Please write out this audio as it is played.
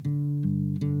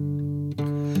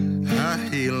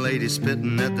heel lady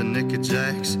spitting at the Nicky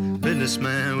Jacks,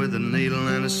 businessman with a needle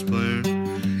and a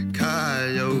spoon,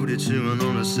 coyote chewing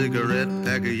on a cigarette,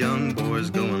 pack of young boys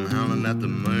going howling at the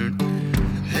moon.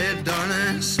 Hey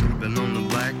darling, sleeping on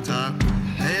the blacktop.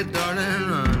 Hey darling,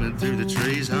 running through the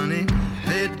trees, honey.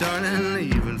 Hey darling,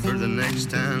 leaving for the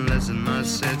next town. Listen, my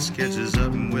sense catches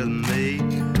up with me.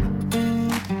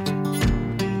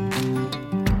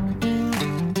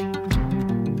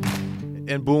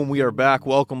 And boom, we are back.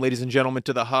 Welcome, ladies and gentlemen,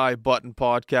 to the High Button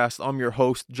Podcast. I'm your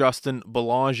host, Justin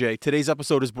Belanger. Today's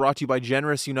episode is brought to you by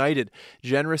Generous United.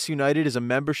 Generous United is a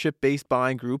membership-based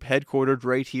buying group headquartered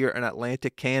right here in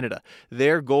Atlantic Canada.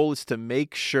 Their goal is to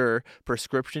make sure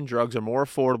prescription drugs are more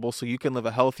affordable so you can live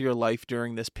a healthier life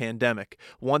during this pandemic.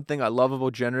 One thing I love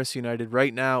about Generous United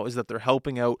right now is that they're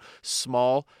helping out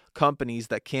small companies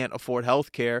that can't afford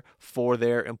health care for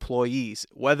their employees.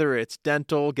 Whether it's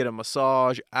dental, get a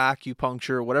massage,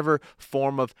 acupuncture, whatever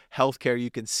form of health care you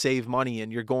can save money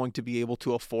in, you're going to be able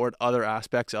to afford other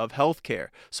aspects of health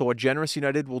care. So what Generous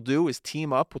United will do is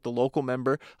team up with the local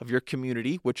member of your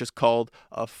community, which is called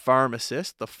a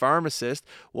pharmacist. The pharmacist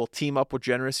will team up with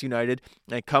Generous United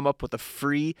and come up with a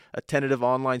free attentive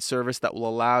online service that will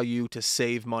allow you to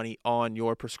save money on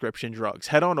your prescription drugs.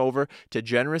 Head on over to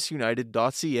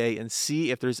generousunited.ca and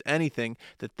see if there's anything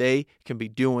that they can be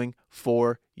doing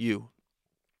for you.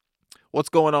 What's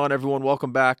going on, everyone?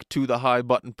 Welcome back to the High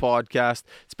Button Podcast.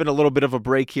 It's been a little bit of a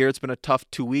break here. It's been a tough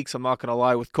 2 weeks. I'm not going to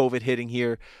lie, with COVID hitting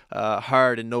here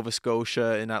hard in Nova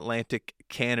Scotia, in Atlantic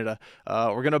Canada.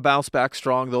 We're going to bounce back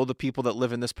strong, though. The people that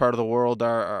live in this part of the world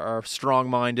are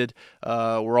strong-minded.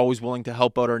 We're always willing to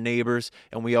help out our neighbors,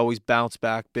 and we always bounce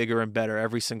back bigger and better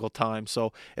every single time.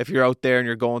 So if you're out there and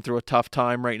you're going through a tough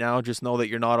time right now, just know that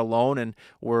you're not alone, and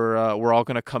we're all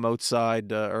going to come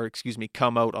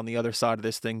come out on the other side of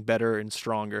this thing better and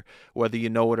stronger. Whether you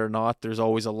know it or not, there's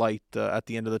always a light at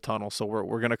the end of the tunnel. So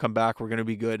we're going to come back. We're going to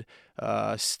be good.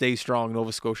 Stay strong.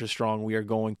 Nova Scotia strong. We are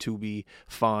going to be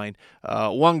fine.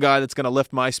 One guy that's going to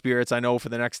lift my spirits, I know, for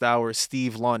the next hour is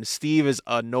Steve Lund. Steve is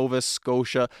a Nova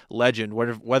Scotia legend.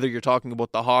 Whether you're talking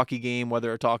about the hockey game, whether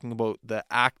you're talking about the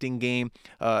acting game,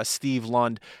 Steve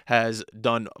Lund has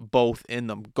done both in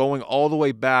them. Going all the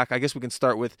way back, I guess we can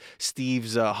start with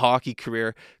Steve's hockey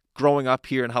career. Growing up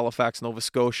here in Halifax, Nova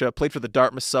Scotia, played for the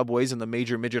Dartmouth Subways in the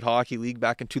Major Midget Hockey League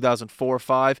back in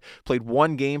 2004-05. Played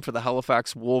one game for the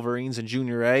Halifax Wolverines in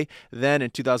Junior A. Then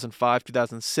in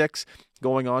 2005-2006,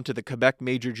 going on to the Quebec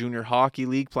Major Junior Hockey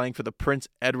League, playing for the Prince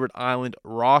Edward Island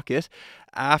Rocket.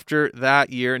 After that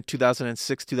year, in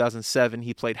 2006-2007,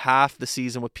 he played half the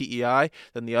season with PEI,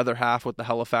 then the other half with the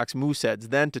Halifax Mooseheads.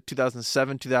 Then to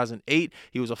 2007-2008,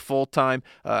 he was a full-time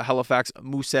Halifax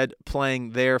Moosehead,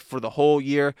 playing there for the whole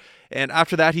year. And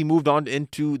after that, he moved on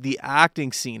into the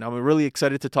acting scene. I'm really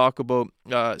excited to talk about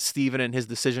Steven and his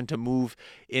decision to move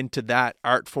into that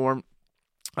art form.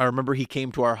 I remember he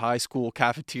came to our high school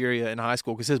cafeteria in high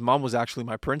school because his mom was actually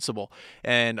my principal.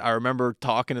 And I remember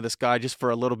talking to this guy just for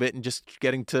a little bit and just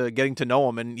getting to know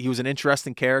him. And he was an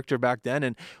interesting character back then.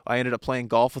 And I ended up playing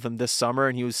golf with him this summer,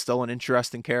 and he was still an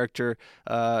interesting character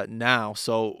now.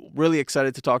 So really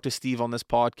excited to talk to Steve on this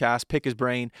podcast, pick his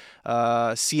brain,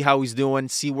 see how he's doing,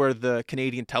 see where the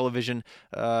Canadian television,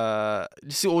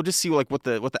 we'll just see like what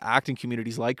the acting community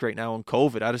is like right now in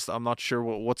COVID. I'm not sure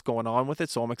what's going on with it.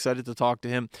 So I'm excited to talk to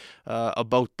him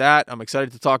about that. I'm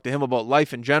excited to talk to him about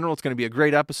life in general. It's going to be a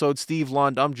great episode. Steve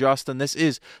Lund, I'm Justin. This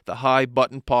is the High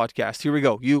Button Podcast. Here we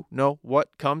go. You know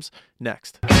what comes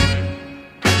next.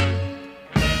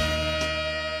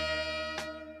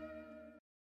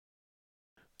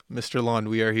 Mr. Lund,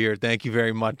 we are here. Thank you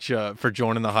very much for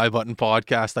joining the High Button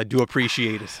Podcast. I do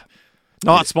appreciate it.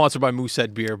 Not sponsored by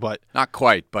Moosehead Beer, but... Not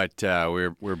quite, but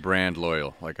we're brand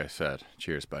loyal, like I said.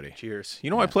 Cheers, buddy. Cheers. You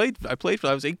know, yeah.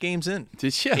 I was 8 games in.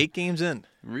 Did you? 8 games in.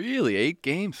 Really? 8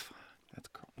 games? That's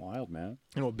wild, man.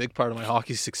 You know, a big part of my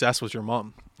hockey success was your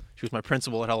mom. She was my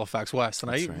principal at Halifax West,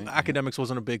 and academics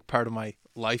wasn't a big part of my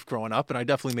life growing up, and I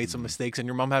definitely made some mistakes, and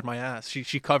your mom had my ass.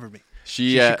 She covered me.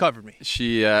 She covered me.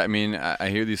 I mean, I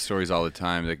hear these stories all the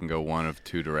time. They can go one of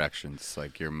two directions.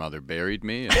 Like, your mother buried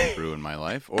me and ruined my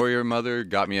life, or your mother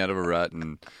got me out of a rut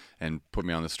and put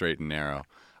me on the straight and narrow.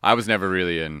 I was never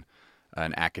really an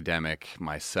academic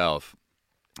myself,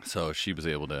 so she was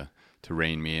able to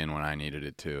rein me in when I needed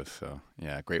it too. So,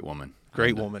 yeah, great woman.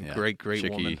 Great woman. Yeah. Great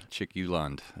woman. Chicky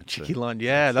Lund. Chicky Lund.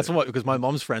 Yeah, that's what, because my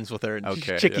mom's friends with her. And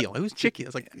okay. Chicky. Yeah. Who's Chicky?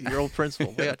 It's like your old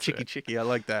principal. Yeah, Chicky, right. Chicky. I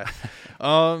like that.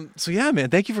 So yeah, man,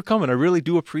 thank you for coming. I really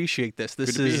do appreciate this.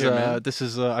 This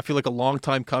is I feel like a long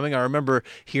time coming. I remember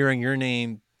hearing your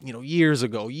name years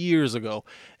ago.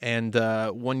 And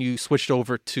when you switched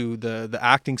over to the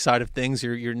acting side of things,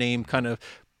 your name kind of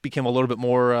became a little bit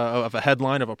more of a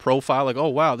headline, of a profile, like, oh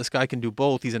wow, this guy can do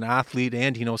both. He's an athlete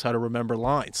and he knows how to remember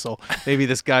lines. So maybe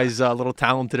this guy's a little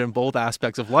talented in both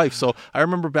aspects of life. So I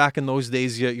remember back in those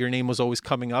days, your name was always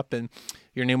coming up and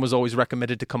your name was always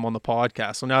recommended to come on the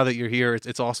podcast. So now that you're here,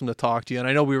 it's awesome to talk to you. And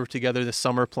I know we were together this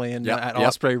summer playing at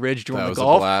Osprey Ridge doing the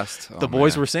golf. That was a blast. The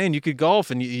boys were saying you could golf,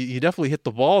 and you definitely hit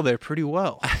the ball there pretty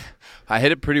well. I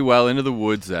hit it pretty well into the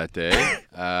woods that day.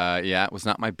 It was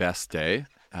not my best day.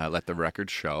 Let the record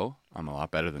show. I'm a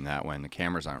lot better than that when the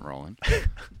cameras aren't rolling.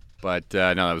 But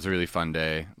no, that was a really fun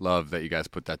day. Love that you guys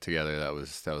put that together. That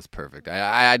was perfect.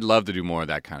 I'd love to do more of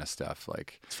that kind of stuff.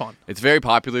 Like, it's fun. It's very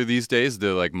popular these days.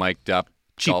 The like mic'd up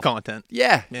cheap golf content.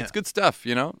 Yeah, it's good stuff.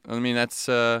 I mean, that's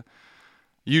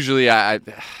usually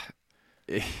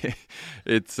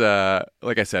it's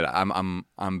like I said,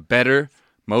 I'm better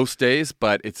most days,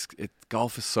 but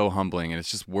golf is so humbling, and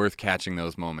it's just worth catching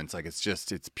those moments. Like,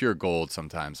 it's pure gold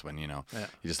sometimes when you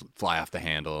just fly off the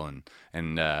handle,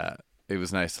 and it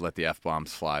was nice to let the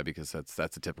F-bombs fly because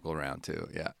that's a typical round too.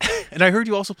 Yeah. And I heard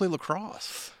you also play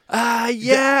lacrosse.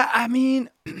 Yeah. I mean,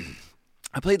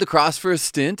 I played lacrosse for a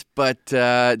stint, but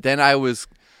then I was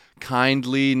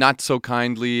not so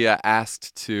kindly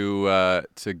asked to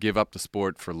give up the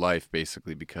sport for life,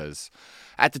 basically, because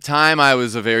at the time I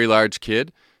was a very large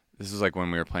kid. This was like when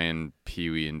we were playing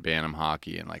Pee-wee and Bantam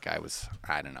hockey, and like I was,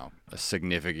 I don't know, a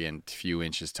significant few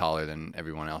inches taller than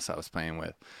everyone else I was playing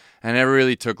with. And I never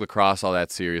really took lacrosse all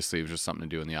that seriously. It was just something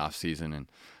to do in the off season,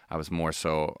 and I was more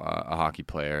so a hockey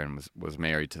player and was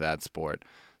married to that sport.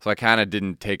 So I kind of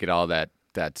didn't take it all that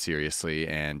seriously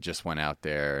and just went out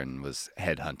there and was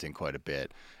headhunting quite a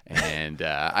bit. And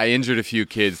I injured a few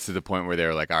kids to the point where they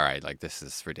were like, all right, like, this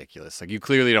is ridiculous. Like, you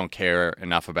clearly don't care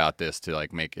enough about this to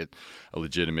like make it a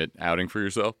legitimate outing for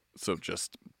yourself. So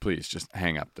please just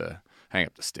hang up the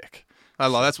stick. I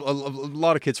love that's a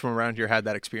lot of kids from around here had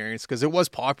that experience because it was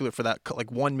popular for that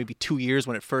like 1, maybe 2 years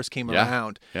when it first came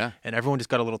around. Yeah. And everyone just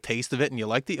got a little taste of it, and you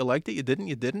liked it, you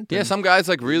didn't. Yeah, some guys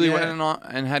like really went on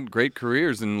and had great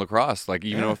careers in lacrosse, like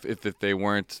even if they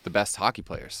weren't the best hockey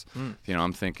players.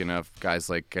 I'm thinking of guys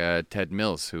like Ted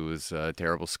Mills, who was a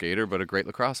terrible skater but a great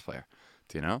lacrosse player.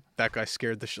 Do you know? That guy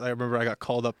scared I remember I got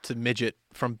called up to midget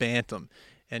from Bantam.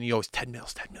 And he always, Ted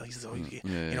Mills. He's always,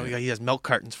 he has milk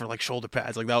cartons for like shoulder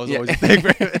pads. Like, that was always a thing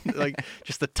for him. Like,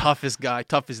 just the toughest guy,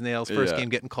 tough as nails. First game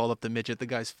getting called up to midget. The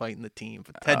guy's fighting the team.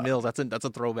 But Ted Mills, that's a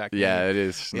throwback. Yeah, it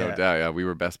is, no doubt. Yeah, we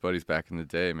were best buddies back in the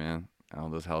day, man. All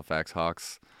those Halifax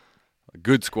Hawks.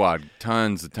 Good squad.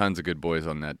 Tons of good boys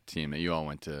on that team that you all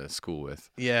went to school with.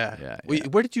 Yeah.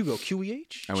 Where did you go?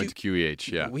 QEH? I went to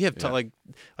QEH, yeah. We have like,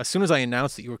 as soon as I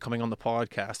announced that you were coming on the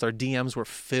podcast, our DMs were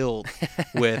filled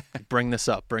with bring this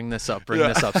up.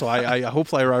 So I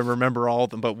hopefully I remember all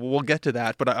of them, but we'll get to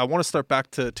that. But I want to start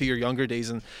back to your younger days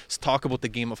and talk about the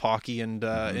game of hockey and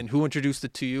who introduced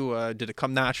it to you. Did it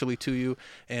come naturally to you?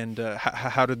 And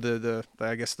how did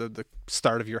the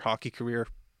start of your hockey career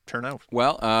turn out?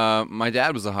 Well, my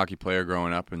dad was a hockey player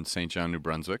growing up in St. John, New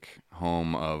Brunswick,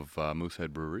 home of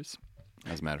Moosehead Breweries,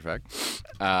 as a matter of fact.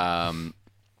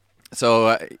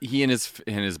 So he and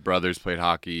his brothers played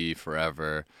hockey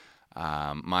forever.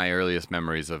 My earliest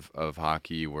memories of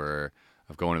hockey were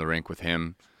of going to the rink with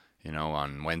him,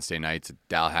 on Wednesday nights at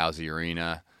Dalhousie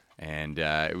Arena. And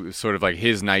it was sort of like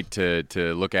his night to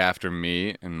look after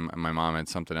me, and my mom had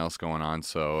something else going on.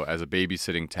 So as a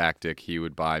babysitting tactic, he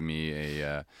would buy me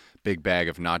a big bag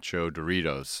of nacho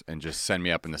Doritos and just send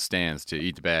me up in the stands to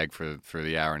eat the bag for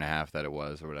the hour and a half that it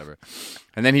was or whatever.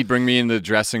 And then he'd bring me in the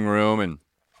dressing room, and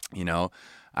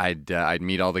I'd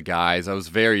meet all the guys. I was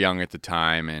very young at the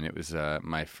time, and it was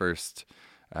my first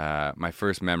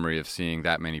memory of seeing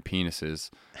that many penises.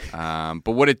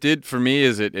 But what it did for me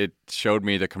is it showed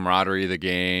me the camaraderie of the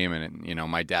game, and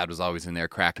my dad was always in there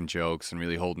cracking jokes and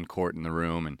really holding court in the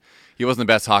room. And he wasn't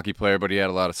the best hockey player, but he had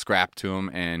a lot of scrap to him,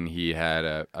 and he had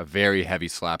a very heavy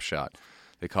slap shot.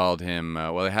 They called him,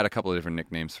 they had a couple of different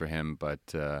nicknames for him, but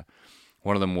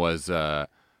one of them was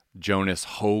Jonas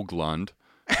Hoaglund.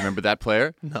 Remember that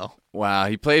player? No. Wow,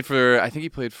 I think he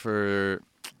played for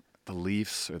the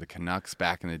Leafs or the Canucks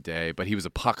back in the day, but he was a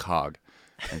puck hog,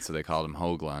 and so they called him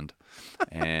Hoaglund.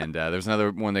 And there was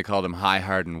another one they called him High,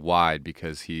 Hard, and Wide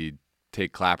because he'd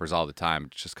take clappers all the time,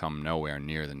 just come nowhere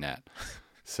near the net.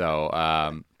 So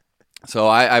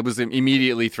I was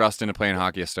immediately thrust into playing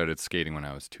hockey. I started skating when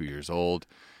I was 2 years old,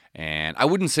 and I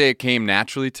wouldn't say it came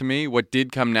naturally to me. What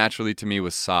did come naturally to me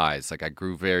was size. Like, I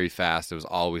grew very fast. I was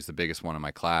always the biggest one in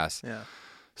my class. Yeah.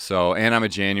 So, and I'm a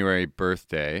January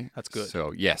birthday. That's good.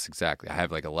 So, yes, exactly. I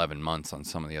have like 11 months on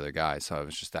some of the other guys, so I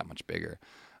was just that much bigger.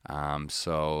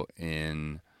 So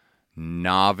in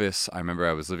novice, I remember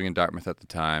I was living in Dartmouth at the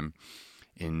time.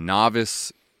 In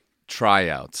novice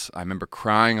tryouts, I remember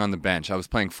crying on the bench. I was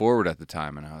playing forward at the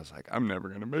time, and I was like, I'm never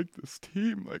going to make this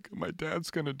team. Like, my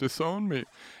dad's going to disown me.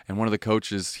 And one of the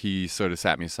coaches, he sort of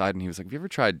sat me aside, and he was like, have you ever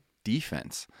tried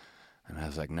defense? And I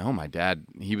was like, no, my dad,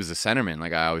 he was a centerman.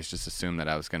 Like, I always just assumed that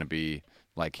I was going to be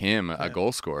like him, a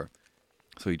goal scorer.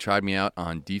 So he tried me out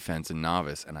on defense in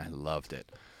novice, and I loved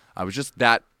it. I just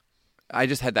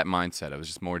had that mindset. I was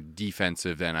just more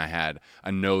defensive than I had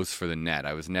a nose for the net.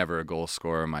 I was never a goal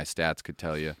scorer. My stats could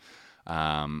tell you.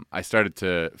 I started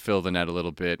to fill the net a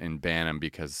little bit in Bantam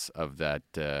because of that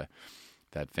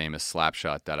famous slap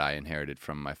shot that I inherited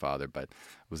from my father, but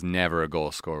was never a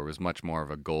goal scorer. Was much more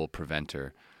of a goal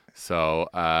preventer. So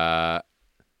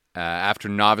after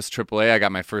novice AAA, I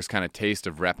got my first kind of taste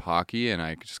of rep hockey, and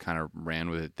I just kind of ran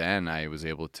with it then. I was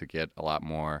able to get a lot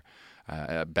more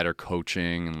better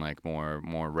coaching and like more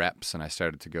reps, and I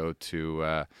started to go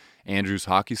to Andrews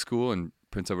Hockey School in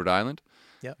Prince Edward Island.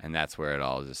 Yep. And that's where it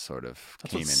all just sort of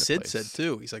came into place. Sid said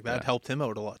too. He's like, that helped him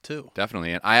out a lot too.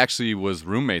 Definitely. And I actually was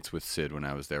roommates with Sid when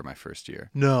I was there my first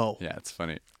year. No. Yeah, it's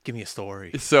funny. Give me a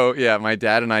story. So, yeah, my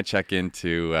dad and I check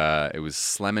into, it was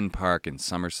Slemon Park in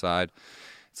Summerside.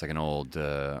 It's like an old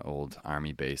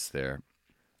army base there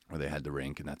where they had the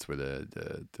rink, and that's where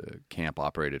the camp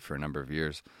operated for a number of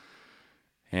years.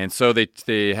 And so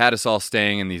they had us all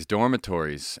staying in these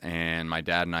dormitories, and my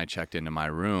dad and I checked into my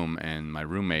room, and my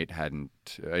roommate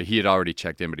he had already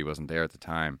checked in, but he wasn't there at the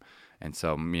time. And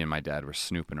so me and my dad were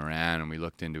snooping around, and we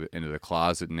looked into the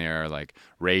closet, and there are like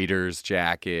Raiders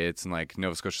jackets and like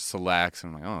Nova Scotia Selects,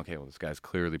 and I'm like, oh, okay, well, this guy's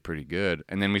clearly pretty good.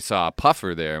 And then we saw a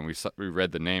puffer there, and we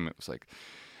read the name. It was like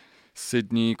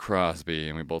Sidney Crosby,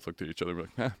 and we both looked at each other,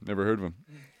 like, never heard of him.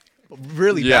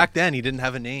 Really, back then, he didn't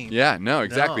have a name. Yeah, no,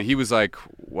 exactly. No. He was like,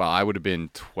 well, I would have been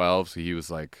 12, so he was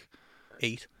like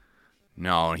 8.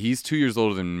 No, he's 2 years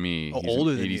older than me. Oh, he's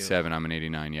older an than 87, I'm an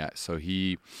 89, yeah. So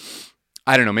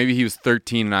I don't know, maybe he was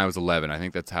 13 and I was 11. I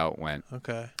think that's how it went.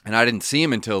 Okay. And I didn't see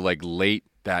him until like late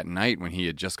that night when he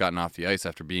had just gotten off the ice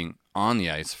after being on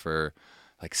the ice for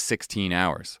like 16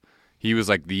 hours. He was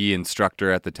like the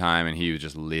instructor at the time, and he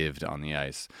just lived on the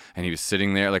ice. And he was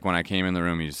sitting there, like when I came in the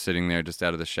room, he was sitting there just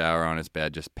out of the shower on his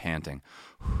bed, just panting.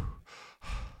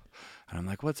 And I'm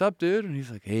like, what's up, dude? And he's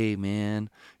like, hey,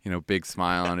 man. Big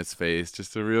smile on his face.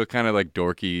 Just a real kind of like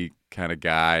dorky kind of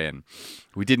guy. And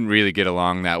we didn't really get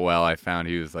along that well. I found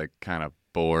he was like kind of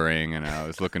boring, and I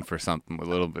was looking for something with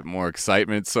a little bit more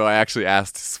excitement, so I actually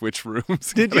asked to switch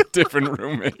rooms. Did you? A different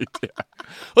roommate. Yeah.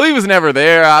 Well, he was never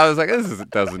there. I was like,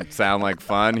 doesn't sound like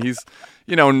fun. He's,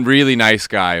 a really nice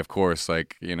guy, of course.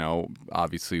 Like,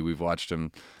 obviously we've watched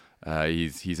him.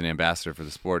 He's an ambassador for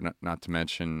the sport, not to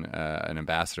mention an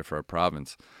ambassador for our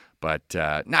province. But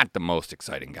not the most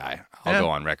exciting guy. I'll go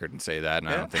on record and say that, and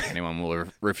I don't think anyone will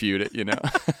refute it.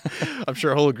 I'm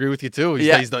sure he'll agree with you too.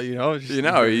 He's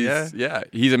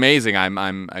amazing.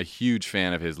 I'm a huge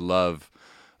fan of his. Love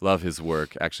his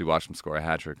work. Actually watched him score a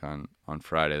hat trick on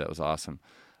Friday. That was awesome.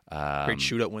 Great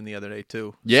shootout win the other day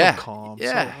too. Yeah, so calm.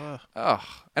 Yeah.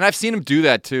 And I've seen him do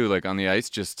that too. Like on the ice,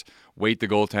 just wait the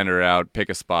goaltender out, pick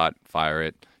a spot, fire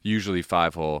it. Usually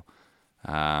 5-hole.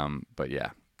 But yeah,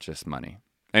 just money.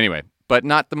 Anyway, but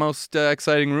not the most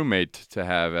exciting roommate to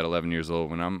have at 11 years old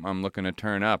when I'm looking to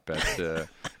turn up at,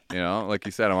 like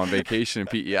you said, I'm on vacation in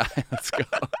PEI. Let's go.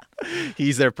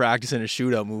 He's there practicing a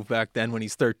shootout move back then when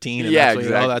he's 13. And yeah,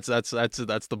 exactly.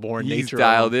 That's the born he's nature. He's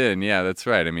dialed in. Yeah, that's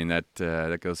right. I mean,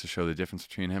 that goes to show the difference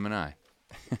between him and I.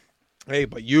 Hey,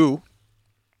 but you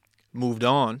moved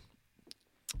on,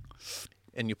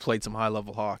 and you played some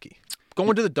high-level hockey.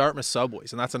 Going to the Dartmouth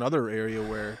Subways, and that's another area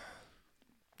where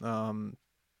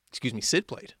Sid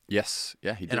played. Yes.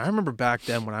 Yeah, he did. And I remember back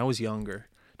then when I was younger.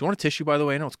 Do you want a tissue, by the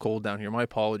way? I know it's cold down here. My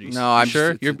apologies. No, I'm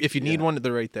sure. If you need one,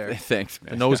 they're right there. Thanks,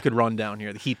 man. And those could run down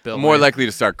here. The heat bill. I'm more likely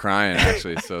to start crying,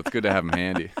 actually, so it's good to have them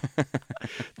handy.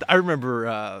 I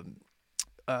remember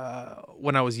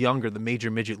when I was younger, the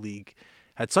Major Midget League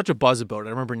had such a buzz about it. I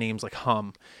remember names like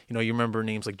Hum. You remember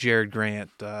names like Jared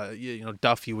Grant.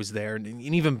 Duffy was there. And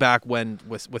even back when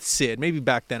with Sid, maybe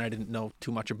back then I didn't know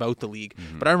too much about the league.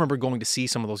 Mm-hmm. But I remember going to see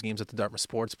some of those games at the Dartmouth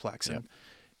Sportsplex. And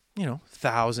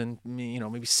 1,000,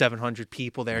 maybe 700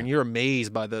 people there, and you're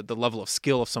amazed by the level of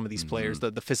skill of some of these players,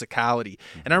 the physicality.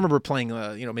 And I remember playing,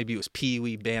 maybe it was Pee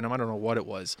Wee, Bantam, I don't know what it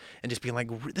was, and just being like,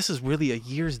 this is really a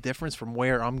year's difference from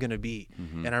where I'm going to be.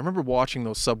 And I remember watching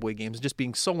those Subway games and just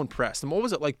being so impressed. And what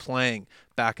was it like playing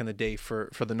back in the day for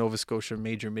the Nova Scotia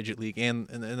Major Midget League and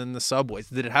then the Subways?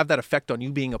 Did it have that effect on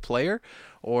you being a player,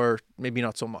 or maybe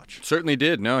not so much? Certainly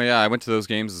did. No, yeah, I went to those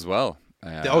games as well.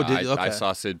 Did you? Okay. I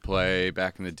saw Sid play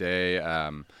back in the day.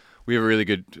 We have a really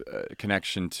good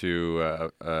connection to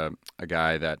a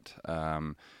guy that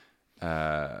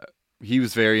he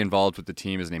was very involved with the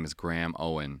team. His name is Graham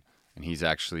Owen, and he's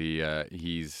actually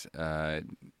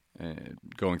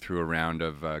going through a round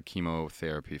of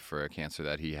chemotherapy for a cancer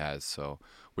that he has. So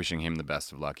wishing him the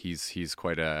best of luck. He's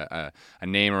quite a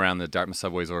name around the Dartmouth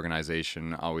Subways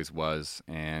organization, always was,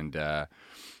 and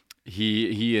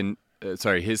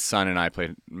his son and I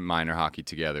played minor hockey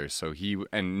together. So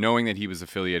knowing that he was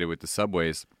affiliated with the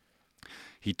Subways,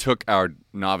 he took our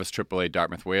novice AAA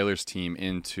Dartmouth Whalers team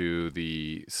into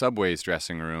the Subways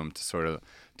dressing room to sort of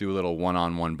do a little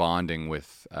one-on-one bonding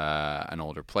with an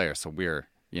older player. So we're,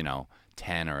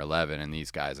 10 or 11, and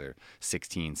these guys are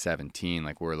 16, 17.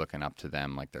 Like, we're looking up to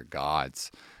them like they're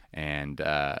gods. And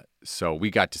so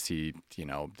we got to see,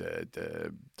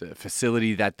 the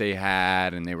facility that they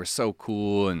had, and they were so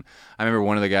cool. And I remember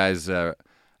one of the guys,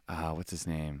 what's his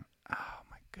name? Oh,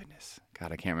 my goodness.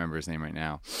 God, I can't remember his name right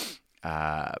now.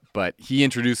 But he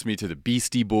introduced me to the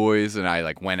Beastie Boys, and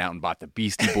I went out and bought the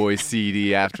Beastie Boys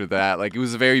CD after that. It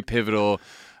was a very pivotal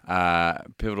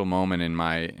moment in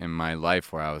my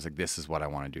life where I was like, this is what I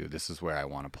want to do. This is where I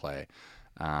want to play.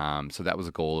 So that was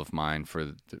a goal of mine for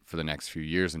the next few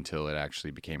years until it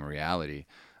actually became a reality.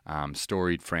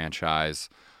 Storied franchise.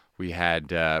 We had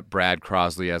Brad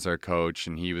Crosley as our coach,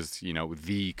 and he was,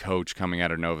 the coach coming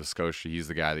out of Nova Scotia. He's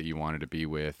the guy that you wanted to be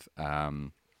with,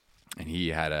 and he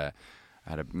had a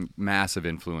massive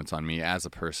influence on me as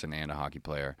a person and a hockey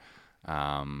player.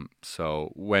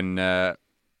 So when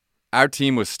our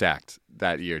team was stacked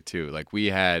that year too, we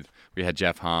had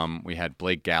Jeff Hum, we had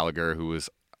Blake Gallagher, who was,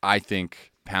 I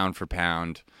think, pound for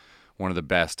pound, one of the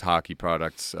best hockey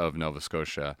products of Nova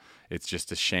Scotia. It's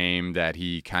just a shame that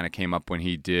he kind of came up when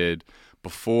he did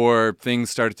before things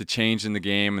started to change in the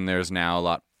game, and there's now a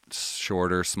lot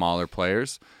shorter, smaller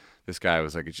players. This guy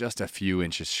was just a few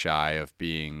inches shy of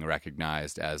being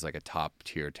recognized as a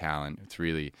top-tier talent. It's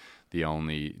really the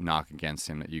only knock against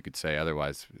him that you could say.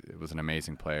 Otherwise, it was an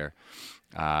amazing player.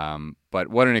 But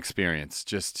what an experience.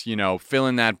 Just,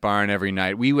 filling that barn every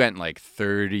night. We went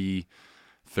 36-6,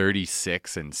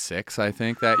 I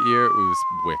think, that year. It was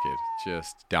wicked.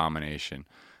 Just domination.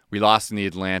 We lost in the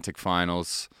Atlantic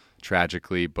finals,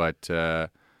 tragically, but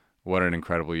what an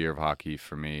incredible year of hockey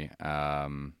for me.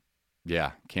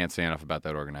 Yeah, can't say enough about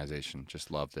that organization.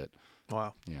 Just loved it.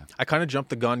 Wow. Yeah. I kind of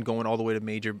jumped the gun going all the way to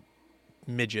Major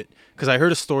Midget because I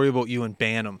heard a story about you in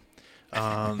Bantam.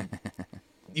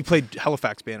 You played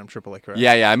Halifax Bantam AAA, correct?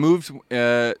 Yeah. I moved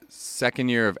second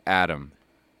year of Adam.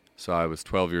 So I was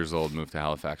 12 years old, moved to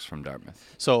Halifax from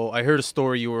Dartmouth. So I heard a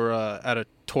story you were at a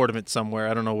tournament somewhere,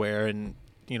 I don't know where, and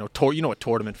you know what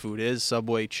tournament food is: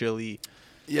 Subway, chili,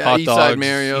 hot East dogs, Side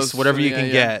Mario's, whatever you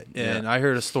can get. Yeah. And I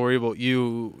heard a story about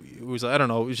you. It was I don't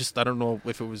know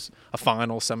if it was a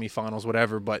final, semifinals,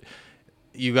 whatever, but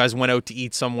you guys went out to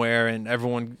eat somewhere, and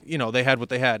everyone, they had what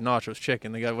they had: nachos,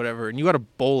 chicken, they got whatever, and you got a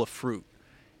bowl of fruit.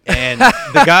 And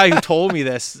the guy who told me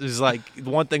this is the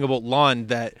one thing about Lund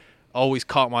that always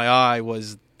caught my eye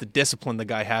was the discipline the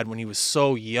guy had when he was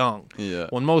so young. Yeah.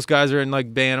 When most guys are in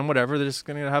Bantam, whatever, they're just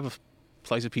gonna have a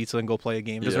slice of pizza and go play a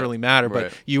game. It doesn't really matter. Right.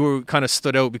 But you were kind of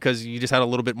stood out because you just had a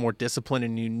little bit more discipline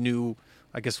and you knew,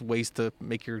 I guess, ways to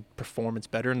make your performance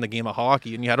better in the game of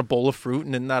hockey. And you had a bowl of fruit,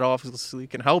 and then that obviously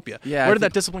can help you. Yeah, Where did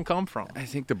that discipline come from? I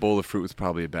think the bowl of fruit was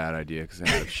probably a bad idea because I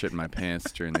ended up shitting my pants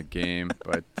during the game.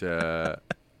 But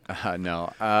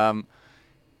no.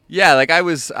 I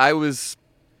was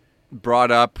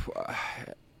brought up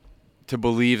to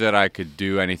believe that I could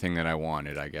do anything that I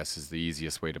wanted, I guess, is the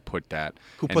easiest way to put that.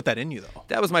 Who put that in you, though?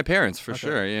 That was my parents, for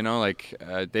sure.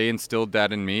 They instilled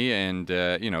that in me, and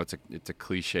it's a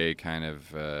cliche kind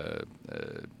of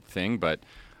thing, but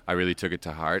I really took it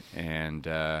to heart, and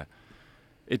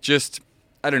it just,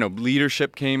 I don't know,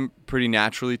 leadership came pretty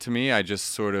naturally to me. I just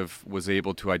sort of was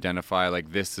able to identify,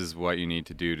 this is what you need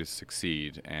to do to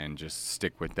succeed, and just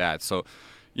stick with that. So,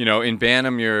 in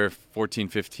Bantam, you're 14,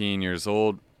 15 years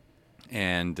old,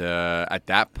 and at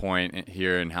that point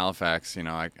here in Halifax,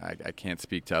 I can't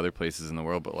speak to other places in the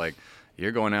world, but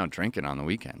you're going out drinking on the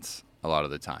weekends a lot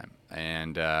of the time.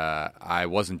 and I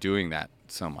wasn't doing that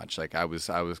so much. Like I was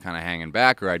kind of hanging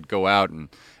back, or I'd go out and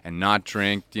not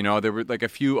drink. You know, there were like a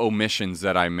few omissions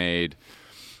that I made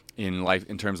in life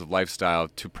in terms of lifestyle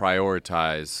to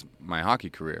prioritize my hockey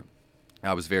career.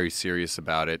 I was very serious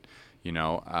about it, you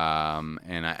know,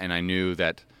 and I knew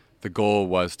that the goal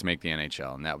was to make the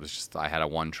NHL, and that was just, I had a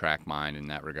one-track mind in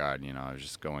that regard. You know, I was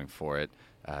just going for it,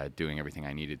 doing everything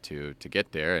I needed to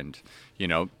get there, and you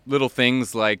know, little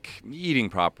things like eating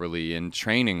properly and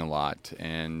training a lot,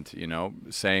 and you know,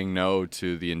 saying no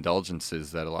to the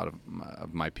indulgences that a lot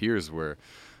of my peers were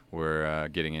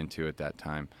getting into at that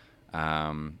time.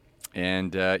 I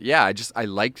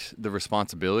liked the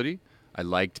responsibility. I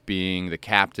liked being the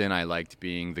captain. I liked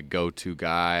being the go-to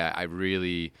guy. I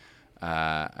really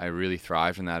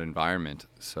thrived in that environment.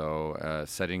 So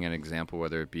setting an example,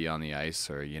 whether it be on the ice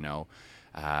or, you know,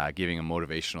 giving a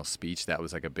motivational speech, that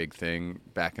was like a big thing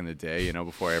back in the day. You know,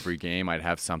 before every game, I'd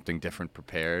have something different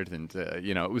prepared, and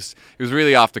you know, it was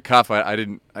really off the cuff. I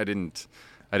didn't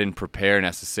prepare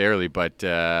necessarily, but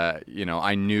you know,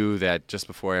 I knew that just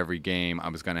before every game, I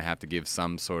was going to have to give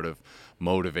some sort of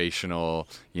motivational,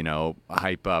 you know,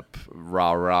 hype up,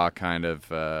 rah kind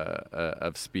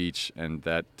of speech, and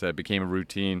that became a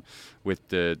routine with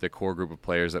the core group of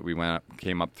players that we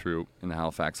came up through in the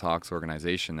Halifax Hawks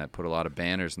organization that put a lot of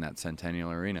banners in that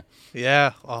Centennial Arena.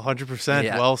 Yeah, 100%.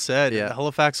 Yeah. Well said. Yeah. The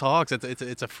Halifax Hawks. It's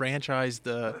a franchised.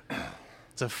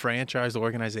 It's a franchised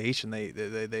organization. They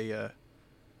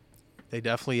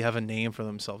definitely have a name for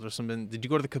themselves. Did you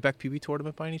go to the Quebec PB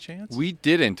tournament by any chance? We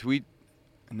didn't.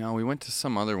 No, we went to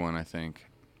some other one, I think.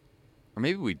 Or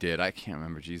maybe we did. I can't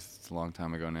remember. Jeez, it's a long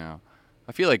time ago now.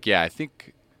 I feel like, yeah, I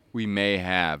think we may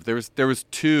have. There was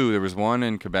two. There was one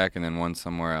in Quebec and then one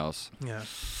somewhere else. Yeah.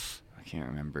 I can't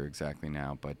remember exactly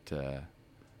now, but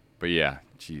yeah,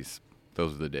 geez,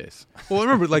 those were the days. Well, I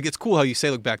remember, like, it's cool how you say,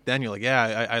 look, back then, you're like,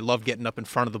 yeah, I love getting up in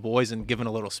front of the boys and giving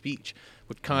a little speech,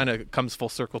 which kind of comes full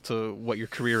circle to what your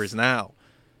career is now.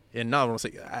 And not, I want to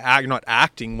say, you're not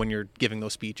acting when you're giving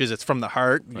those speeches. It's from the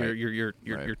heart. Right. You're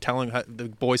telling the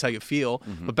boys how you feel.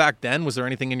 Mm-hmm. But back then, was there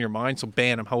anything in your mind? So,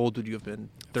 Bantam, how old would you have been?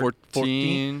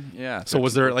 14. Yeah. 13, so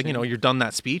was there 14. like, you know, you're done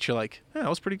that speech, you're like, yeah, I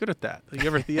was pretty good at that. You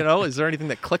ever, you know, is there anything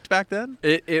that clicked back then?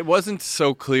 It wasn't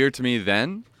so clear to me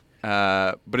then,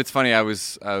 but it's funny. I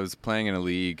was playing in a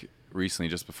league recently,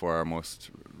 just before our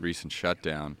most recent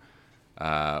shutdown,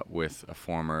 with a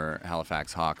former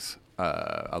Halifax Hawks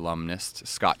alumnus,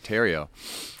 Scott Theriault.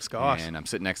 Scott. And I'm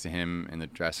sitting next to him in the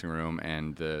dressing room,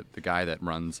 and the guy that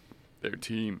runs their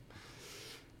team,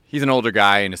 he's an older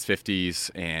guy in his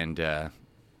 50s, and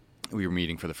we were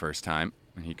meeting for the first time,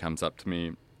 and he comes up to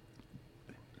me.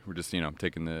 We're just, you know,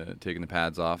 taking the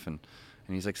pads off, and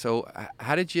he's like, "So,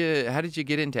 how did you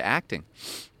get into acting?"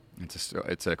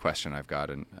 It's a question I've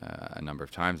gotten a number of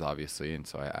times, obviously, and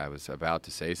so I was about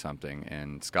to say something,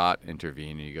 and Scott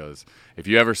intervened, and he goes, "If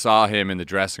you ever saw him in the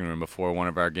dressing room before one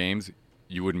of our games,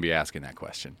 you wouldn't be asking that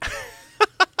question."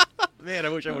 Man, I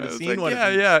wish I would have seen like, one.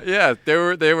 Yeah. They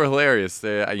were hilarious.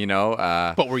 You know.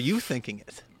 But were you thinking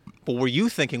it? But were you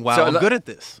thinking, "Wow, I'm good at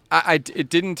this"? It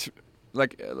didn't.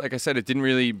 Like I said, it didn't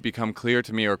really become clear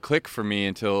to me or click for me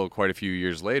until quite a few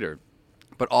years later.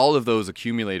 But all of those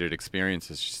accumulated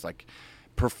experiences, just like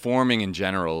performing in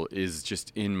general, is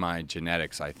just in my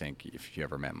genetics, I think. If you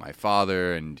ever met my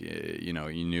father and, you know,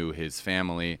 you knew his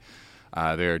family,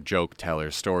 they're joke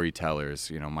tellers, storytellers.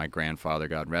 You know, my grandfather,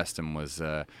 God rest him,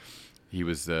 he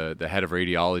was the head of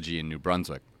radiology in New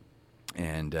Brunswick.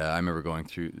 And I remember going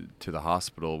to the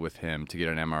hospital with him to get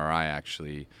an MRI,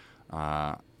 actually.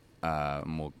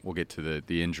 We'll get to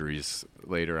the injuries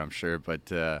later, I'm sure.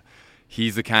 But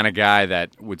he's the kind of guy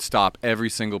that would stop every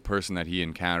single person that he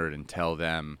encountered and tell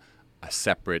them a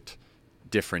separate,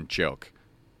 different joke.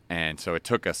 And so it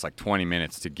took us like 20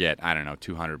 minutes to get,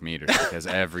 200 meters, because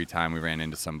every time we ran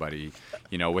into somebody,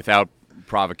 you know, without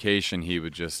provocation, he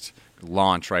would just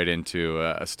launch right into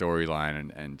a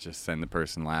storyline and just send the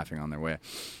person laughing on their way.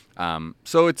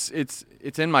 So it's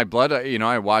in my blood. You know,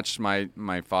 I watched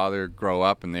my father grow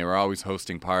up, and they were always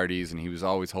hosting parties, and he was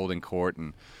always holding court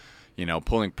and, you know,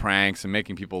 pulling pranks and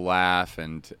making people laugh.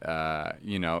 And,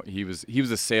 you know, he was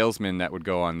a salesman that would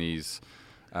go to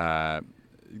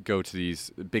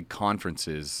these big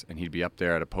conferences, and he'd be up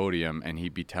there at a podium, and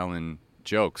he'd be telling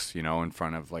jokes, you know, in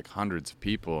front of like hundreds of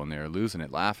people, and they were losing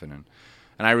it laughing.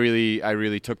 And I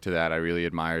really took to that. I really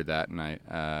admired that. And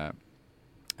I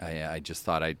just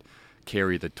thought I'd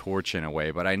carry the torch in a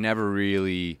way, but I never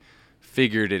really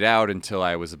figured it out until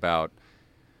I was about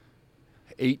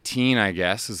 18, I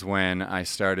guess, is when I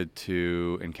started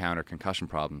to encounter concussion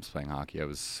problems playing hockey. I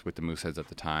was with the Mooseheads at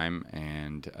the time,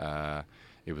 and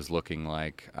it was looking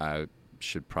like I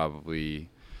should probably,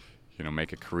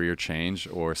 make a career change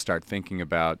or start thinking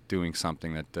about doing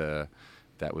something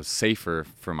that was safer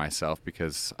for myself,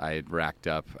 because I had racked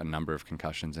up a number of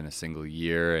concussions in a single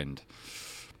year, and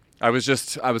I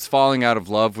was falling out of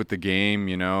love with the game,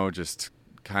 just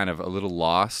kind of a little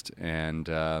lost. And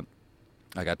I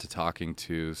got to talking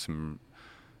to some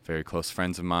very close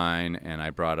friends of mine, and I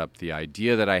brought up the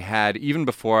idea that I had even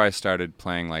before I started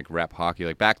playing like rep hockey,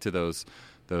 like back to those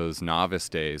novice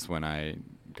days when I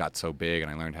got so big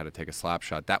and I learned how to take a slap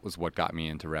shot. That was what got me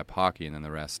into rep hockey, and then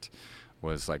the rest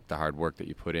was like the hard work that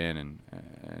you put in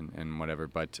and whatever.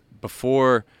 But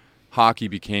before hockey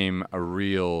became a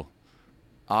real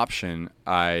option,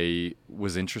 I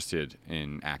was interested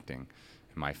in acting.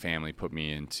 My family put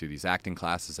me into these acting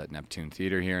classes at Neptune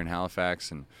Theatre here in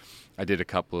Halifax, and I did a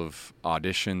couple of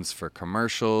auditions for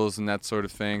commercials and that sort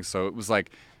of thing. So it was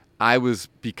like I was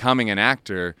becoming an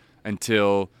actor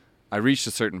until I reached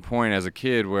a certain point as a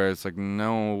kid where it's like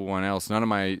no one else, none of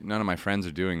my friends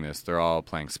are doing this. They're all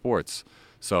playing sports.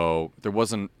 So there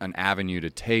wasn't an avenue to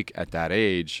take at that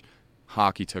age.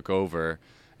 Hockey took over.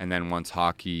 And then once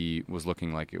hockey was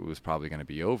looking like it was probably going to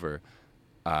be over,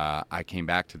 I came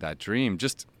back to that dream.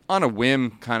 Just on a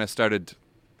whim, kind of started,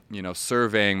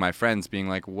 surveying my friends, being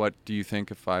like, what do you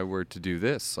think if I were to do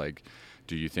this? Like,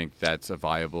 do you think that's a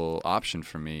viable option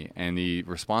for me? And the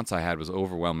response I had was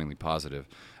overwhelmingly positive.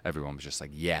 Everyone was just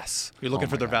like, yes. You're looking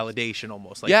for their validation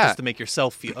almost, like Yeah. just to make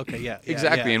yourself feel, okay, yeah.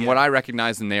 Exactly. And yeah. what I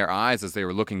recognized in their eyes as they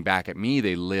were looking back at me,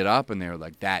 they lit up and they were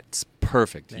like, that's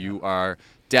perfect. Yeah. You are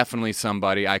definitely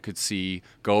somebody I could see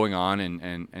going on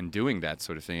and doing that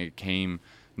sort of thing. It came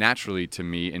naturally to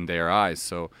me in their eyes.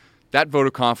 So that vote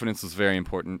of confidence was very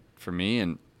important for me,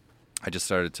 and I just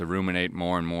started to ruminate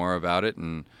more and more about it.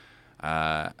 And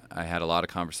I had a lot of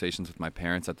conversations with my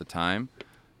parents at the time,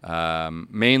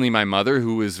 mainly my mother,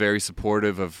 who was very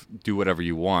supportive of do whatever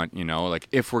you want. Like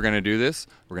if we're going to do this,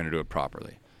 we're going to do it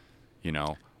properly.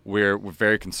 We're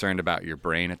very concerned about your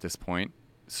brain at this point.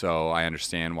 So I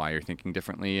understand why you're thinking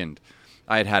differently. And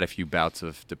I had a few bouts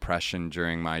of depression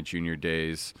during my junior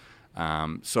days.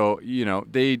 So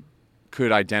they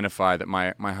could identify that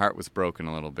my heart was broken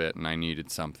a little bit and I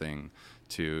needed something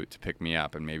to pick me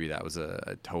up. And maybe that was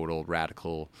a total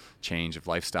radical change of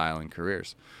lifestyle and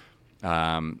careers.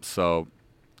 So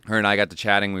her and I got to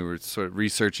chatting. We were sort of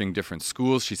researching different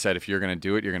schools. She said, if you're going to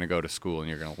do it, you're going to go to school and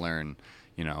you're going to learn,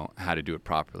 how to do it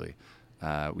properly.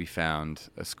 We found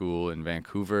a school in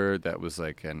Vancouver that was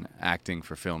like an acting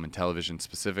for film and television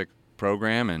specific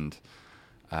program, and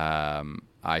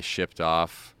I shipped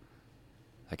off.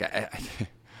 Like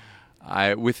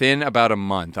I within about a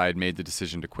month, I had made the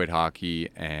decision to quit hockey,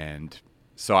 and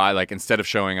so I instead of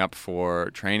showing up for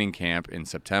training camp in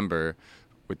September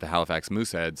with the Halifax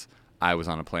Mooseheads, I was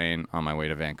on a plane on my way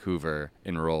to Vancouver,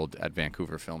 enrolled at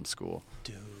Vancouver Film School.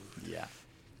 Dude. Yeah.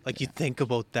 You think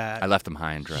about that. I left them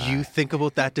high and dry. You think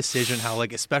about that decision, how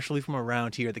especially from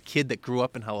around here, the kid that grew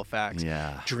up in Halifax,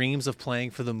 dreams of playing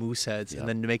for the Mooseheads, and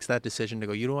then makes that decision to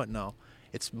go, you know what, no,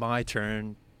 it's my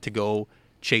turn to go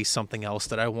chase something else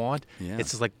that I want. Yeah.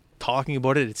 It's just talking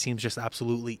about it seems just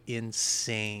absolutely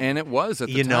insane. And it was at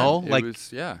the time. It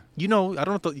was, yeah. I don't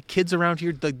know if the kids around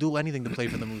here do anything to play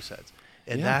for the Mooseheads.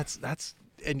 And that's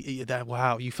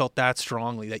wow, you felt that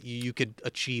strongly that you could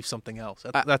achieve something else.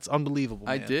 That's unbelievable,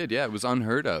 man. I did, yeah. It was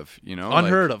unheard of,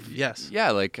 Unheard of, yes.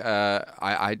 Yeah,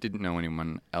 I didn't know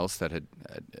anyone else that had,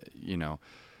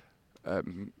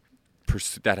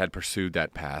 that had pursued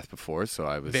that path before, so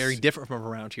I was... Very different from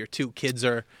around here, too. Kids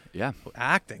are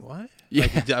acting, what? Yeah.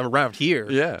 Around here,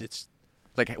 it's...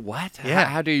 What? Yeah.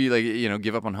 How do you,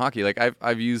 give up on hockey?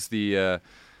 I've used the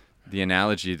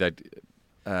analogy that...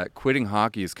 quitting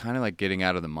hockey is kind of like getting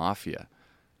out of the mafia.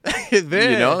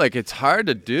 It's hard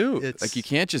to do. You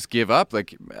can't just give up.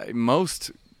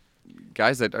 Most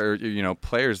guys that are,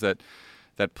 players that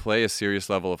play a serious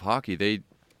level of hockey,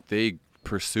 they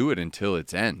pursue it until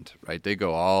its end, right? They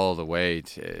go all the way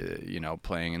to,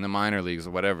 playing in the minor leagues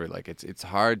or whatever. It's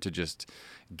hard to just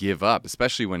give up,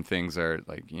 especially when things are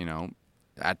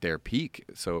at their peak.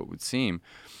 So it would seem,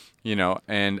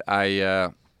 and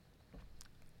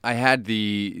I had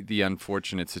the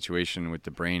unfortunate situation with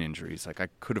the brain injuries. I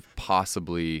could have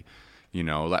possibly,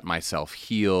 let myself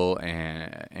heal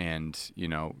and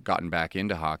gotten back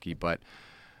into hockey. But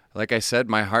like I said,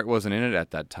 my heart wasn't in it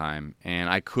at that time. And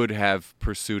I could have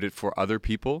pursued it for other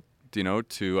people,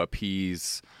 to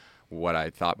appease what I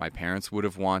thought my parents would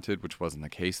have wanted, which wasn't the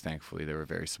case, thankfully. They were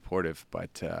very supportive.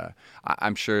 But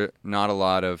I'm sure not a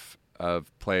lot of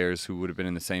players who would have been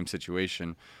in the same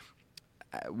situation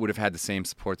would have had the same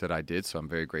support that I did, so I'm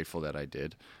very grateful that I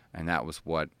did. And that was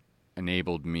what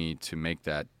enabled me to make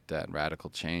that radical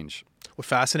change. What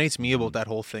fascinates me about that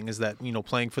whole thing is that,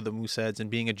 playing for the Mooseheads and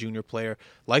being a junior player,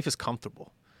 life is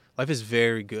comfortable. Life is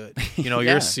very good.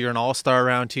 Yeah. You're an all-star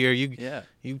around here.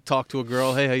 You talk to a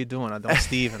girl, hey, how you doing? I'm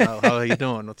Steven. How are you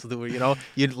doing? What's the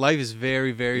life is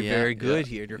very, very, very good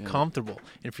here. You're comfortable.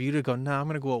 And for you to go, I'm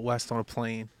going to go out west on a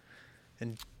plane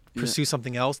and pursue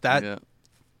something else,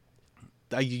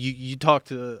 you talk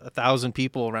to 1,000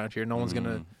 people around here. No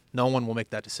one will make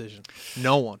that decision.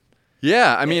 No one.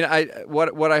 Yeah, I mean,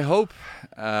 what I hope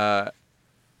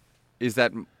is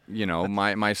that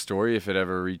my story, if it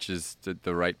ever reaches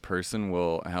the right person,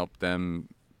 will help them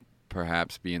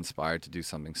perhaps be inspired to do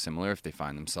something similar if they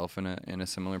find themselves in a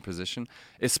similar position,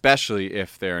 especially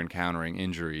if they're encountering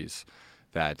injuries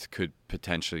that could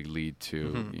potentially lead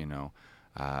to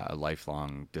a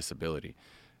lifelong disability.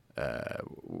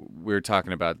 We're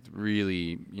talking about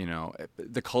really,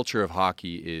 the culture of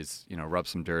hockey is, rub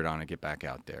some dirt on it, get back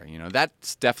out there.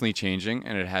 That's definitely changing,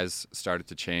 and it has started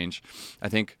to change. I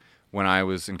think when I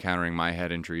was encountering my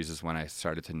head injuries is when I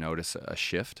started to notice a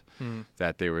shift,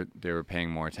 that they were paying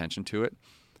more attention to it.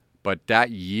 But that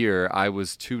year, I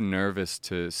was too nervous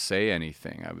to say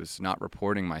anything. I was not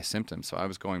reporting my symptoms, so I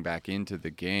was going back into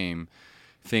the game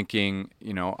thinking,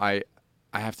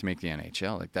 I have to make the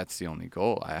NHL. Like, that's the only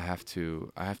goal. I have to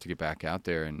get back out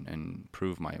there and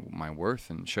prove my worth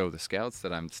and show the scouts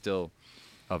that I'm still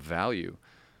of value.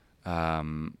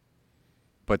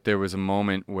 But there was a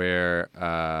moment where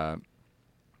I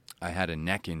had a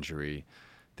neck injury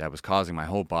that was causing my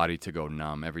whole body to go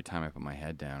numb every time I put my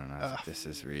head down, and I was like, this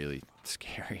is really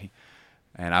scary.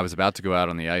 And I was about to go out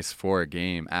on the ice for a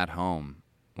game at home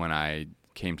when I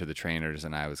came to the trainers,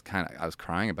 and I was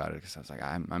crying about it because I was like,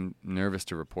 I'm nervous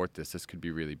to report this. This could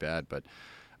be really bad, but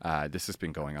this has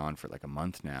been going on for like a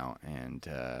month now, and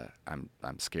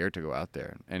I'm scared to go out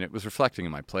there. And it was reflecting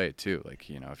in my play too. Like,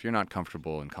 if you're not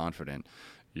comfortable and confident,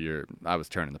 I was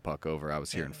turning the puck over. I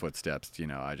was hearing footsteps.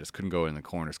 I just couldn't go in the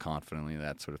corners confidently,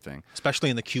 that sort of thing. Especially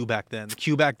in the queue back then. The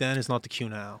queue back then is not the queue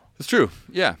now. It's true.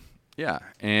 Yeah. Yeah,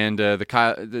 and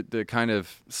the kind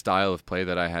of style of play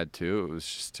that I had too, it was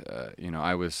just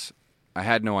I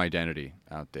had no identity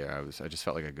out there. I just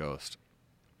felt like a ghost.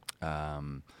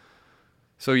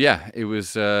 So yeah, it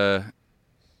was a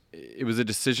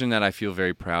decision that I feel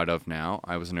very proud of now.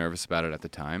 I was nervous about it at the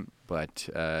time, but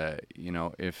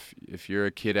if you're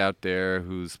a kid out there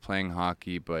who's playing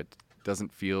hockey but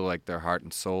doesn't feel like their heart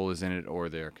and soul is in it, or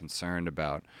they're concerned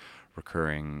about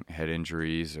recurring head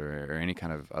injuries or any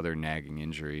kind of other nagging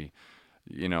injury,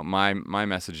 my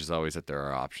message is always that there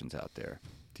are options out there.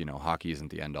 Hockey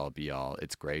isn't the end all be all.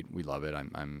 It's great. We love it.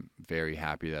 I'm very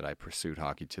happy that I pursued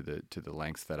hockey to the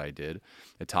lengths that I did.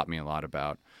 It taught me a lot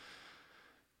about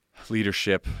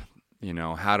leadership,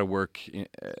 how to work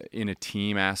in a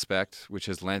team aspect, which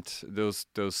has lent those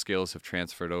skills have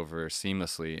transferred over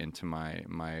seamlessly into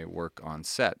my work on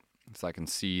set. So I can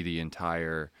see the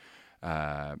entire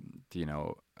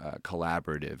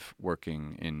collaborative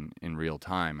working in real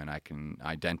time, and I can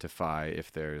identify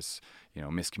if there's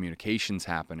miscommunications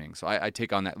happening. So I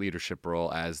take on that leadership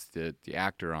role as the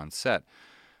actor on set.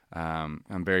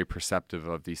 I'm very perceptive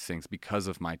of these things because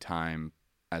of my time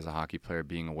as a hockey player,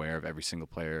 being aware of every single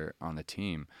player on the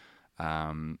team.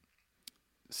 But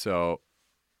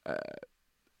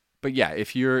yeah,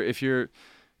 if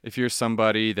you're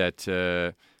somebody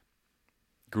that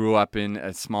grew up in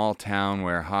a small town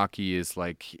where hockey is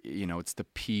like, it's the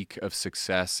peak of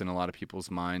success in a lot of people's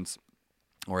minds,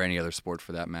 or any other sport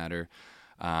for that matter,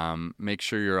 make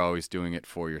sure you're always doing it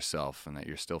for yourself and that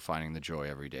you're still finding the joy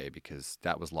every day, because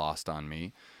that was lost on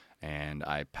me. And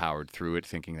I powered through it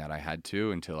thinking that I had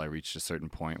to, until I reached a certain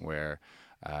point where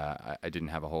I didn't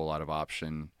have a whole lot of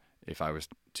option if I was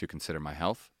to consider my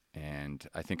health. And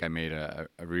I think I made a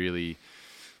really,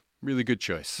 really good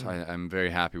choice. I'm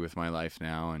very happy with my life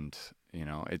now, and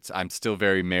I'm still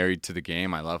very married to the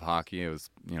game. I love hockey. I was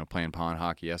playing pond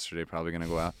hockey yesterday. Probably going to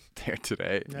go out there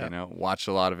today. Yeah. Watch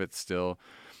a lot of it still,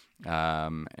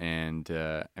 and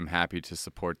I'm happy to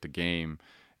support the game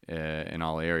in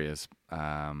all areas.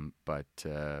 But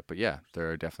yeah,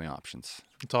 there are definitely options.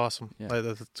 It's awesome. Yeah.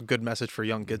 That's a good message for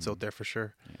young kids out there for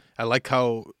sure. Yeah. I like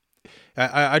how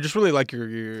I just really like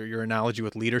your analogy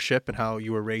with leadership and how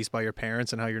you were raised by your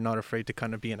parents and how you're not afraid to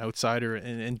kind of be an outsider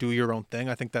and do your own thing.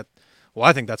 I think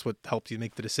that's what helped you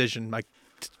make the decision. Like,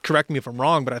 correct me if I'm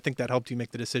wrong, but I think that helped you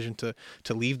make the decision to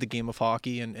leave the game of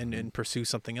hockey and pursue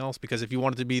something else. Because if you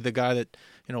wanted to be the guy that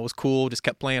was cool, just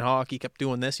kept playing hockey, kept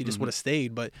doing this, you just would have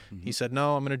stayed. But he said,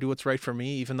 no, I'm going to do what's right for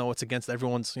me, even though it's against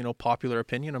everyone's popular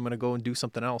opinion. I'm going to go and do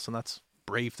something else, and that's a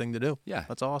brave thing to do. Yeah,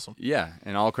 that's awesome. Yeah,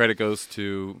 and all credit goes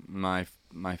to my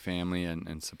my family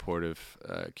and supportive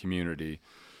community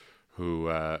who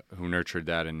nurtured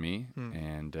that in me.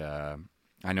 And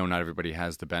I know not everybody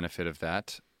has the benefit of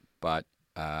that, but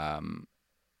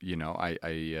you know,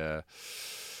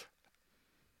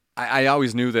 I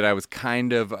always knew that I was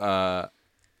kind of a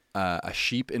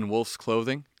sheep in wolf's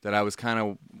clothing, that I was kind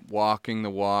of walking the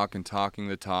walk and talking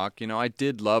the talk. You know, I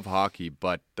did love hockey,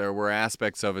 but there were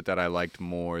aspects of it that I liked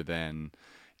more than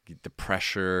the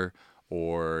pressure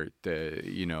or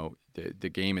the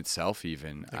game itself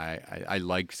even. I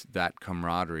liked that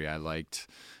camaraderie. I liked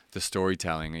the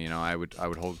storytelling. You know, I would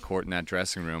hold court in that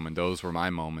dressing room, and those were my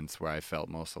moments where I felt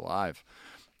most alive.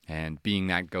 And being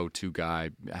that go-to guy,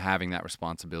 having that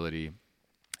responsibility,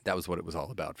 that was what it was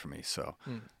all about for me. So,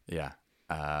 yeah.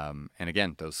 And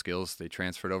again, those skills, they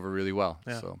transferred over really well.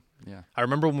 Yeah. So, yeah. I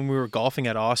remember when we were golfing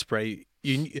at Osprey,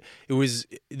 it was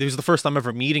the first time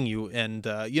ever meeting you, and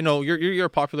you know, you're a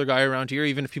popular guy around here.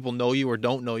 Even if people know you or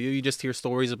don't know you, you just hear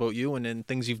stories about you and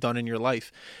things you've done in your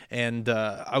life. And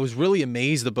I was really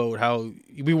amazed about how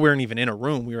we weren't even in a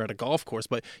room; we were at a golf course,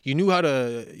 but you had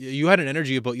an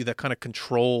energy about you that kind of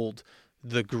controlled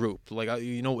the group. Like,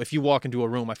 you know, if you walk into a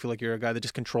room, I feel like you're a guy that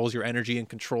just controls your energy and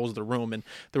controls the room. And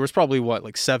there was probably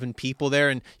like 7 people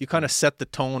there, and you kind of set the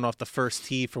tone off the first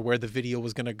tee for where the video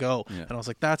was going to go. Yeah. And I was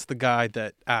like, that's the guy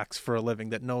that acts for a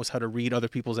living, that knows how to read other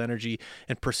people's energy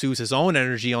and pursues his own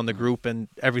energy on the group. And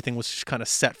everything was just kind of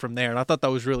set from there. And I thought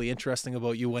that was really interesting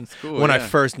about you when I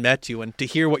first met you, and to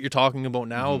hear what you're talking about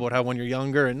now about how when you're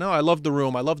younger, and no, I love the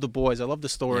room, I love the boys, I love the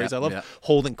stories, I love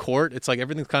holding court. It's like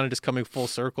everything's kind of just coming full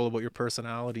circle about your personality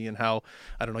and how,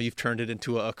 I don't know, you've turned it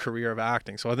into a career of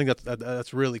acting. So I think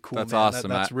that's really cool. That's man. awesome.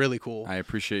 That's really cool. I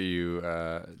appreciate you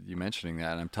mentioning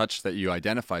that, and I'm touched that you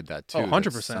identified that too.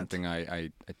 100%. That's something I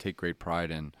take great pride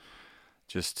in.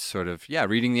 Just sort of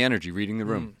reading the energy, reading the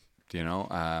room. You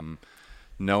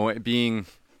know, being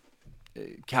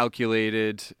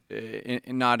calculated,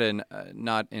 not in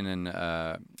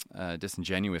an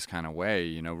disingenuous kind of way.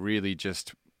 You know, really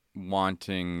just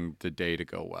wanting the day to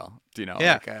go well, you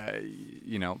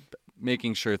know,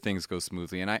 making sure things go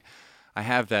smoothly. And I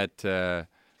have that,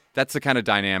 that's the kind of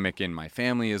dynamic in my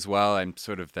family as well. I'm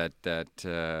sort of that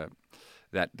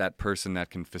person that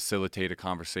can facilitate a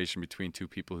conversation between two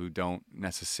people who don't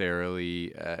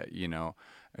necessarily,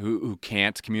 who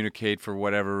can't communicate for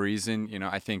whatever reason. You know,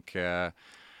 I think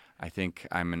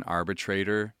I'm an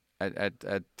arbitrator at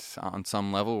on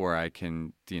some level where I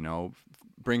can,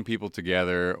 bring people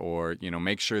together, or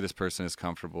make sure this person is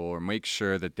comfortable, or make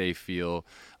sure that they feel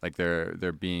like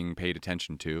they're being paid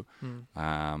attention to.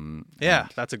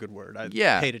 That's a good word. I like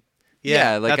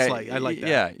that.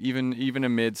 Yeah, even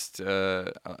amidst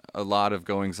a lot of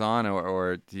goings on,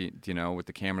 or with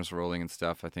the cameras rolling and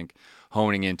stuff, I think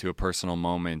honing into a personal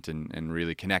moment and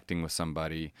really connecting with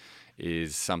somebody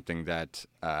is something that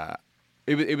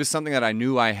it was something that I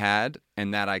knew I had,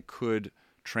 and that I could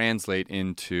translate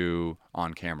into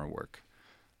on-camera work.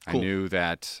 Cool. I knew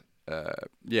that,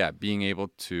 being able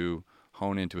to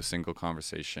hone into a single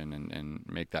conversation and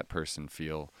make that person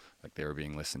feel like they were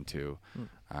being listened to,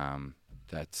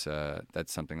 that's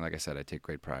something, like I said, I take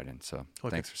great pride in. So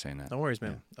thanks for saying that. No worries,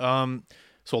 man. Yeah.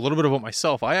 So a little bit about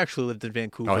myself. I actually lived in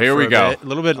Vancouver. Oh, here we go. A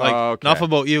little bit enough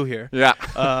about you here. Yeah.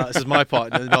 This is my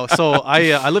part. So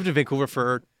I lived in Vancouver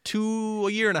for a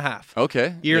year and a half.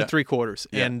 Okay. Year and 3/4.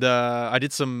 Yeah. And I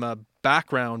did some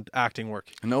background acting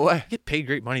work. No way. I get paid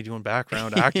great money doing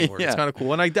background acting work. It's kind of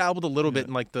cool. And I dabbled a little bit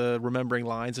in like the remembering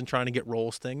lines and trying to get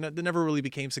roles thing. That never really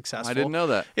became successful. I didn't know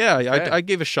that. Yeah, I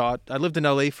gave a shot. I lived in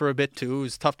LA for a bit too. It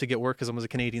was tough to get work because I was a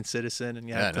Canadian citizen, and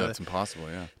it's impossible.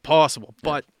 Yeah. Possible,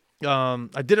 but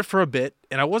I did it for a bit,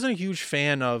 and I wasn't a huge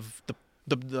fan of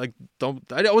I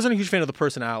wasn't a huge fan of the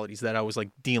personalities that I was like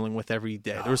dealing with every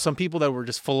day. There were some people that were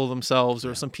just full of themselves.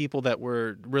 There were some people that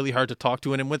were really hard to talk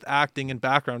to. And with acting and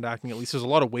background acting, at least, there's a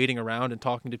lot of waiting around and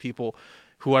talking to people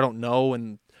who I don't know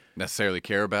and necessarily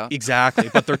care about. Exactly.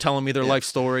 But they're telling me their life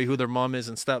story, who their mom is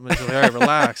and stuff. And it's like, all right,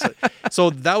 relax.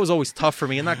 So that was always tough for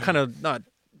me. And that kind of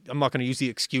I'm not going to use the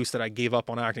excuse that I gave up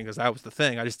on acting because that was the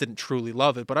thing. I just didn't truly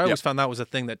love it. But I always found that was a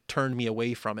thing that turned me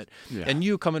away from it. Yeah. And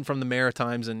you coming from the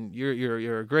Maritimes, and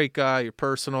you're a great guy. You're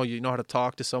personal. You know how to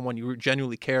talk to someone. You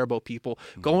genuinely care about people.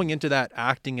 Mm-hmm. Going into that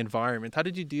acting environment, how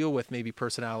did you deal with maybe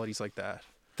personalities like that?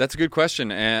 That's a good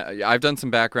question. I've done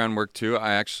some background work too.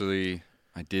 I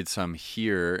did some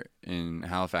here in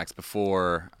Halifax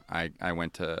before I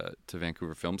went to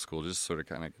Vancouver Film School, just sort of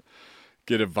kind of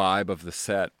get a vibe of the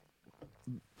set.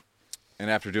 And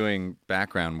after doing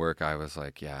background work, I was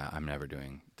like, I'm never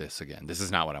doing this again. This is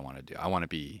not what I want to do. I want to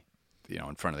be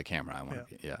in front of the camera. I want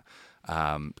to be,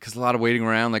 because a lot of waiting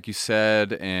around, like you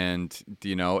said, and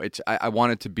I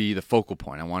want it to be the focal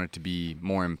point. I want it to be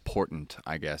more important,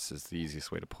 I guess, is the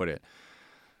easiest way to put it.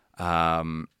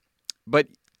 But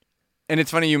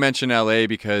it's funny you mentioned LA,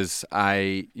 because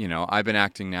I've been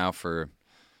acting now for,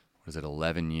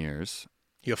 11 years.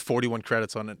 You have 41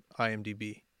 credits on it,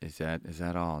 IMDb. Is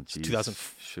that all? Jeez, 2000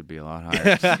 should be a lot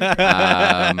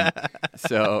higher.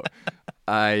 So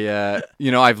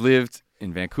I've lived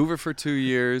in Vancouver for 2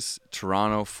 years,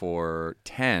 Toronto for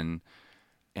 10,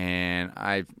 and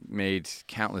I've made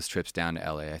countless trips down to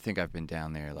LA. I think I've been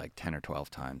down there like 10 or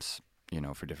 12 times,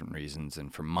 for different reasons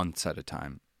and for months at a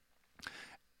time.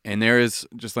 And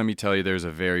let me tell you, there's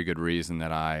a very good reason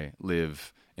that I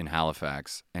live in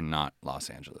Halifax and not Los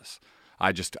Angeles.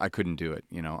 I couldn't do it.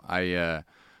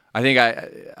 I think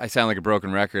I sound like a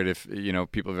broken record if,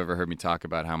 people have ever heard me talk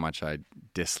about how much I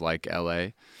dislike LA.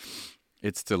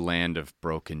 It's the land of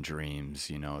broken dreams.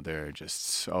 There are just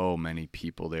so many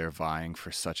people there vying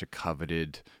for such a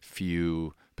coveted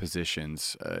few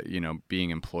positions. Being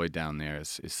employed down there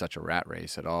is such a rat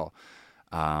race at all.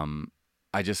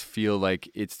 I just feel like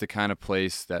it's the kind of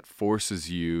place that forces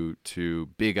you to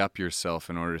big up yourself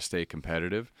in order to stay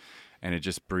competitive, and it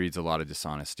just breeds a lot of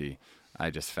dishonesty. I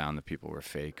just found that people were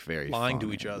fake, very lying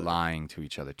phony, to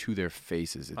each other, to their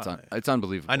faces. It's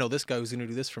unbelievable. I know this guy who's going to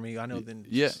do this for me. I know.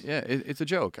 It's a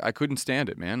joke. I couldn't stand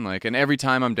it, man. And every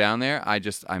time I'm down there,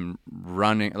 I'm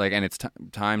running. And it's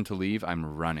time to leave. I'm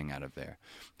running out of there.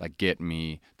 Get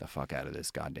me the fuck out of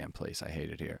this goddamn place. I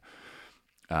hate it here.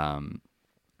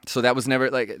 So that was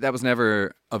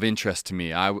never of interest to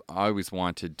me. I always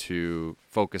wanted to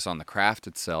focus on the craft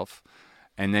itself,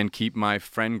 and then keep my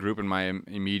friend group and my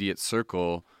immediate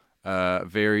circle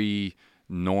very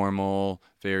normal,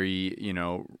 very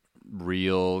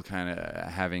real, kind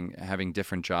of having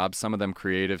different jobs. Some of them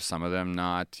creative, some of them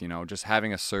not. Just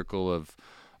having a circle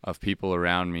of people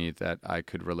around me that I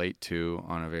could relate to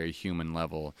on a very human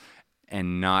level,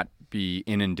 and not be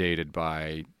inundated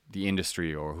by the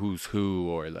industry or who's who,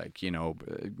 or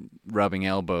rubbing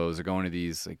elbows or going to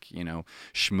these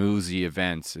schmoozy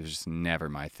events is just never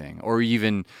my thing. Or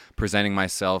even presenting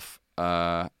myself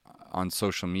on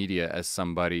social media as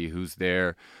somebody who's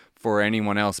there for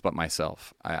anyone else but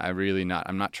myself.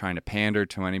 I'm not trying to pander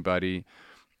to anybody,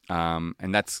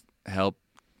 and that's helped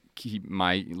keep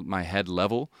my head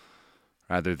level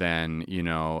rather than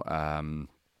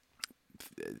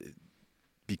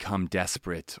become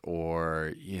desperate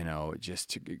or just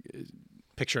to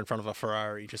picture in front of a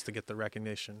Ferrari just to get the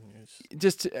recognition.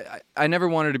 I never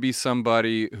wanted to be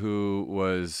somebody who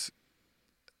was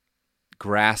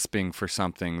grasping for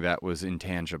something that was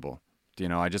intangible.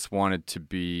 I just wanted to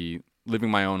be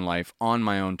living my own life on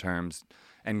my own terms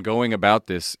and going about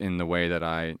this in the way that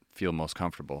I feel most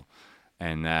comfortable.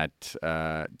 And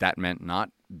that meant not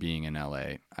being in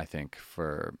LA, I think,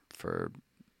 for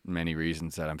many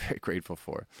reasons that I'm very grateful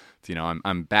for.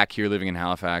 I'm back here living in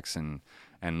Halifax and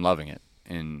loving it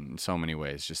in so many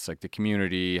ways. Just like the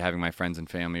community, having my friends and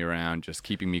family around, just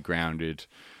keeping me grounded,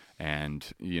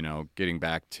 and getting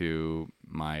back to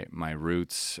my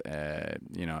roots.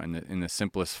 In the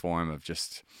simplest form of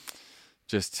just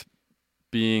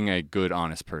being a good,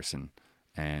 honest person,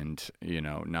 and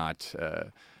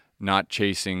not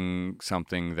chasing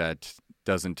something that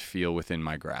doesn't feel within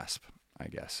my grasp, I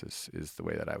guess is the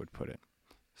way that I would put it.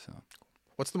 So,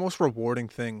 what's the most rewarding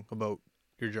thing about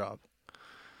your job?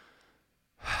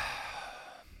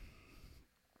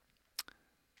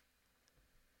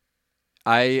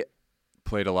 I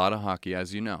played a lot of hockey,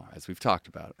 as we've talked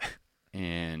about.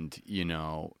 And,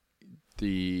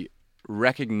 the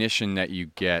recognition that you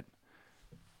get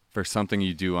for something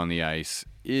you do on the ice,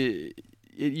 it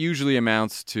usually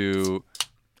amounts to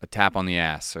a tap on the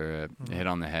ass or a hit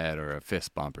on the head or a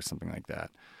fist bump or something like that.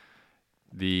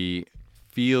 The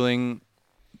feeling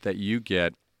that you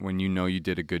get when you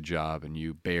did a good job and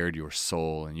you bared your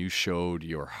soul and you showed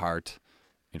your heart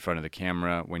in front of the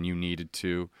camera when you needed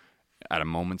to at a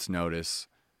moment's notice,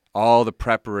 all the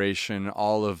preparation,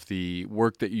 all of the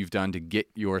work that you've done to get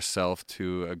yourself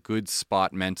to a good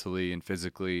spot mentally and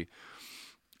physically,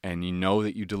 and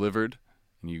that you delivered,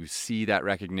 and you see that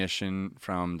recognition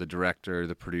from the director,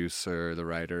 the producer, the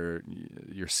writer,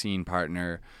 your scene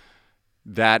partner,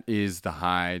 that is the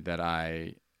high that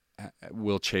I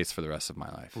will chase for the rest of my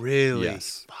life. Really?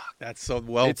 Yes. Fuck, that's so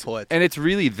well put. And it's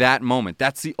really that moment.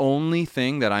 That's the only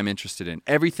thing that I'm interested in.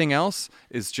 Everything else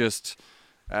is just,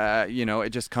 it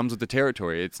just comes with the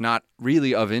territory. It's not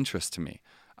really of interest to me.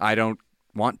 I don't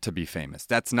want to be famous.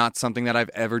 That's not something that I've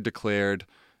ever declared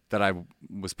that I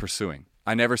was pursuing.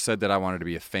 I never said that I wanted to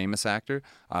be a famous actor.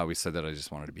 I always said that I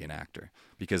just wanted to be an actor,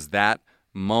 because that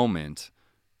moment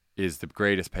is the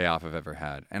greatest payoff I've ever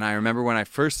had. And I remember when I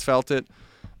first felt it,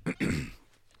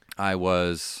 I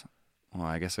was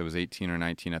 18 or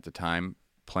 19 at the time,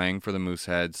 playing for the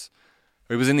Mooseheads.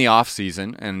 It was in the off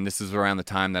season, and this is around the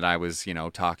time that I was,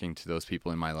 talking to those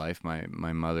people in my life,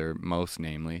 my mother most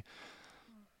namely,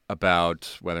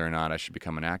 about whether or not I should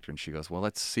become an actor. And she goes, well,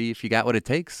 let's see if you got what it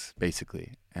takes,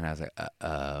 basically. And I was like,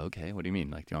 okay, what do you mean?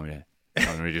 Like, do you want me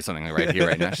to do something right here,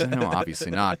 right now? She said, no,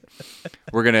 obviously not.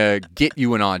 We're going to get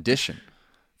you an audition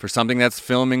for something that's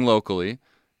filming locally,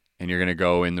 and you're going to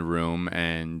go in the room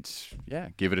and,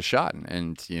 give it a shot.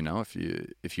 And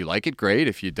if you like it, great.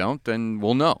 If you don't, then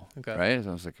we'll know, right? So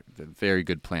I was like, very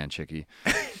good plan, Chickie.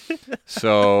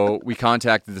 So we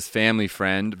contacted this family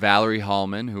friend, Valerie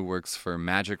Hallman, who works for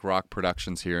Magic Rock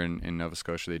Productions here in Nova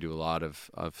Scotia. They do a lot of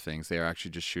things. They are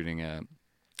actually just shooting an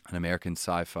American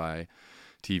sci-fi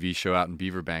TV show out in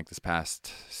Beaverbank this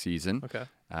past season. Okay.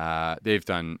 They've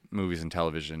done movies and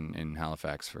television in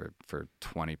Halifax for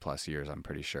 20 plus years, I'm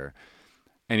pretty sure.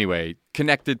 Anyway,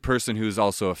 connected person who's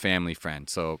also a family friend.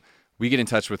 So we get in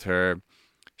touch with her.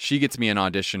 She gets me an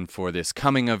audition for this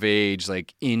coming of age,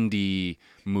 like indie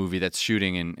movie that's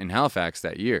shooting in Halifax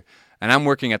that year. And I'm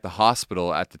working at the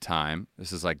hospital at the time.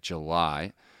 This is like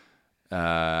July.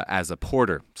 As a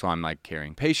porter. So I'm like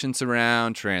carrying patients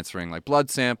around, transferring like blood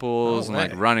samples, and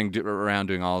like running around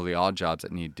doing all the odd jobs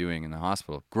that need doing in the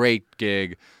hospital. Great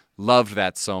gig. Loved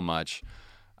that so much.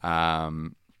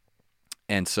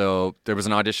 And so there was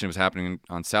an audition that was happening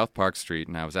on South Park Street,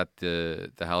 and I was at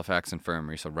the Halifax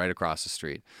Infirmary, so right across the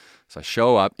street. So I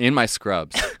show up in my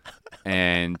scrubs,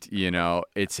 and,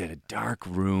 it's in a dark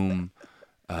room.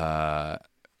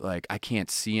 Like, I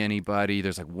can't see anybody.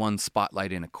 There's like one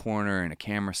spotlight in a corner and a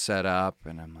camera set up,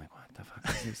 and I'm like, what the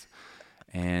fuck is this?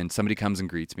 And somebody comes and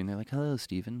greets me, and they're like, hello,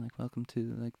 Stephen, like, welcome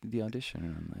to like the audition.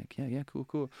 And I'm like, yeah,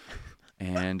 cool.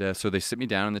 And so they sit me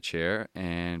down in the chair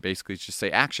and basically just say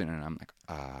action, and I'm like,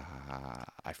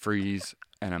 I freeze,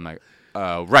 and I'm like,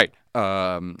 right.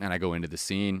 And I go into the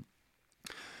scene,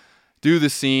 do the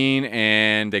scene,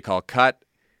 and they call cut.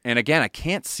 And again, I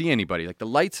can't see anybody. Like, the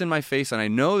light's in my face, and I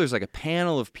know there's like a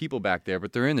panel of people back there,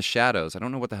 but they're in the shadows. I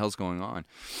don't know what the hell's going on.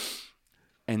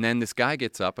 And then this guy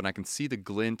gets up, and I can see the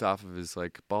glint off of his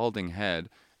like balding head,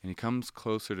 and he comes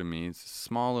closer to me. He's a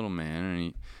small little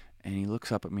man, and he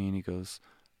looks up at me, and he goes,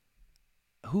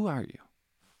 who are you?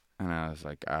 And I was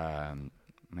like,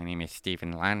 my name is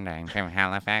Stephen Lund. I'm from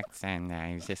Halifax, and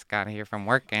I just got here from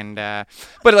work. And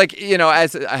but like,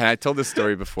 as I told this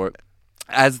story before,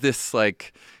 as this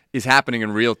like is happening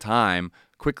in real time,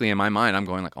 quickly in my mind, I'm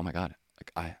going like, oh my God,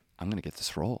 like I'm gonna get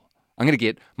this role. I'm gonna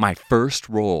get my first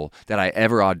role that I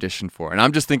ever auditioned for, and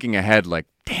I'm just thinking ahead, like,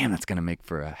 damn, that's gonna make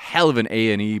for a hell of an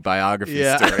A&E biography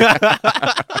story.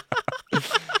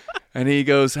 And he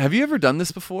goes, have you ever done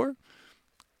this before?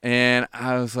 And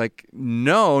I was like,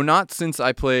 no, not since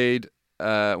I played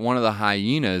one of the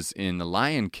hyenas in The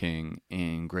Lion King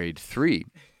in grade 3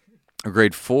 or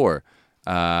grade 4.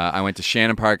 I went to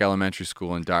Shannon Park Elementary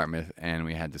School in Dartmouth, and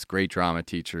we had this great drama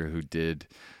teacher who did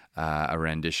a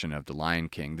rendition of The Lion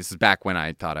King. This is back when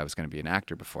I thought I was going to be an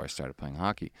actor before I started playing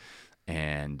hockey.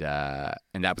 And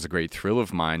that was a great thrill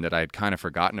of mine that I had kind of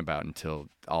forgotten about until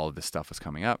all of this stuff was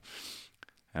coming up.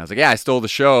 And I was like, yeah, I stole the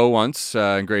show once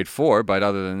in grade 4, but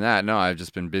other than that, no, I've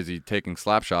just been busy taking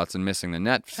slap shots and missing the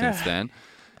net since then.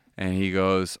 And he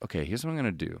goes, okay, here's what I'm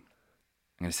going to do.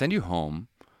 I'm going to send you home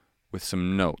with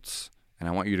some notes, and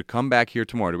I want you to come back here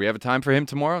tomorrow. Do we have a time for him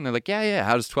tomorrow? And they're like, yeah.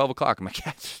 How does 12 o'clock? I'm like,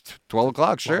 yeah, 12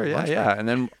 o'clock, sure, yeah. And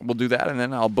then we'll do that, and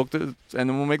then I'll book and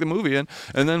then we'll make the movie, and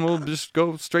then we'll just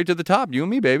go straight to the top, you and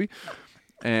me, baby.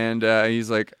 And he's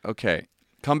like, okay,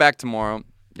 come back tomorrow.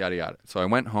 Yada, yada. So I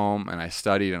went home and I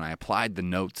studied and I applied the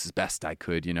notes as best I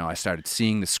could. I started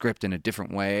seeing the script in a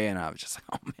different way, and I was just like,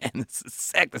 oh man, this is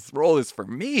sick. This role is for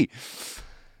me.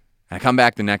 And I come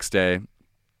back the next day,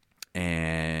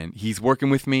 and he's working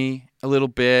with me a little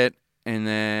bit, and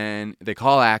then they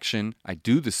call action. I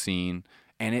do the scene,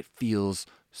 and it feels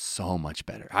so much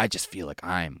better. I just feel like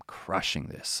I'm crushing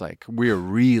this. Like, we're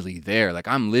really there. Like,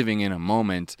 I'm living in a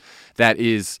moment that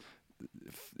is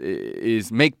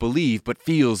make-believe but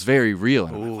feels very real.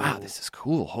 And I'm like, wow, this is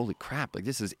cool. Holy crap. Like,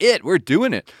 this is it. We're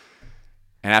doing it.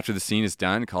 And after the scene is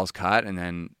done, calls cut, and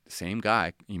then the same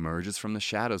guy emerges from the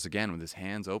shadows again with his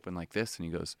hands open like this, and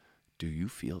he goes, do you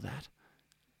feel that?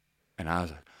 And I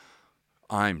was like,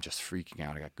 I'm just freaking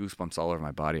out. I got goosebumps all over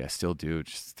my body. I still do,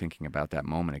 just thinking about that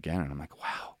moment again. And I'm like,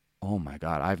 wow, oh my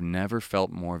God, I've never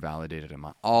felt more validated in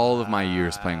all of my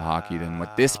years playing hockey than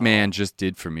what this man just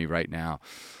did for me right now.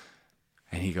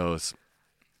 And he goes,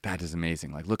 that is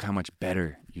amazing. Like, look how much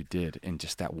better you did in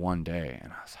just that one day.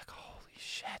 And I was like, holy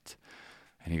shit.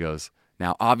 And he goes,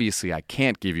 now, obviously, I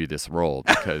can't give you this role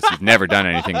because you've never done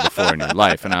anything before in your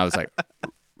life. And I was like,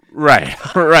 right,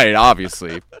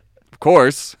 obviously. Of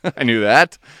course. I knew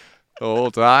that the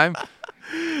whole time.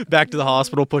 Back to the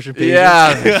hospital pushing pages.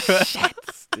 Yeah. Shit.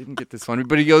 Didn't get this one.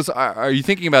 But he goes, are you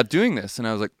thinking about doing this? And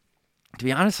I was like, to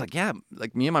be honest, like, yeah,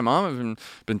 like me and my mom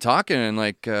have been talking, and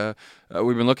like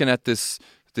we've been looking at this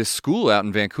school out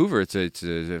in Vancouver. It's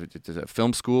a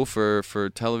film school for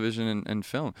television and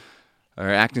film, or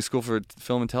acting school for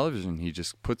film and television. He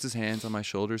just puts his hands on my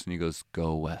shoulders and he goes,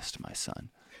 "Go west, my son."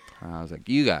 And I was like,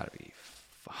 "You gotta be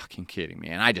fucking kidding me!"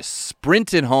 And I just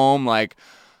sprinted home like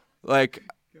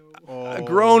a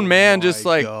grown man, just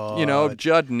like God.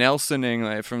 Judd Nelsoning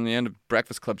like, from the end of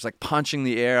Breakfast Club, just like punching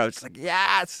the air. I was just like,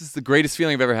 "Yeah, this is the greatest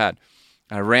feeling I've ever had."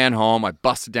 And I ran home. I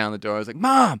busted down the door. I was like,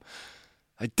 "Mom,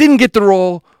 I didn't get the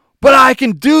role, but I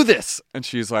can do this." And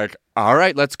she's like, "All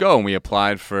right, let's go." And we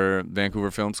applied for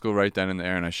Vancouver Film School right then and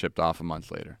there, and I shipped off a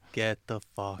month later. Get the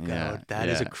fuck out. That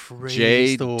is a crazy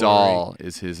Jay story. Dahl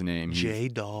is his name. Jay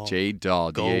Dahl. Jay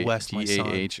Dahl. Go west, my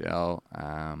son. Dahl.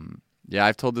 Yeah,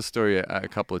 I've told this story a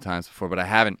couple of times before, but I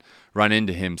haven't run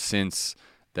into him since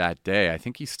that day. I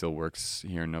think he still works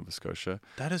here in Nova Scotia.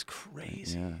 That is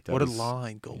crazy. Yeah, what a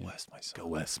line. Go west, my son. Go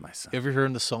west, my son. You ever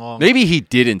heard the song? Maybe he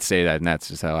didn't say that, and that's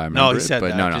just how I remember No, he it. said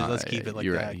but that. No, Just let's keep it like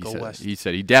you're that. Right. Go west.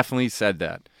 He definitely said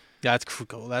that. Yeah,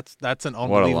 that's an What a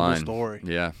unbelievable line. story.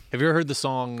 Yeah. Have you ever heard the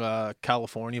song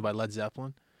California by Led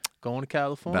Zeppelin? Going to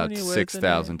California. About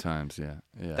 6,000 times, yeah.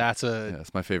 That's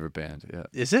it's my favorite band, yeah.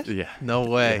 Is it? Yeah. No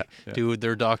way. Yeah. Dude,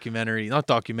 their not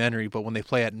documentary, but when they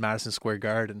play at Madison Square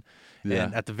Garden,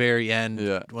 and at the very end,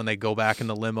 when they go back in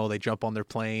the limo, they jump on their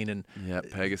plane. And yeah,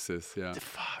 Pegasus, yeah.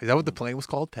 Is that what the plane was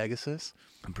called, Pegasus?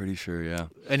 I'm pretty sure, yeah.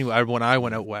 Anyway, when I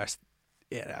went out west,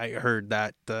 I heard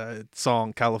that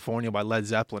song California by Led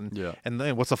Zeppelin. Yeah. And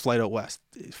then what's a flight out west?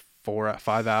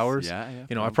 5 hours. Yeah.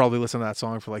 I probably listened to that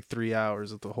song for like 3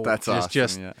 hours at the whole. That's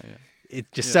awesome.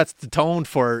 It just sets the tone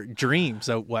for dreams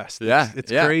out west. Yeah,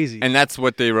 it's crazy. And that's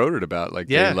what they wrote it about. Like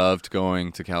they loved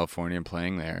going to California and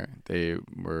playing there. They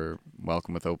were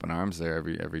welcome with open arms there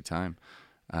every time.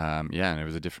 And it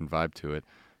was a different vibe to it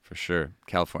for sure.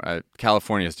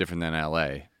 California is different than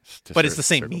LA. But it's the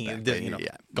same meaning.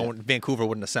 Going to Vancouver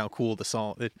wouldn't have sound cool. The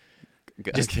song.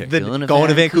 Just going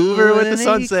to Vancouver with the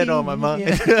sunset on my mind.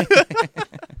 Yeah.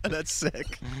 That's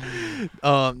sick.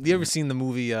 You ever seen the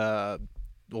movie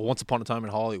Once Upon a Time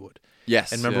in Hollywood?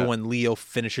 Yes. And remember when Leo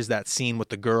finishes that scene with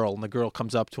the girl, and the girl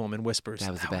comes up to him and whispers,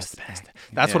 "That was the best."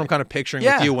 That's what I'm kind of picturing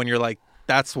with you when you're like,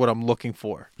 that's what I'm looking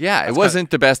for. Yeah, it wasn't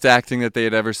the best acting that they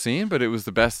had ever seen, but it was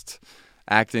the best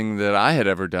acting that I had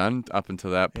ever done up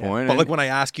until that point. But like when I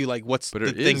ask you, like, what's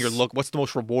the thing what's the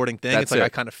most rewarding thing? It's like I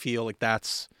kind of feel like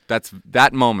that's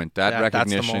that moment, that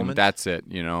recognition. That's it.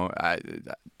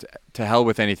 To hell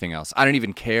with anything else. I don't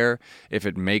even care if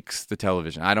it makes the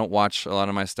television. I don't watch a lot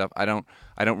of my stuff. I don't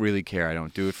really care. I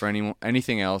don't do it for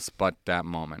anything else but that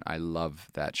moment. I love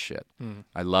that shit.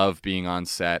 I love being on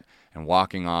set and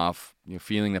walking off,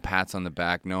 feeling the pats on the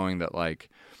back, knowing that like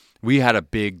we had a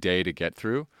big day to get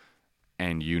through.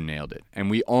 And you nailed it.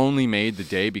 And we only made the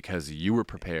day because you were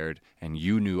prepared and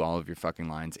you knew all of your fucking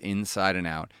lines inside and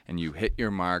out. And you hit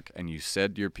your mark and you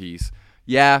said your piece.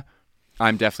 Yeah,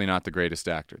 I'm definitely not the greatest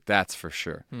actor. That's for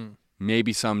sure.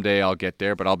 Maybe someday I'll get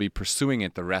there, but I'll be pursuing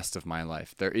it the rest of my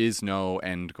life. There is no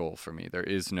end goal for me. There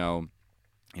is no,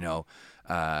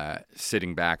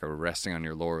 sitting back or resting on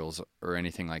your laurels or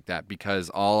anything like that. Because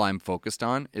all I'm focused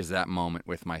on is that moment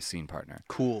with my scene partner.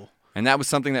 Cool. And that was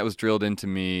something that was drilled into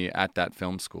me at that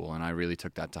film school, and I really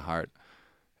took that to heart.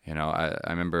 I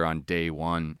remember on day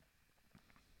one,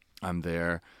 I'm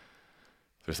there.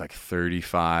 There's like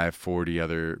 35, 40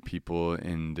 other people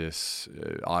in this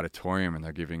auditorium, and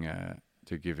they're giving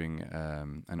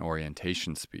an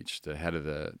orientation speech, the head of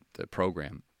the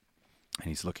program. And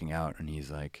he's looking out, and he's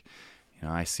like,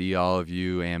 I see all of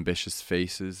you ambitious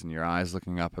faces and your eyes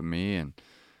looking up at me, and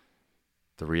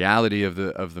the reality of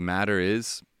the matter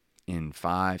is, in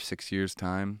 5-6 years'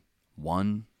 time,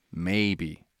 1,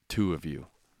 maybe 2 of you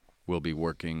will be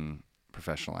working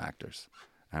professional actors.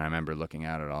 And I remember looking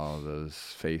out at all of those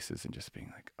faces and just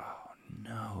being like, oh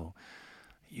no,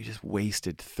 you just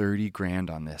wasted $30,000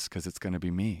 on this because it's going to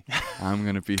be me. I'm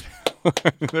going to be,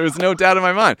 there was no doubt in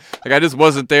my mind. Like I just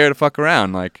wasn't there to fuck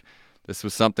around. Like this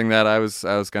was something that I was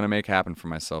going to make happen for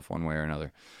myself one way or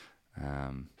another.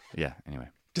 Anyway.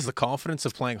 Does the confidence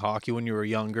of playing hockey when you were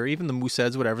younger, even the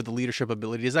Mooseheads, whatever, the leadership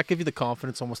ability, does that give you the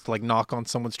confidence almost to like knock on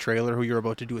someone's trailer who you're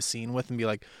about to do a scene with and be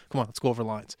like, come on, let's go over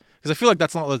lines? Because I feel like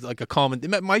that's not like a common,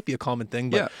 it might be a common thing,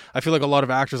 but Yeah. I feel like a lot of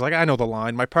actors like, I know the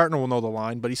line, my partner will know the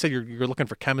line, but you said you're looking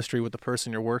for chemistry with the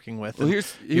person you're working with. Well,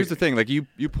 here's the thing. Like you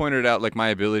pointed out, like my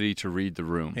ability to read the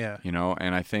room. Yeah. You know,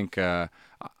 and I think I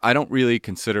don't really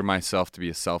consider myself to be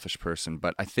a selfish person,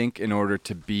 but I think in order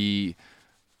to be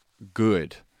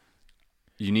good,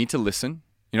 you need to listen.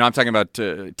 You know, I'm talking about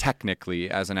technically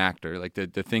as an actor, like the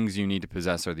things you need to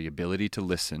possess are the ability to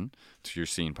listen to your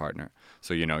scene partner.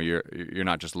 So, you know, you're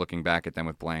not just looking back at them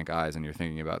with blank eyes and you're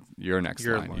thinking about your next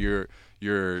line.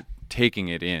 You're taking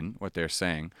it in, what they're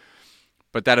saying.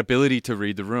 But that ability to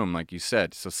read the room, like you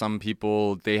said. So some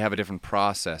people, they have a different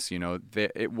process, you know,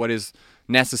 what is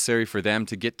necessary for them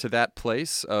to get to that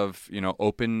place of, you know,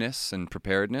 openness and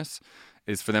preparedness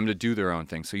is for them to do their own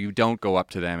thing. So you don't go up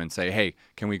to them and say, hey,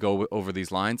 can we go over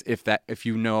these lines? If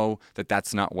you know that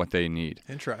that's not what they need.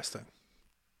 Interesting.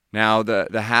 Now,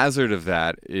 the hazard of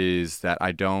that is that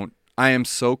I am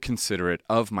so considerate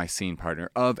of my scene partner,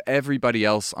 of everybody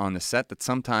else on the set, that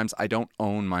sometimes I don't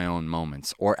own my own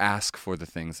moments or ask for the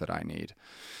things that I need.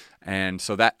 And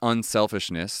so that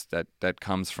unselfishness that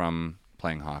comes from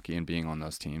playing hockey and being on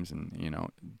those teams and, you know,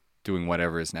 doing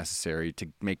whatever is necessary to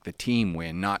make the team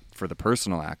win, not for the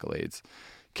personal accolades,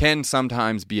 can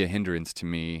sometimes be a hindrance to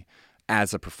me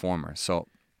as a performer. So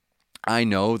I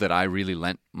know that I really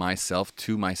lent myself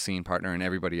to my scene partner and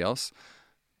everybody else,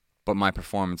 but my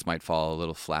performance might fall a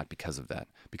little flat because of that.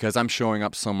 Because I'm showing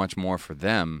up so much more for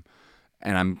them,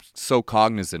 and I'm so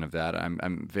cognizant of that.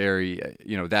 I'm very,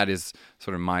 you know, that is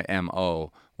sort of my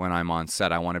MO when I'm on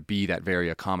set. I want to be that very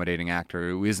accommodating actor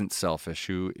who isn't selfish,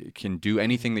 who can do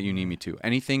anything that you need me to.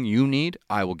 Anything you need,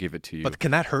 I will give it to you. But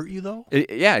can that hurt you though?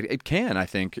 It can, I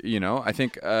think. You know, I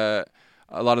think a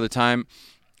lot of the time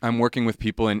I'm working with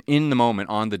people, and in the moment,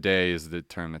 on the day is the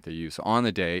term that they use. So on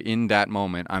the day, in that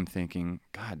moment, I'm thinking,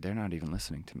 God, they're not even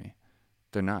listening to me.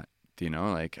 They're not, you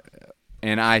know, like,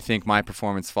 and I think my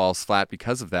performance falls flat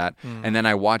because of that. And then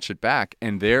I watch it back,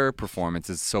 and their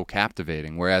performance is so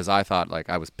captivating. Whereas I thought, like,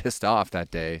 I was pissed off that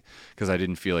day because I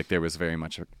didn't feel like there was very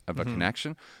much of a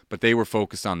connection. But they were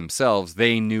focused on themselves.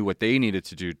 They knew what they needed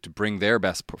to do to bring their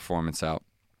best performance out.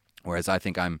 Whereas I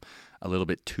think I'm a little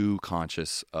bit too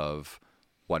conscious of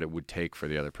what it would take for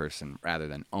the other person rather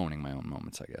than owning my own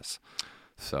moments, I guess.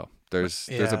 So there's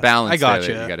a balance there that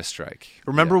you got to strike.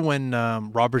 Remember when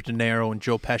Robert De Niro and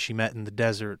Joe Pesci met in the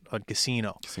desert on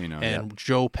Casino? And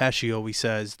Joe Pesci always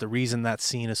says the reason that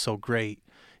scene is so great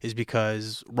is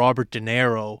because Robert De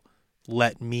Niro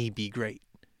let me be great.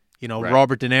 You know, right.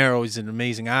 Robert De Niro is an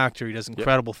amazing actor. He does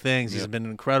incredible things. He's been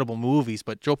in incredible movies.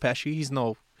 But Joe Pesci, he's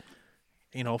no,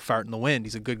 you know, fart in the wind.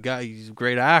 He's a good guy. He's a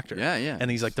great actor. Yeah. And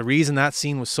he's like, the reason that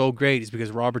scene was so great is because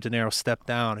Robert De Niro stepped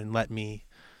down and let me.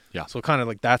 Yeah. So kind of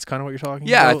like that's kind of what you're talking about?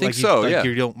 Yeah, I think so.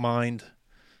 You don't mind.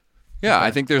 Yeah, okay.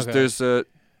 I think there's a,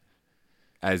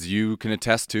 as you can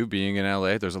attest to being in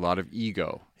LA, there's a lot of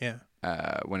ego. Yeah.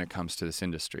 When it comes to this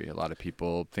industry, a lot of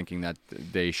people thinking that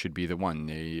they should be the one,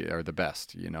 they are the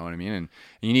best. You know what I mean? And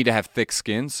you need to have thick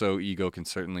skin, so ego can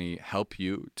certainly help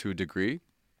you to a degree.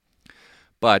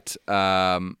 But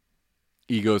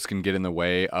egos can get in the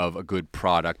way of a good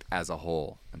product as a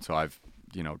whole, and so I've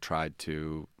tried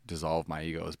to dissolve my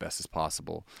ego as best as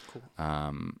possible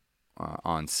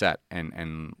on set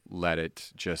and let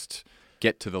it just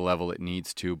get to the level it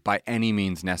needs to by any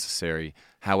means necessary.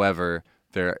 However,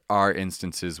 there are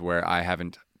instances where I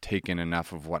haven't taken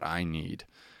enough of what I need,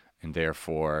 and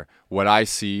therefore what I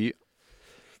see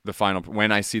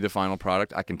when I see the final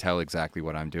product, I can tell exactly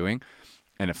what I'm doing,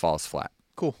 and it falls flat.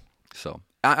 Cool. So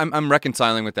I'm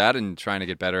reconciling with that and trying to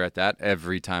get better at that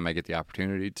every time I get the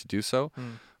opportunity to do so.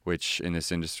 Which in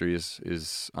this industry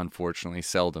is unfortunately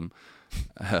seldom.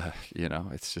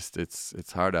 It's just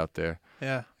it's hard out there.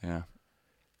 Yeah. Yeah.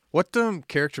 What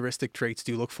characteristic traits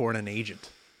do you look for in an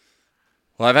agent?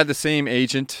 Well, I've had the same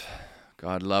agent,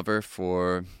 God love her,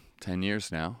 for 10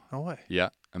 years now. No way. Yeah,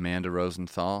 Amanda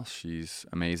Rosenthal. She's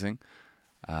amazing.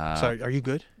 Sorry, are you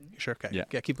good? Sure. Okay.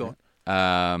 Yeah. Keep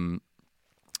going.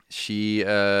 She's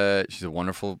a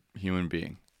wonderful human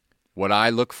being. What I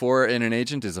look for in an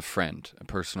agent is a friend, a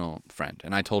personal friend.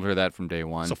 And I told her that from day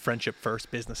one. So friendship first,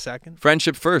 business second?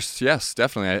 Friendship first, yes,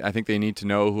 definitely. I think they need to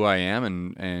know who I am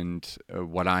and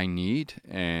what I need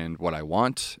and what I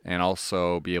want, and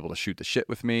also be able to shoot the shit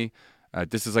with me.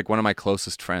 This is like one of my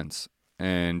closest friends.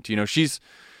 And, she's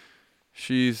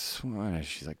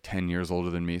like 10 years older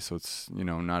than me, so it's,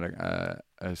 not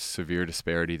a severe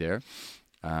disparity there.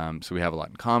 So we have a lot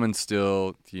in common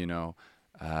still,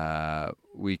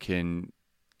 we can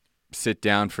sit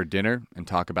down for dinner and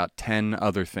talk about 10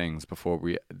 other things before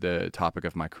the topic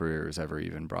of my career is ever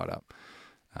even brought up.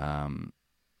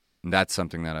 That's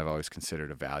something that I've always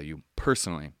considered a value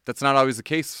personally. That's not always the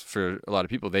case for a lot of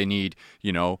people. They need,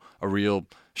 a real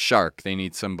shark. They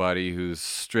need somebody who's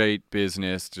straight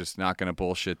business, just not going to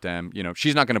bullshit them.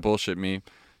 She's not going to bullshit me.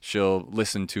 She'll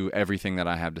listen to everything that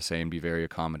I have to say and be very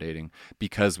accommodating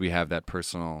because we have that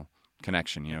personal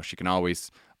connection. She can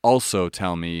always also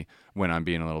tell me when I'm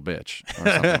being a little bitch or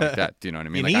something like that. Do you know what I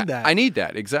mean? You need that. I need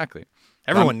that, exactly.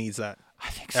 Everyone needs that. I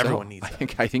think so. Everyone needs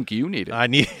that. I think you need it. I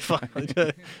need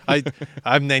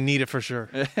I need it for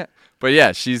sure. But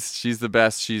yeah, she's the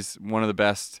best. She's one of the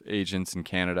best agents in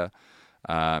Canada.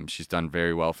 She's done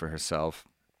very well for herself,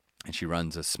 and she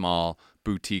runs a small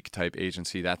boutique type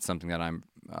agency. That's something that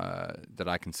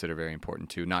I consider very important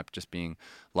too. Not just being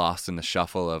lost in the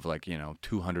shuffle of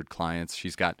 200 clients.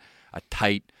 She's got a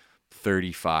tight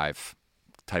 35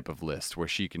 type of list where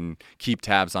she can keep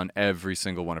tabs on every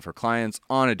single one of her clients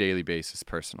on a daily basis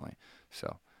personally.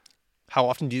 So how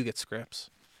often do you get scripts?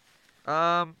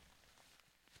 It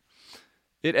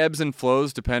ebbs and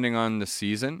flows depending on the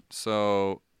season.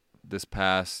 So this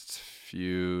past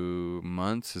few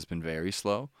months has been very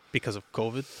slow. Because of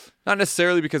COVID? Not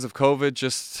necessarily because of COVID,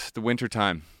 just the winter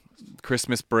time.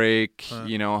 Christmas break,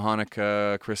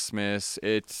 Hanukkah, Christmas.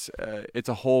 It's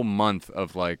a whole month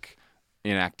of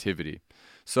inactivity.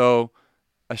 So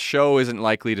a show isn't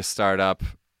likely to start up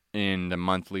in the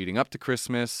month leading up to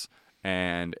Christmas,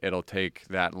 and it'll take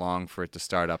that long for it to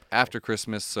start up after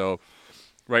Christmas. So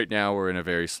right now we're in a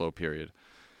very slow period.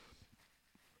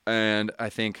 And I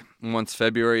think once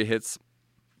February hits,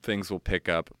 things will pick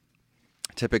up.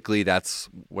 Typically, that's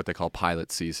what they call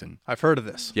pilot season. I've heard of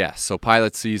this. Yeah, so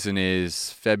pilot season is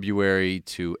February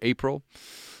to April,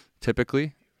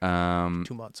 typically. 2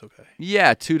 months, okay.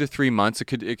 Yeah, 2 to 3 months. It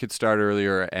could start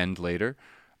earlier or end later.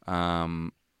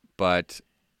 But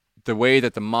the way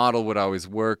that the model would always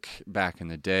work back in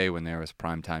the day when there was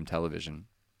primetime television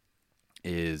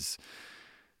is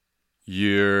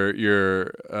your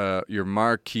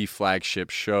marquee flagship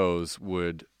shows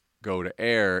would go to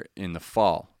air in the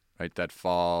fall, right? That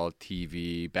fall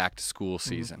TV back to school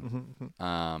season.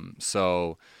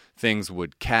 So things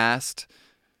would cast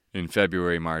in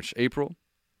February, March, April.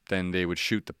 Then they would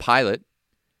shoot the pilot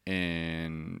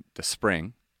in the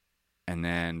spring, and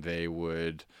then they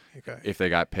would, if they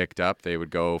got picked up, they would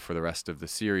go for the rest of the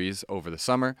series over the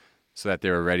summer so that they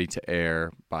were ready to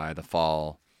air by the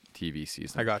fall TV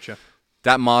season. I gotcha.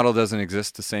 That model doesn't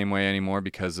exist the same way anymore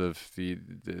because of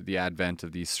the advent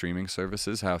of these streaming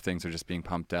services, how things are just being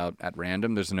pumped out at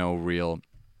random. There's no real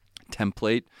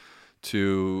template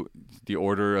to the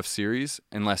order of series,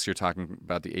 unless you're talking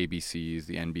about the ABCs,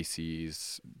 the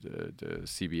NBCs, the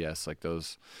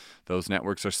CBS, those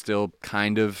networks are still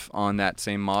kind of on that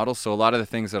same model. So a lot of the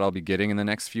things that I'll be getting in the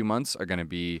next few months are going to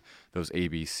be those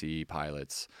ABC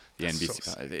pilots, the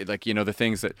NBC, the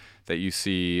things that you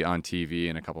see on TV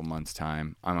in a couple months'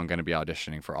 time. I'm going to be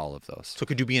auditioning for all of those. So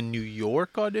could you be in New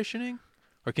York auditioning?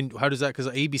 Or how does that? Because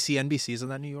ABC, NBC, isn't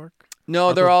that New York?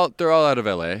 No, they're all out of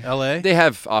LA. LA? They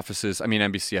have offices. I mean,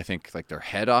 NBC, I think their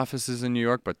head office is in New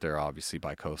York, but they're obviously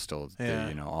bi-coastal.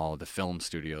 Yeah. All the film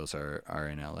studios are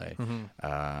in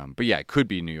LA. But yeah, it could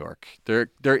be New York.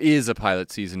 There is a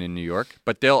pilot season in New York,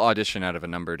 but they'll audition out of a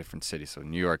number of different cities. So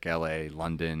New York, LA,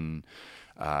 London,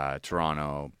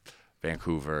 Toronto,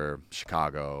 Vancouver,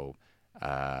 Chicago,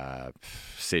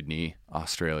 Sydney,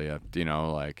 Australia.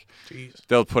 Jeez.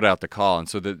 They'll put out the call. And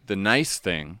so the nice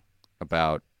thing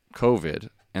about COVID,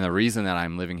 and the reason that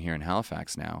I'm living here in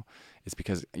Halifax now, is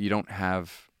because you don't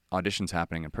have auditions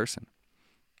happening in person.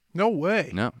 No way.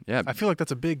 No, yeah. I feel like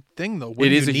that's a big thing, though.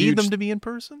 Wouldn't you need them to be in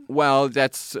person? Well,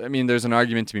 there's an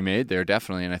argument to be made there,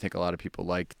 definitely, and I think a lot of people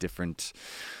like different.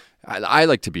 I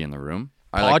like to be in the room.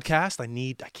 Podcast,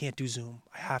 I can't do Zoom.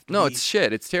 I have to. No, it's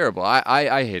shit. It's terrible.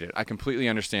 I hate it. I completely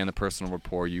understand the personal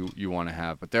rapport you want to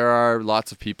have, but there are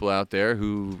lots of people out there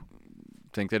who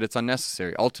think that it's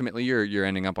unnecessary. Ultimately, you're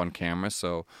ending up on camera,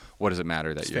 so what does it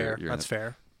matter that you're That's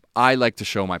fair. I like to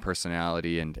show my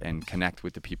personality and connect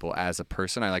with the people as a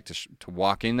person. I like to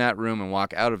walk in that room and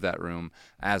walk out of that room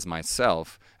as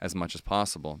myself as much as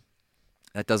possible.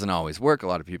 That doesn't always work. A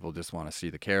lot of people just want to see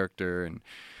the character, and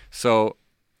so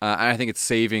I think it's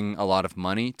saving a lot of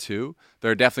money too.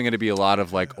 There are definitely going to be a lot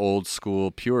of old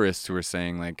school purists who are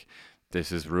saying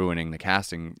this is ruining the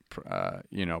casting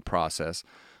process.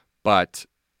 But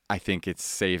I think it's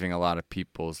saving a lot of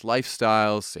people's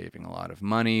lifestyles, saving a lot of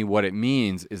money. What it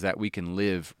means is that we can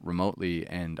live remotely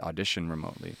and audition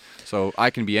remotely. So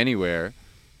I can be anywhere,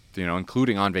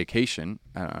 including on vacation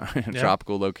in a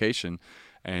tropical location,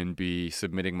 and be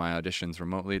submitting my auditions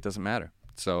remotely, it doesn't matter.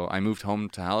 So I moved home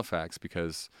to Halifax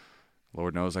because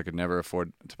Lord knows I could never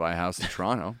afford to buy a house in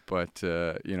Toronto, but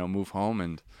move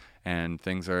home and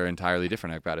things are entirely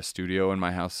different. I've got a studio in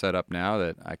my house set up now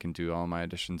that I can do all my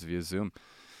auditions via Zoom.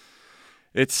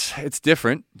 It's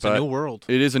different. It's a new world.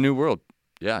 It is a new world.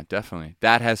 Yeah, definitely.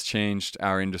 That has changed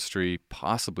our industry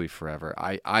possibly forever.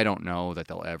 I don't know that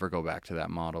they'll ever go back to that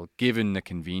model, given the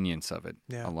convenience of it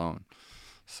alone.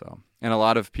 So, and a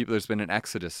lot of people, there's been an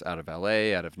exodus out of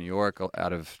LA, out of New York,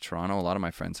 out of Toronto. A lot of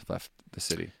my friends have left the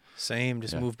city. Same,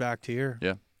 just moved back to here.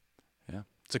 Yeah.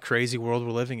 It's a crazy world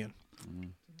we're living in.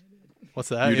 What's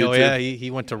that? You did too? Yeah,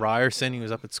 he went to Ryerson. He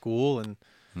was up at school, and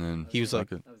then he was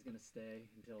like, I was going to stay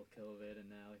until COVID, and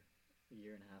now a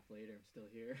year and a half later, I'm still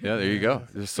here. yeah, there you go.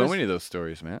 There's so many of those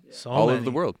stories, man. so All many. over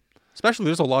the world. Especially,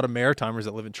 there's a lot of Maritimers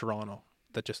that live in Toronto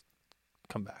that just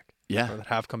come back. Yeah. Or that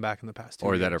have come back in the past 2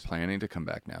 Or years. that are planning to come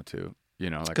back now, too.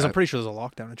 Because I'm pretty sure there's a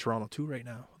lockdown in Toronto, too, right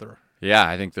now. Yeah,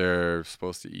 I think they're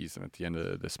supposed to ease them at the end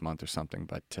of this month or something.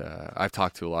 But I've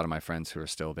talked to a lot of my friends who are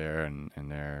still there, and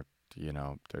they're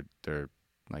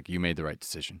like, you made the right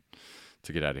decision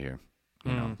to get out of here.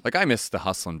 You know, like I miss the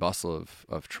hustle and bustle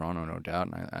of Toronto, no doubt,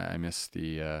 and I miss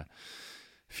the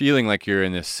feeling like you're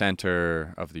in the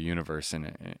center of the universe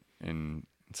in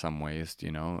some ways.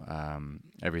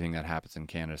 Everything that happens in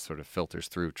Canada sort of filters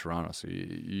through Toronto, so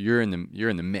you're in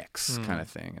the mix kind of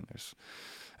thing, and there's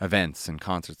events and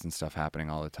concerts and stuff happening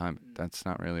all the time. That's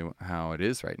not really how it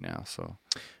is right now. So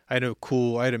I had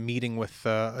a meeting with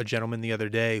a gentleman the other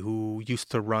day who used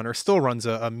to run or still runs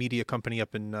a media company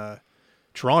up in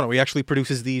Toronto. He actually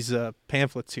produces these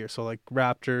pamphlets here, so like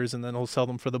Raptors, and then he'll sell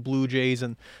them for the Blue Jays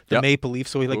and the Maple Leafs.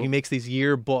 So he makes these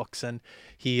yearbooks, and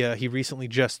he recently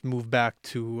just moved back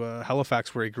to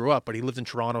Halifax where he grew up, but he lived in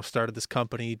Toronto, started this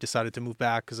company, decided to move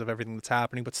back because of everything that's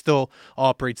happening, but still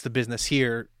operates the business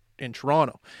here in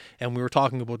Toronto. And we were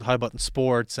talking about High Button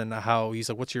Sports and how he's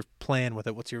like, what's your plan with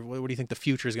it? What do you think the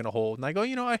future is going to hold? And I go,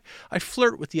 I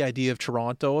flirt with the idea of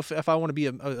Toronto. If I want to be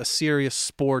a serious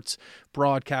sports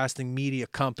broadcasting media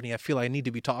company, I feel I need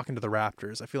to be talking to the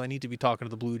Raptors. I feel I need to be talking to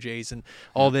the Blue Jays and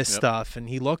all this stuff. And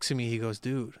he looks at me, he goes,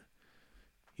 dude,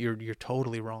 you're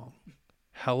totally wrong.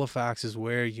 Halifax is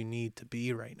where you need to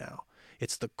be right now.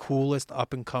 It's the coolest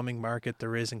up-and-coming market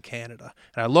there is in Canada.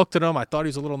 And I looked at him. I thought he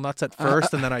was a little nuts at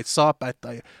first, and then I sat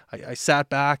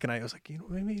back, and I was like,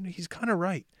 maybe he's kind of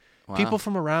right. Wow. People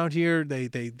from around here,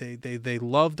 they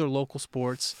love their local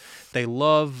sports. They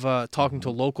love talking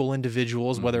to local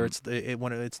individuals, whether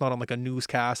when it's not on like a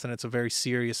newscast and it's a very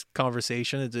serious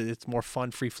conversation. It's more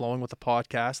fun, free-flowing with a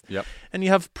podcast. Yep. And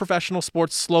you have professional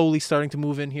sports slowly starting to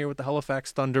move in here with the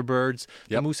Halifax Thunderbirds.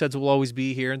 The Mooseheads will always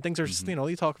be here, and things are just,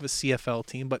 you talk of a CFL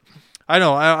team. But I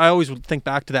know, I always would think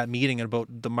back to that meeting about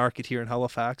the market here in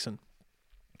Halifax, and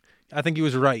I think he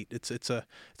was right. It's a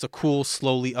cool,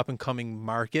 slowly up and coming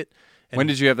market. And when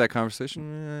did you have that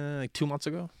conversation? Like 2 months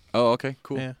ago. Oh, okay,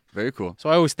 cool. Yeah. Very cool. So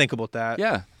I always think about that.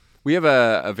 Yeah, we have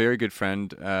a very good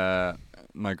friend.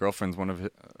 My girlfriend's one of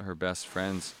her best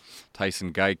friends,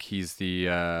 Tyson Geik. He's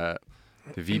the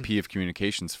VP of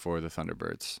communications for the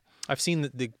Thunderbirds. I've seen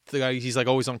the guy. He's like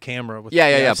always on camera. With,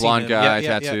 Blonde guy,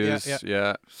 tattoos.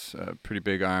 Yeah. Pretty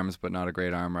big arms, but not a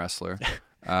great arm wrestler.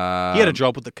 He had a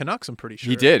job with the Canucks, I'm pretty sure.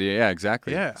 He did, yeah,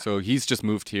 exactly. Yeah. So he's just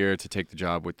moved here to take the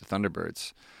job with the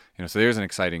Thunderbirds. So there's an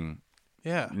exciting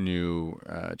new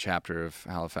chapter of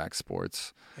Halifax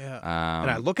sports. Yeah.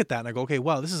 And I look at that and I go, okay,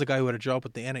 wow, this is a guy who had a job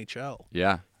with the NHL.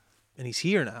 Yeah. And he's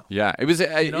here now. Yeah. It was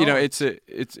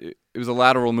it was a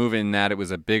lateral move in that it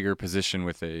was a bigger position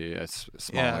with a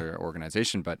smaller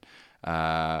organization, but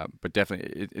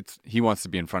definitely he wants to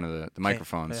be in front of the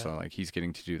microphone, so like he's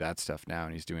getting to do that stuff now,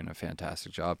 and he's doing a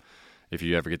fantastic job. If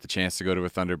you ever get the chance to go to a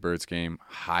Thunderbirds game,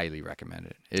 highly recommend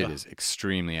it. It is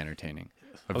extremely entertaining.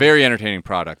 A very entertaining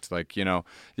product. Like, you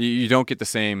don't get the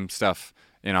same stuff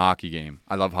in a hockey game.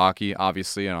 I love hockey,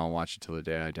 obviously, and I'll watch it till the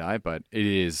day I die, but it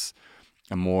is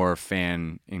a more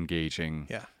fan engaging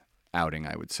outing,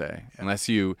 I would say. Unless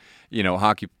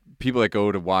hockey people that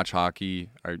go to watch hockey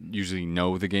usually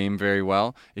know the game very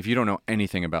well. If you don't know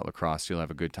anything about lacrosse, you'll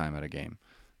have a good time at a game.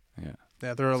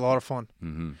 Yeah, they're a lot of fun.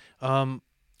 Mm-hmm.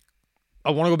 I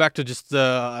want to go back to just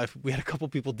we had a couple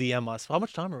people DM us. How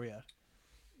much time are we at?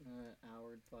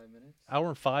 Hour and 5 minutes. Hour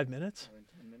and 5 minutes? Hour and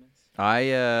 10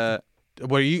 minutes.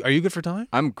 What are you good for time?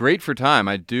 I'm great for time.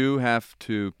 I do have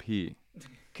to pee.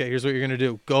 Okay, here's what you're gonna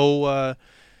do. Go.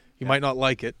 You might not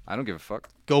like it. I don't give a fuck.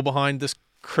 Go behind this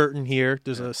curtain here.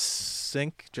 There's a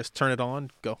sink. Just turn it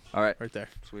on. Go. All right. Right there.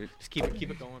 Sweet. Just keep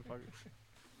it going.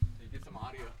 You get some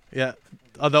audio. Yeah.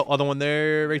 Other one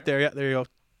there. Right there. Yeah. There you go.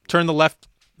 Turn the left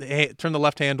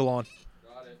handle on.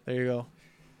 Got There you go.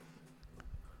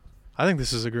 I think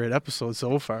this is a great episode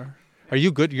so far. Are you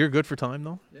good? You're good for time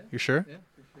though? Yeah. You sure? Yeah,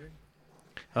 for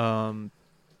sure.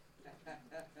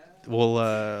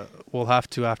 We'll have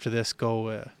to after this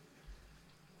go.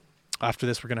 After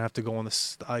this, we're gonna have to go on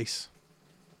the ice,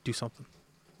 do something.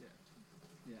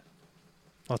 Yeah.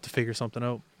 I'll have to figure something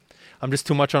out. I'm just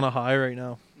too much on a high right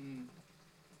now.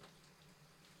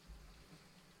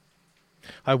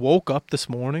 I woke up this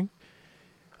morning,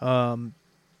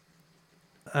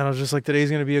 and I was just like, today's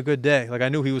going to be a good day. Like, I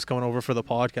knew he was coming over for the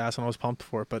podcast, and I was pumped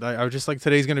for it. But I was just like,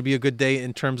 today's going to be a good day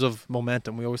in terms of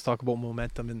momentum. We always talk about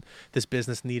momentum and this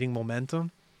business needing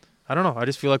momentum. I don't know. I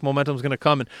just feel like momentum's going to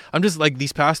come. And I'm just like,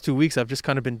 these past 2 weeks, I've just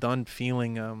kind of been done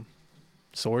feeling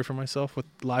sorry for myself with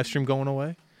live stream going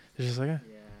away. It's just like, Yeah.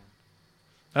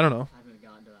 I don't know. I haven't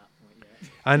gotten to that point yet.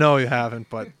 I know you haven't,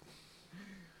 but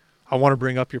I want to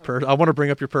bring up your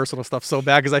personal stuff so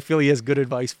bad because I feel he has good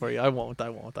advice for you. I won't.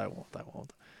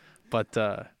 But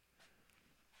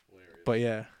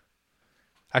yeah.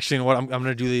 Actually, you know what? I'm going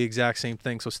to do the exact same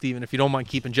thing. So, Steven, if you don't mind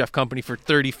keeping Jeff company for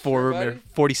 34 or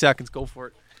 40 seconds, go for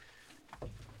it.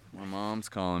 My mom's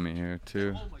calling me here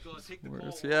too. Oh my God, take the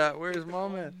Where's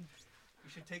mom at? You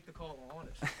should take the call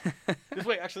honest. Just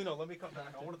wait, actually, no, let me come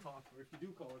back. I want to talk to her. If you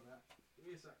do call her back, give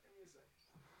me a sec.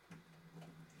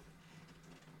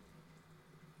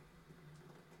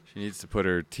 She needs to put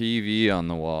her TV on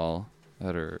the wall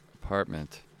at her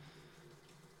apartment.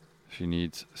 She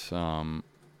needs some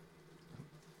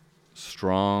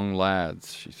strong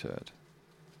lads, she said.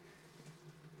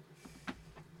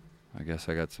 I guess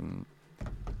I got some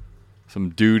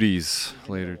duties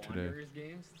later today. Wanderers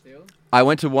games too? I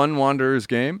went to one Wanderers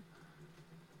game.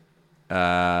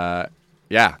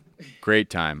 Yeah, great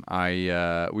time.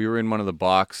 We were in one of the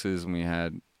boxes and we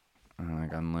had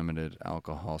like unlimited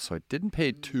alcohol, so I didn't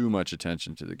pay too much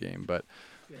attention to the game. But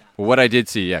what I did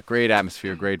see, yeah, great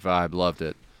atmosphere, great vibe, loved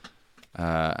it.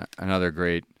 Another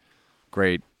great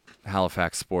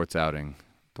Halifax sports outing.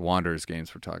 The Wanderers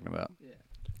games we're talking about. Yeah.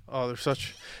 Oh,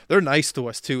 they're nice to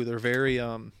us too. They're very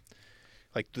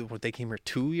they came here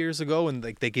 2 years ago and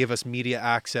they gave us media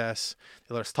access.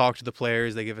 They let us talk to the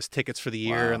players. They give us tickets for the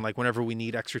year. Wow. And like whenever we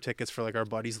need extra tickets for like our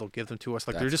buddies, they'll give them to us.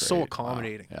 Like they're That's just so great.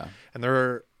 accommodating. Wow. Yeah. And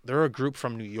they're a group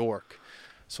from New York.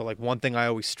 So like one thing I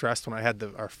always stressed when I had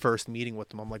our first meeting with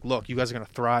them, I'm like, look, you guys are going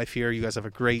to thrive here. You guys have a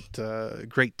great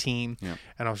team. Yeah.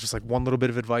 And I was just like, one little bit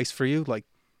of advice for you, like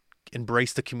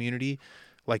embrace the community,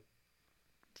 like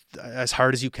as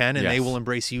hard as you can, and they Yes. will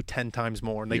embrace you 10 times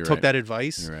more. And they You're took right. that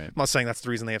advice. You're right. I'm not saying that's the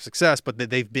reason they have success, but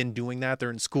they've been doing that.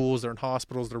 They're in schools, they're in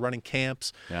hospitals, they're running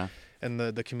camps, Yeah. and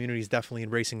the community is definitely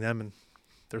embracing them, and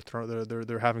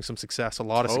they're having some success, a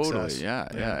lot of Totally. success.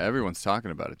 Yeah. Everyone's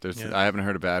talking about it. Yeah. I haven't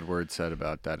heard a bad word said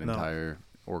about that No. entire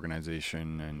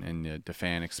organization and the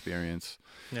fan experience.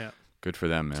 Yeah. Good for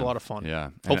them, man. It's a lot of fun. Yeah.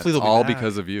 And Hopefully it's they'll be all back.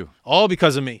 because of you. All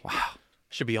because of me. Wow.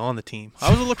 Should be on the team. I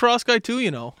was a lacrosse guy too,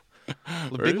 you know.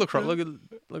 Big lacrosse.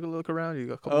 Look around. You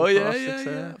got a couple lacrosse sticks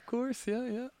there. Of course,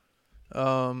 yeah.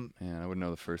 Um, Man, I wouldn't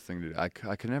know the first thing to do. I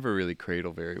could never really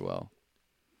cradle very well.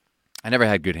 I never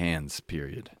had good hands,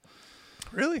 period.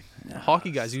 really?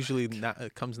 Hockey guys usually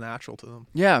it comes natural to them.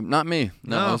 Yeah, not me.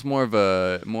 No, No. I was more of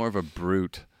a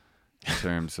brute in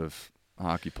terms of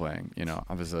hockey playing. You know,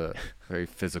 I was a very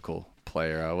physical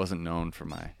player. I wasn't known for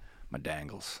my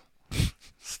dangles.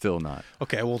 Still not.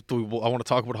 Okay, well, I want to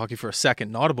talk about hockey for a second,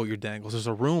 not about your dangles. There's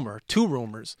two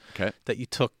rumors, Okay. that you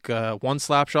took one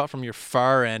slap shot from your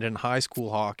far end in high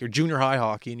school hockey or junior high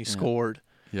hockey and you scored.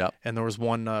 Yep. And there was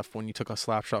one when you took a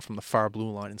slap shot from the far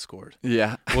blue line and scored.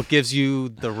 Yeah. What gives you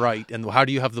the right, and how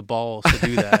do you have the balls to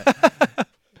do that?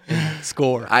 And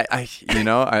score.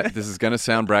 This is gonna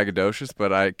sound braggadocious,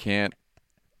 but I can't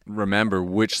remember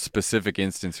which specific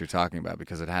instance you're talking about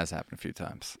because it has happened a few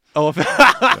times. Oh,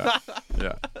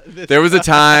 Yeah. There was a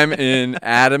time in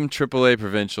Adam AAA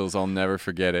Provincials, I'll never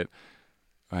forget it,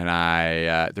 when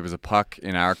there was a puck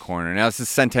in our corner. Now, this is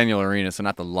Centennial Arena, so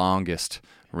not the longest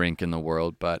rink in the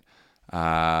world, but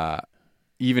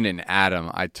even in Adam,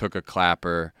 I took a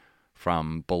clapper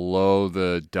from below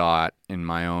the dot in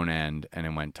my own end, and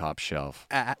it went top shelf.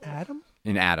 Adam?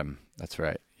 In Adam, that's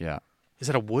right, yeah. Is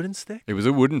that a wooden stick? It was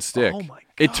a wooden stick. Oh, my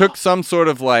It took some sort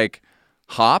of like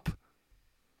hop,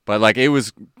 but like it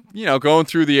was, going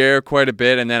through the air quite a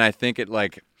bit, and then I think it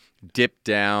like dipped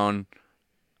down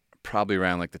probably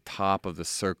around like the top of the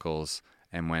circles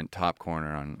and went top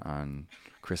corner on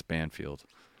Chris Banfield.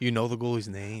 You know the goalie's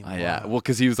name. Yeah, Wow. well,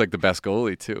 because he was like the best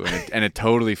goalie too, and it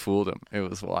totally fooled him. It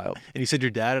was wild. And you said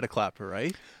your dad had a clapper,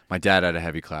 right? My dad had a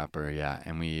heavy clapper, yeah,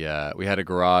 and we had a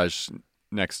garage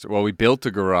we built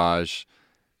a garage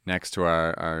next to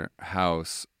our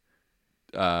house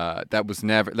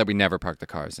that we never parked the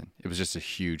cars in. It was just a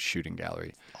huge shooting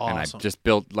gallery. Awesome. And I just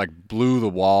blew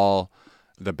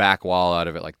the back wall out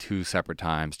of it like 2 separate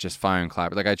times, just firing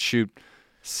clapper. Like I'd shoot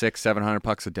 600-700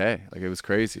 pucks a day. Like it was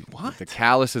crazy. What? The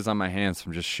calluses on my hands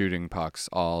from just shooting pucks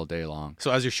all day long.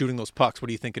 So as you're shooting those pucks, what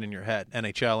are you thinking in your head?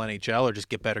 NHL, or just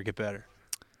get better?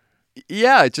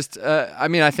 Yeah, it just,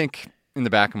 I think in the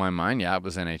back of my mind, it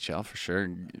was NHL for sure,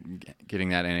 getting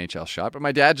that NHL shot. But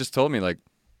my dad just told me, like,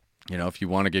 if you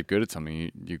want to get good at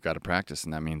something, you've got to practice,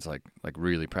 and that means like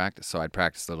really practice. So I'd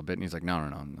practice a little bit, and he's like, no,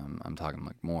 I'm talking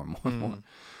like more.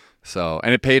 So,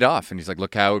 and it paid off, and he's like,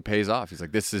 look how it pays off. He's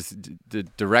like, this is the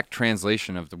direct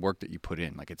translation of the work that you put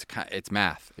in. Like it's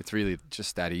math. It's really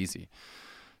just that easy.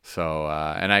 So,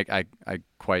 and I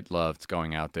quite loved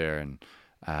going out there and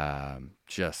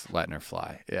just letting her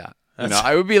fly. Yeah.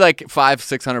 I would be like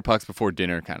 500-600 pucks before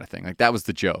dinner kind of thing. Like that was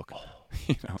the joke.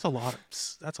 That's a lot.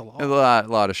 A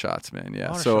lot of shots, man.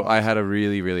 Yeah. So I had a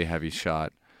really, really heavy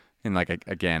shot. And like,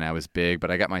 again, I was big,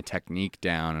 but I got my technique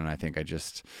down, and I think I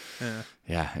just,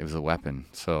 it was a weapon.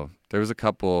 So there's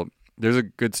a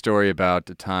good story about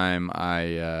the time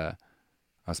I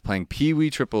was playing Pee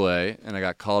Wee AAA, and I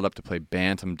got called up to play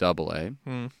Bantam AA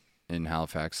in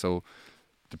Halifax. So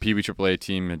the Pee Wee AAA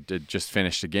team had just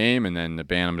finished a game, and then the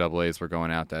Bantam AA's were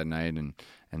going out that night, and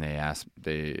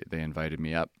they invited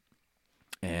me up,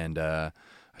 and I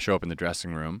show up in the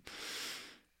dressing room.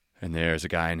 And there's a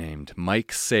guy named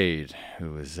Mike Sade,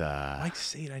 who is... Mike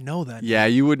Sade, I know that. Yeah,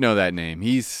 you would know that name.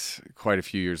 He's quite a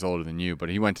few years older than you, but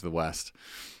he went to the West.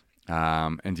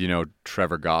 And do you know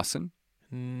Trevor Gosson?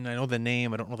 I know the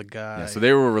name. I don't know the guy. Yeah, so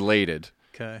they were related.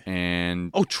 Okay.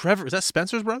 And Trevor. Is that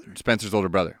Spencer's brother? Spencer's older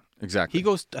brother. Exactly.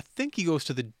 I think he goes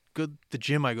to the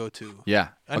gym I go to. Yeah.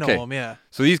 I know him, yeah.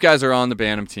 So these guys are on the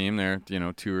Bantam team. They're,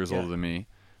 2 years older than me.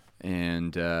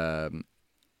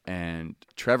 And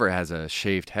Trevor has a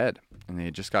shaved head, and they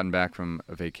had just gotten back from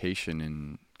a vacation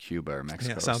in Cuba or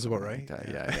Mexico. Yeah, sounds about right. Like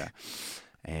yeah.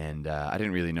 And I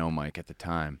didn't really know Mike at the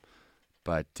time,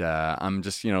 but I'm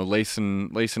just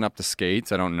lacing up the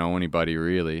skates. I don't know anybody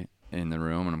really in the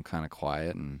room, and I'm kind of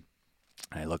quiet. And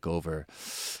I look over,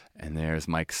 and there's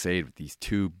Mike Sade with these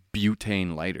 2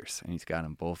 butane lighters, and he's got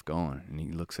them both going. And he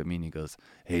looks at me and he goes,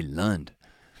 "Hey Lund,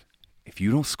 if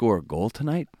you don't score a goal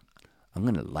tonight, I'm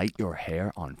going to light your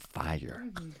hair on fire."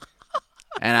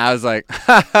 And I was like,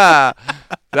 "Ha ha,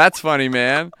 that's funny,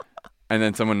 man." And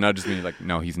then someone nudges me like,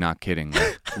 "No, he's not kidding.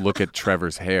 Like, look at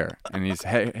Trevor's hair." And his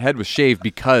head was shaved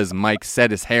because Mike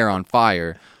set his hair on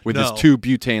fire with his 2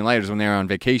 butane lighters when they were on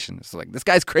vacation. It's like, this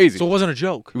guy's crazy. So it wasn't a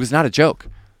joke. It was not a joke.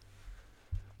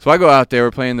 So I go out there,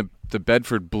 we're playing the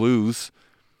Bedford Blues.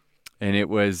 And it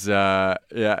was,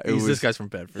 This guy's from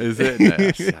Bedford. Is it?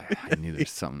 Yes, I knew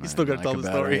there's something. You still got to tell the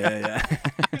story. Yeah.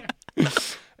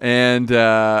 And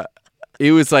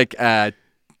it was like a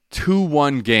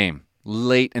 2-1 game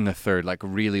late in the third, like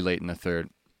really late in the third.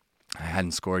 I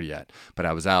hadn't scored yet, but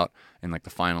I was out in like the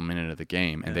final minute of the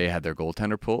game, and they had their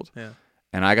goaltender pulled. Yeah.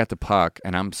 And I got the puck,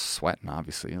 and I'm sweating,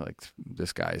 obviously. Like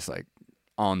this guy's like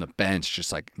on the bench,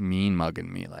 just like mean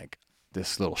mugging me, like,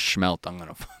 this little schmelt, I'm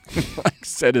going to like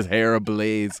set his hair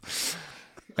ablaze.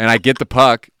 And I get the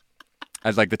puck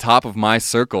at like the top of my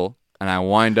circle, and I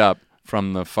wind up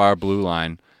from the far blue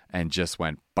line and just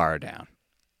went bar down.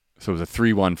 So it was a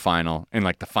 3-1 final in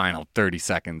like the final 30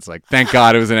 seconds. Like, thank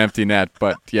God it was an empty net,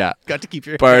 but yeah. Got to keep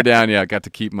your bar down, yeah. Got to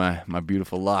keep my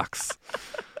beautiful locks.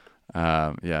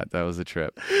 That was a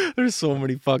trip. There's so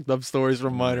many fucked up stories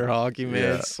from minor hockey,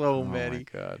 man. Yeah. So many. My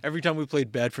God. Every time we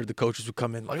played Bedford, the coaches would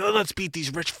come in like, "Oh, let's beat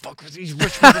these rich fuckers, these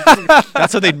rich fuckers."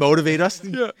 That's how they'd motivate us.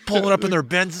 Yeah. Pulling up in their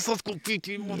Benzes, let's go beat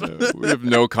you. Yeah, we have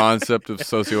no concept of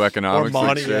socioeconomics. Or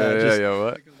money,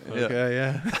 What? Okay,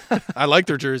 yeah. I like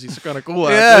their jerseys. They're kind of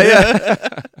cool. Yeah.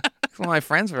 Some of my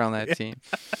friends were on that team.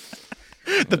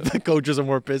 The coaches are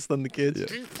more pissed than the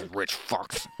kids. Yeah. Rich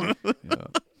fucks.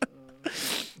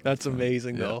 That's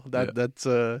amazing, though. That's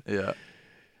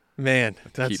man.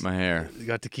 Keep my hair. You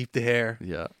got to keep the hair.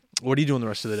 Yeah. What are you doing the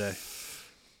rest of the day?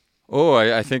 Oh,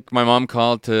 I think my mom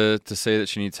called to say that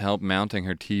she needs help mounting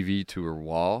her TV to her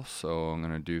wall, so I'm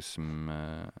gonna do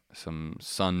some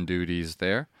sun duties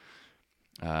there.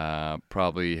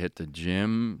 Probably hit the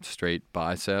gym, straight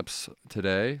biceps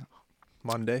today.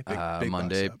 Monday, big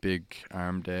Monday, bicep. big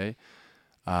arm day.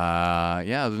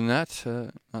 Other than that,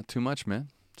 not too much, man.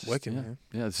 Wicked, man.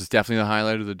 Yeah, this is definitely the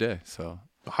highlight of the day. So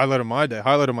the highlight of my day,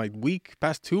 highlight of my week,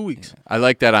 past 2 weeks. Yeah. I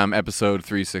like that I'm episode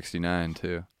 369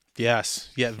 too.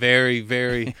 Yes, yeah, very,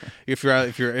 very. if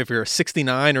you're a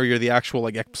 69 or you're the actual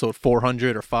like episode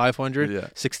 400 or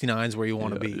 500, 69 is where you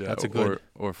want to be. Yeah. That's a good.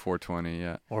 Or 420,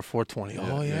 yeah. Or 420.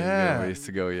 Yeah, Oh yeah. yeah. Ways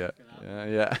to go yet.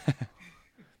 Yeah.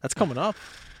 That's coming up.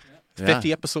 Yeah.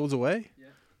 50 episodes away. Yeah.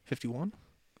 51.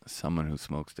 Someone who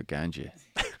smokes the ganja.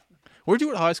 Where'd you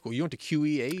go to high school? You went to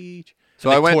QEH. So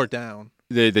and I they went. tore it down.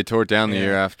 They tore it down the Yeah.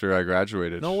 year after I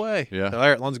graduated. No way. Yeah. All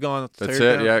right, Lund's gone. Let's That's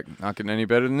tear it. down. Yeah, not getting any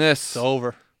better than this. It's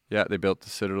over. Yeah, they built the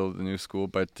Citadel, the new school.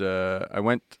 But I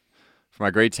went for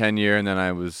my grade 10 year, and then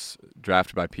I was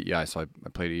drafted by PEI. So I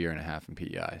played a year and a half in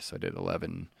PEI. So I did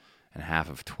 11 and a half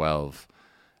of 12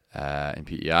 in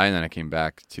PEI. And then I came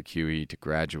back to QE to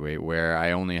graduate, where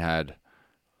I only had,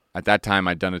 at that time,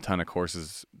 I'd done a ton of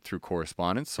courses through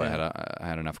correspondence. So I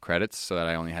had enough credits so that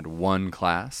I only had one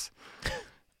class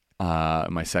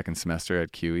my second semester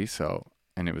at QE. So,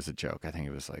 and it was a joke. I think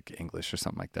it was like English or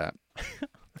something like that,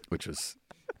 which was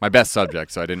my best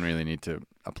subject, so I didn't really need to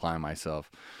apply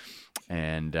myself.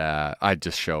 And I'd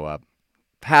just show up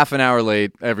half an hour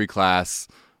late every class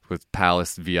with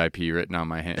Palace VIP written on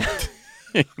my hand.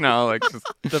 Like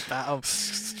just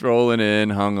strolling in,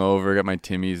 hungover, got my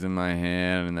Timmies in my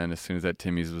hand, and then as soon as that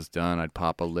Timmies was done, I'd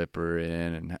pop a lipper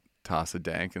in and toss a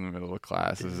dank in the middle of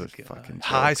class. It was a fucking joke,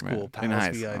 high school, man.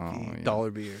 Palace VIP, yeah. dollar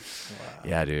beers. Wow.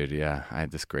 Yeah, dude. Yeah, I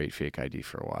had this great fake ID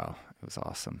for a while. It was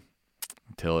awesome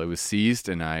until it was seized,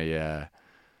 and I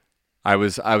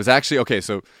was actually okay.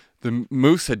 So the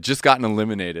Moose had just gotten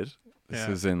eliminated. This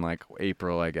was in like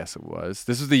April, I guess it was.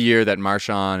 This was the year that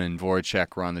Marchand and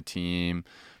Voracek were on the team.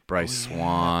 Bryce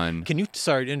Swan. Can you?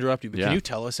 Sorry to interrupt you, but Yeah. can you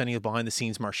tell us any behind the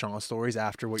scenes Marchand stories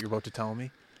after what you're about to tell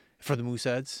me for the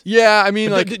Mooseheads? Yeah, I mean,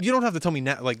 But like, you don't have to tell me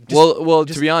now. Like, just, well,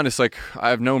 just- to be honest, like,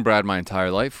 I've known Brad my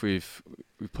entire life. We've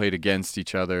played against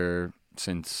each other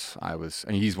since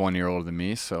he's 1 year older than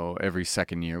me, so every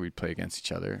second year we'd play against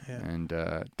each other. Yeah.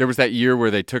 And there was that year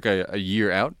where they took a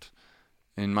year out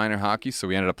in minor hockey, so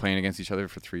we ended up playing against each other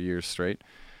for 3 years straight.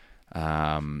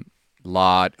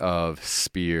 Lot of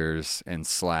spears and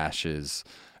slashes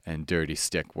and dirty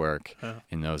stick work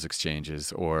in those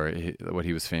exchanges, or what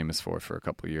he was famous for a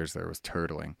couple of years there was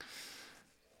turtling,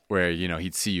 where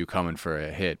he'd see you coming for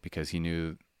a hit because he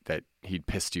knew that he'd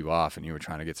pissed you off and you were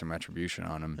trying to get some retribution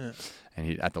on him, and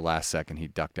he at the last second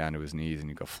he'd duck down to his knees and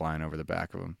you'd go flying over the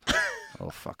back of him. Oh,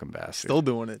 fucking bastard! still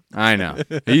doing it. I know.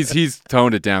 He's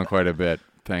toned it down quite a bit,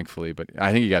 thankfully, but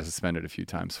I think he got suspended a few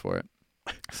times for it.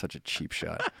 Such a cheap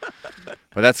shot.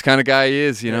 But that's the kind of guy he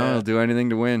is, He'll do anything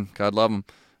to win. God love him.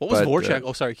 What was But, Voracek?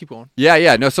 Oh, sorry, keep going.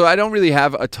 Yeah. No, so I don't really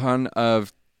have a ton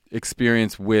of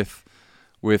experience with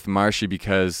Marshy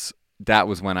because that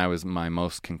was when I was my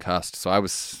most concussed. So I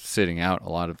was sitting out a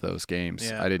lot of those games.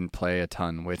 Yeah. I didn't play a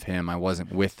ton with him. I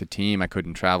wasn't with the team. I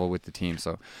couldn't travel with the team.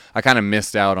 So I kind of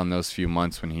missed out on those few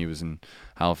months when he was in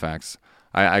Halifax.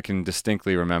 I can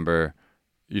distinctly remember,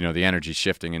 the energy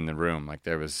shifting in the room. Like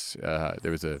there was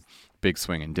a big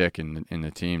swing in Dick in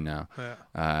the team now. Yeah.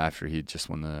 After he just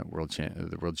won the World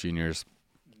Juniors,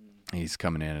 he's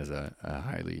coming in as a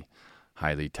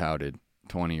highly touted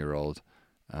 20-year-old,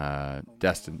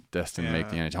 destined to make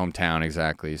the NHL hometown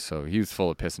exactly. So he was full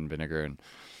of piss and vinegar, and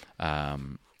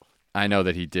I know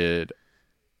that he did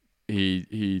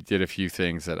a few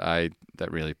things that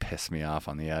really pissed me off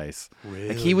on the ice. Really?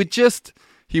 Like he would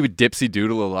dipsy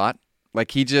doodle a lot.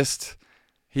 Like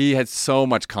he had so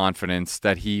much confidence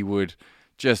that he would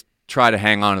just try to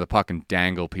hang on to the puck and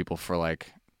dangle people for an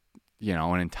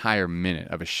entire minute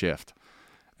of a shift.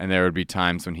 And there would be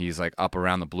times when he's like up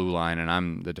around the blue line and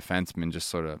I'm the defenseman just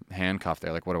sort of handcuffed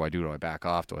there. Like, what do I do? Do I back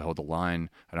off? Do I hold the line?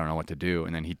 I don't know what to do.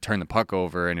 And then he'd turn the puck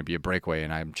over and it'd be a breakaway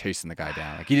and I'm chasing the guy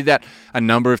down. Like he did that a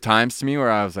number of times to me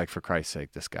where I was like, for Christ's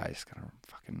sake, this guy's going to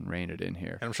fucking rein it in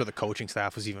here. And I'm sure the coaching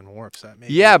staff was even more upset.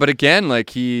 Maybe. Yeah, but again, like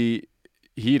he'd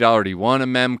already won a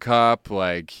Mem Cup,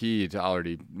 like he'd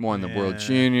already won the World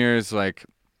Juniors, like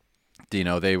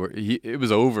it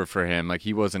was over for him, like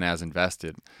he wasn't as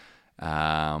invested.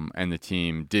 And the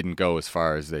team didn't go as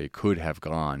far as they could have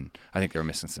gone. I think they were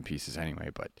missing some pieces anyway,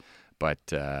 but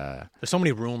there's so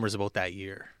many rumors about that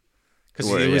year. Cuz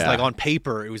it was like on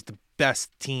paper it was the best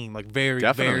team, like very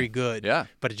very good. Yeah.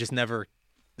 But it just never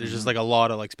there's just like a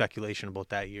lot of like speculation about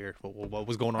that year. What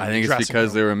was going on? I in think the it's dressing because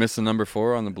room. they were missing number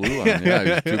 4 on the blue line. Yeah, he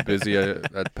was too busy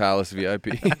at Palace VIP.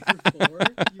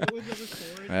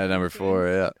 I had number 4,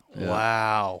 yeah.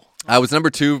 Wow. I was number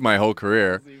 2 my whole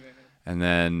career. And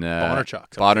then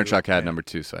Bondarchuk had number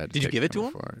 2, so I had to Did you take give it to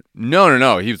number him? 4.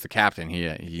 No. He was the captain. He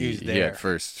was he there. had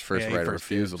first right of first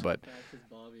refusal, dibs.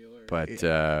 but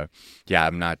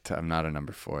I'm not a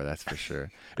number 4. That's for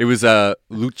sure. It was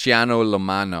Luciano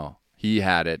Lomano. He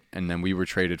had it, and then we were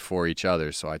traded for each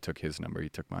other. So I took his number. He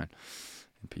took mine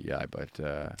in PEI. But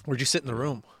Where'd you sit in the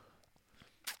room?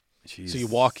 geez. So you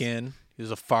walk in. There's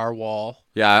a far wall.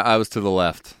 Yeah, I was to the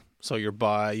left. So you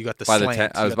got the By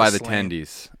slant. I was by the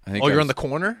tendies. I think Oh, I you're was- on the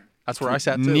corner? That's where I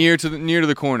sat too. Near to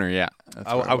the corner, yeah.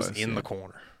 That's where I was in yeah. the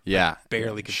corner. Yeah.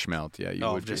 Barely could. Schmelt, yeah. You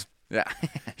Oh, would just be. Yeah.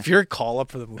 if you're a call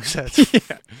up for the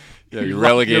Mooseheads, Yeah, you're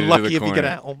relegated You're lucky to the if corner. you get a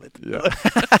helmet.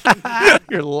 Yeah.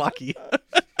 You're lucky.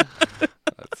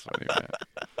 That's funny,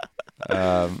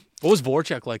 man. What was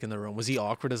Voracek like in the room? Was he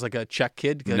awkward as like a Czech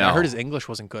kid? 'Cause No. I heard his English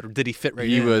wasn't good. Or did he fit right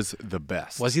He in? was the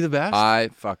best. Was he the best? I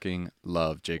fucking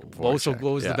love Jacob Voracek.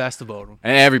 What was Yeah. the best about him?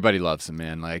 And everybody loves him,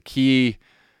 man. Like he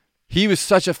was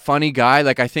such a funny guy.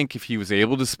 Like I think if he was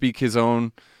able to speak his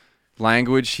own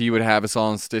language, he would have us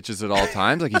all in stitches at all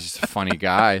times. Like he's just a funny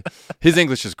guy. His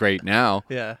English is great now.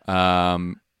 Yeah.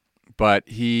 But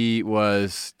he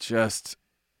was just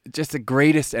the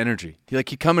greatest energy.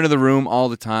 He'd come into the room all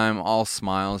the time, all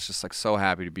smiles, just like so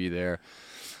happy to be there.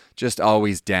 Just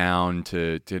always down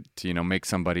to make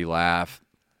somebody laugh.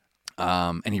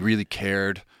 And he really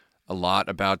cared a lot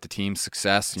about the team's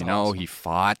success. That's awesome. He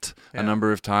fought a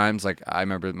number of times. Like I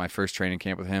remember my first training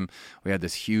camp with him, we had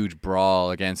this huge brawl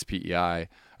against PEI.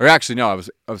 Or actually, no,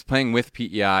 I was playing with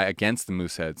PEI against the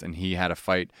Mooseheads, and he had a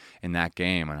fight in that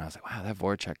game. And I was like, wow, that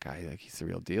Voracek guy, like he's the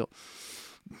real deal.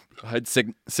 I'd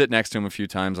sit next to him a few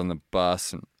times on the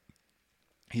bus, and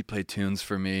he'd play tunes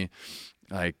for me.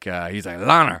 Like he's like,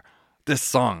 Lanner, this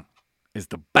song is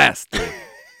the best, dude.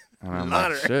 And I'm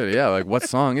like, shit, yeah. Like, what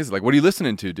song is it? Like, what are you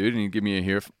listening to, dude? And he'd give me an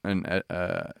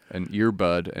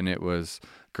earbud, and it was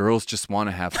 "Girls Just Want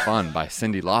to Have Fun" by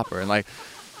Cyndi Lauper. And like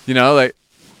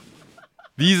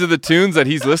these are the tunes that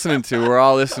he's listening to. We're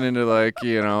all listening to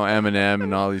Eminem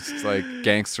and all these like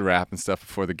gangster rap and stuff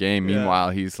before the game. Yeah. Meanwhile,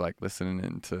 he's like listening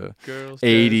into Girls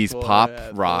 80s just pop wanna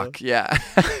have rock. fun. Yeah.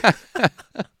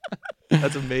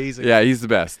 That's amazing. Yeah, he's the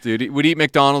best, dude. He would eat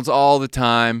McDonald's all the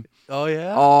time. Oh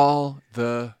yeah. All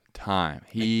the time.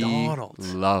 He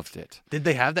McDonald's. loved it. Did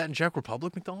they have that in Czech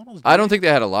Republic, McDonald's? I don't think they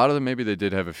had a lot of them. Maybe they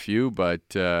did have a few, but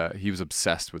he was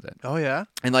obsessed with it. Oh yeah.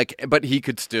 And but he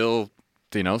could still,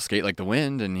 skate like the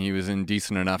wind, and he was in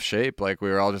decent enough shape. Like we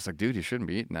were all just like, dude, you shouldn't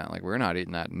be eating that. Like we're not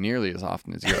eating that nearly as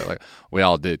often as you are. Like we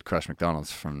all did crush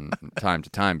McDonald's from time to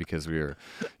time because we were,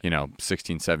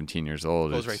 16, 17 years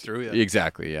old. Goes right through you.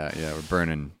 Exactly. Yeah. Yeah. We're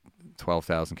burning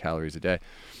 12,000 calories a day.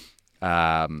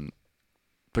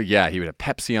 But yeah, he would have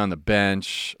Pepsi on the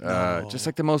bench. Just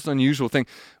like the most unusual thing.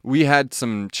 We had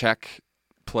some Czech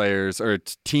players or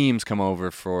teams come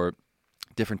over for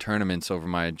different tournaments over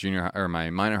my junior or my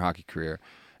minor hockey career,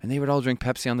 and they would all drink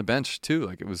Pepsi on the bench too.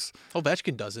 Like it was.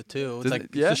 Ovechkin does it too. It's Does like it?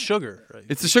 it's Yeah. the sugar. Right?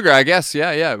 It's the sugar, I guess.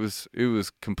 Yeah, yeah. It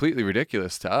was completely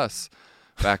ridiculous to us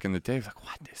back in the day. It was like,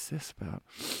 what is this about?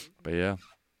 But yeah.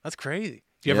 That's crazy.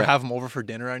 Do you ever have them over for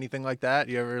dinner or anything like that?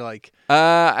 You ever like?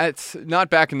 It's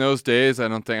not back in those days. I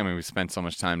don't think. I mean, we spent so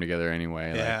much time together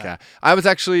anyway. Yeah. Like, I was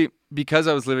actually, because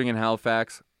I was living in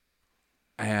Halifax,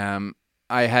 I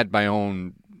had my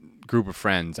own group of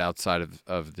friends outside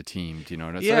of the team. Do you know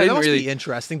what I mean? Yeah, that must be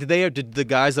interesting. Did the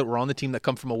guys that were on the team that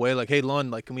come from away like, hey,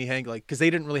 Lund, like, can we hang? Like, because they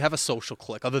didn't really have a social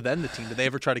clique other than the team. Did they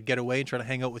ever try to get away and try to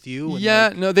hang out with you? And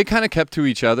Yeah, no, they kind of kept to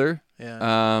each other.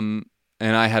 Yeah.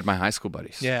 And I had my high school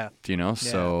buddies. Yeah.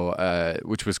 So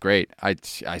which was great.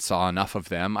 I saw enough of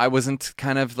them. I wasn't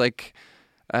kind of like,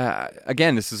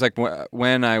 again, this is like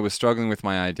when I was struggling with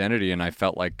my identity and I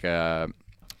felt like a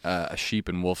sheep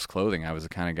in wolf's clothing. I was the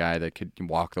kind of guy that could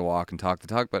walk the walk and talk the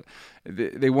talk, but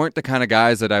they weren't the kind of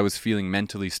guys that I was feeling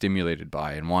mentally stimulated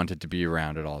by and wanted to be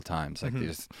around at all times. Like they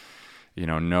just,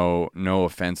 no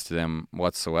offense to them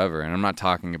whatsoever. And I'm not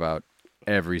talking about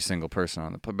every single person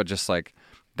on the but just like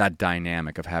that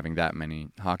dynamic of having that many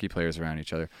hockey players around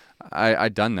each other.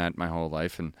 I'd done that my whole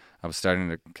life, and I was starting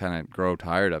to kind of grow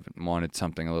tired of it and wanted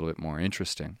something a little bit more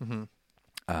interesting.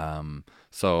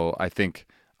 So I think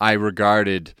I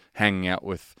regarded hanging out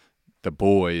with the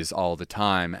boys all the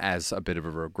time as a bit of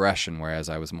a regression, whereas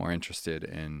I was more interested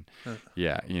in,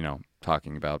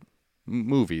 talking about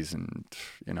movies and,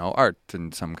 art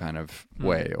in some kind of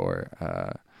way,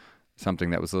 or something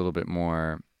that was a little bit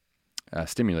more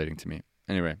stimulating to me.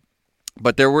 Anyway,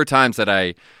 but there were times that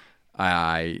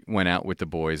I went out with the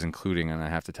boys, including, and I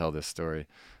have to tell this story,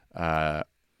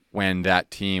 when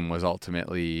that team was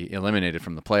ultimately eliminated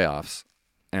from the playoffs,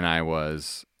 and I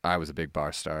was a big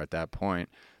bar star at that point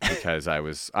because I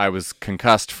was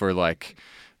concussed for like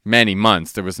many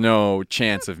months. There was no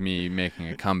chance of me making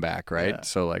a comeback, right? Yeah.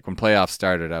 So like when playoffs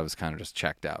started, I was kind of just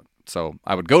checked out. So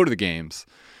I would go to the games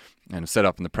and sit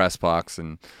up in the press box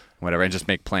and whatever, and just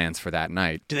make plans for that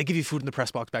night. Did they give you food in the press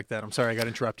box back then? I'm sorry, I got to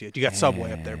interrupt you. You got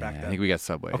Subway up there back then. I think we got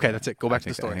Subway. Okay, yeah. that's it. Go back to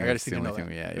the story. I got to that's see the you know only that.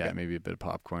 thing. Yeah, Okay. maybe a bit of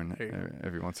popcorn There you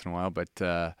every once in a while. But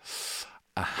so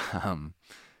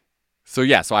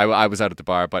I was out at the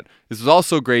bar. But this was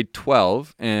also grade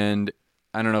 12, and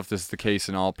I don't know if this is the case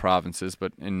in all provinces,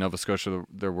 but in Nova Scotia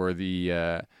there were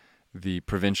the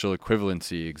provincial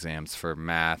equivalency exams for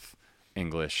math,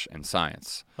 English, and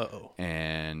science. Uh-oh.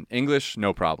 And English,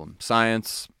 no problem.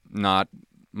 Science, not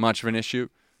much of an issue.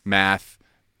 Math,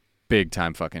 big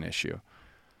time fucking issue.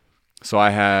 So I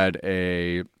had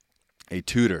a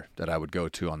tutor that I would go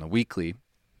to on the weekly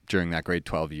during that grade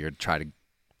 12 year to try to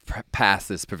pass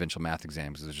this provincial math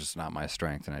exam because it's just not my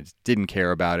strength, and I just didn't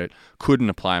care about it, couldn't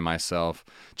apply myself,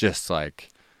 just like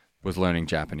was learning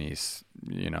Japanese,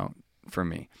 for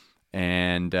me.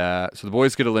 And so the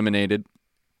boys get eliminated,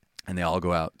 and they all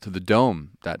go out to the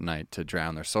Dome that night to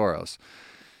drown their sorrows.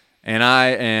 And I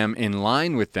am in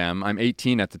line with them. I'm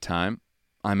 18 at the time.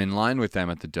 I'm in line with them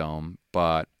at the Dome,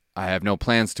 but I have no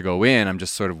plans to go in. I'm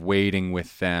just sort of waiting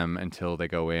with them until they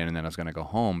go in, and then I was going to go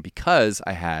home because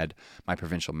I had my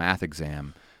provincial math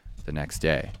exam the next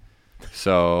day.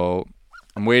 So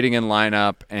I'm waiting in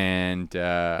lineup, and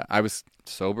I was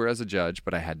sober as a judge,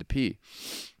 but I had to pee.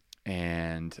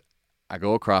 And I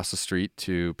go across the street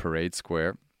to Parade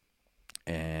Square,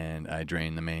 and I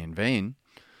drain the main vein.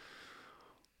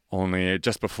 Only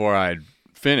just before I'd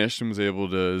finished and was able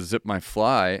to zip my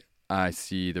fly, I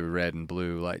see the red and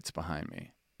blue lights behind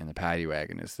me, and the paddy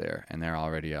wagon is there, and they're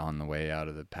already on the way out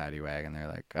of the paddy wagon. They're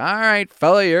like, "All right,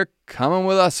 fella, you're coming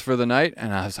with us for the night."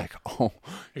 And I was like, "Oh,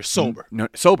 You're sober. No,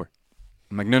 sober."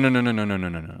 I'm like, no.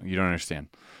 You don't understand.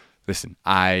 Listen,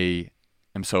 I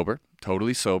am sober,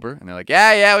 totally sober. And they're like,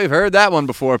 yeah, we've heard that one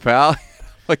before, pal.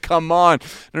 Like, come on.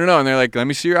 No. And they're like, let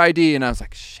me see your ID. And I was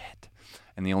like, shit.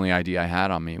 And the only ID I had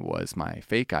on me was my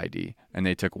fake ID. And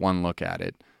they took one look at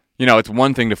it. It's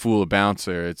one thing to fool a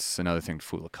bouncer. It's another thing to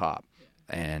fool a cop.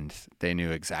 And they knew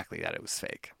exactly that it was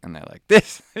fake. And they're like,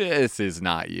 this is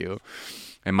not you.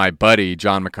 And my buddy,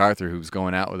 John MacArthur, who was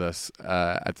going out with us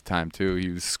at the time too, he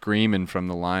was screaming from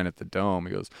the line at the Dome.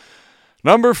 He goes,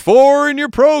 "Number 4 in your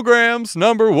programs,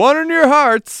 number 1 in your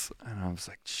hearts." And I was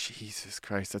like, Jesus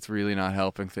Christ, that's really not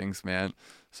helping things, man.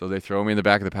 So they throw me in the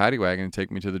back of the paddy wagon and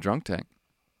take me to the drunk tank.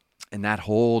 And that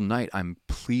whole night, I'm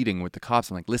pleading with the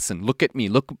cops. I'm like, listen, look at me.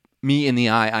 Look me in the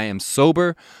eye. I am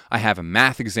sober. I have a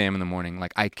math exam in the morning.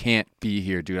 Like, I can't be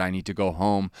here, dude. I need to go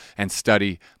home and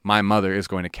study. My mother is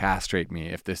going to castrate me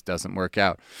if this doesn't work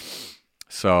out.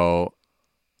 So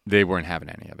they weren't having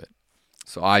any of it.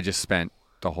 So I just spent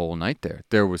the whole night there.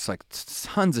 There was like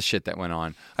tons of shit that went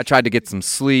on. I tried to get some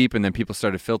sleep, and then people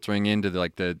started filtering into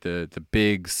the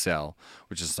big cell,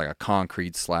 which is like a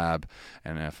concrete slab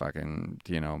and a fucking,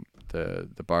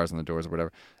 the bars on the doors or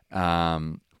whatever.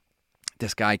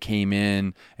 This guy came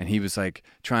in, and he was like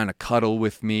trying to cuddle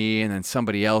with me, and then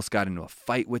somebody else got into a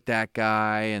fight with that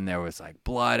guy, and there was like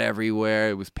blood everywhere.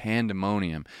 It was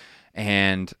pandemonium.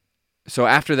 And so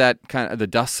after that, kind of the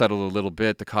dust settled a little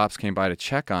bit, the cops came by to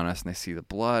check on us, and they see the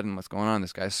blood and what's going on.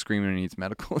 This guy's screaming and needs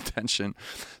medical attention.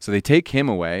 So they take him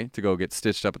away to go get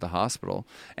stitched up at the hospital.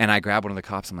 And I grab one of the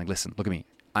cops. I'm like, listen, look at me.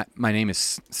 My name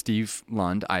is Steve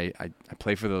Lund. I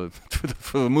play for the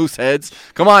Mooseheads.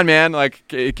 Come on, man. Like,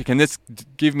 can this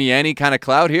give me any kind of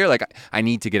clout here? Like, I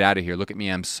need to get out of here. Look at me.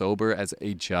 I'm sober as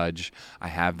a judge. I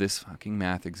have this fucking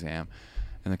math exam.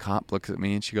 And the cop looks at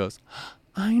me, and she goes,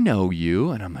 "I know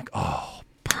you." And I'm like, oh,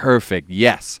 perfect.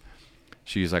 Yes.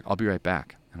 She's like, "I'll be right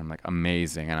back." And I'm like,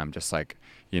 amazing. And I'm just like,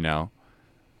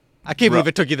 I can't believe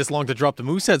it took you this long to drop the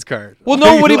Mooseheads card. Well,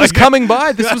 nobody was coming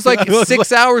by. This was like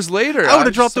 6 hours later. I would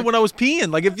have dropped it when I was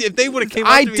peeing. Like, if they would have came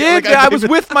up I to me. did. Like, I was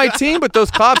with my team, but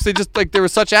those cops, they just, like, they were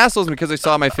such assholes because they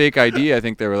saw my fake ID. I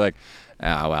think they were like,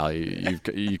 well,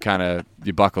 you kind of,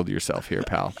 you buckled yourself here,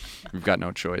 pal. You've got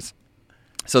no choice.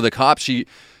 So the cop, she's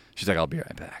like, "I'll be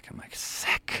right back." I'm like,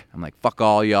 sick. I'm like, "Fuck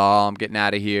all y'all. I'm getting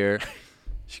out of here."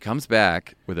 She comes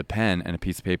back with a pen and a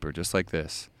piece of paper just like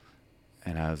this.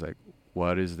 And I was like,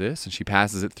 "What is this?" And she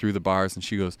passes it through the bars, and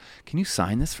she goes, "Can you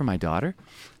sign this for my daughter?"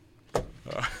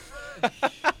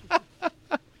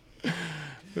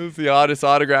 It was the oddest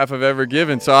autograph I've ever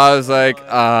given. So I was like,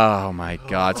 oh, my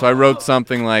God. So I wrote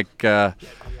something like,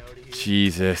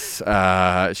 Jesus. She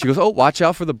goes, "Oh, watch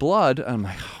out for the blood." I'm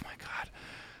like, oh, my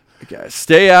God.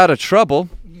 "Stay out of trouble.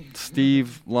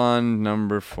 Steve Lund,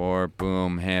 number 4.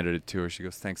 Boom. Handed it to her. She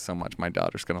goes, "Thanks so much. My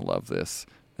daughter's going to love this."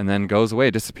 And then goes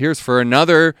away. Disappears for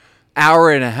another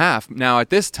hour and a half. Now, at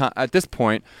this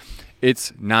point,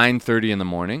 it's 9:30 in the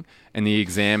morning, and the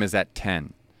exam is at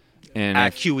 10. And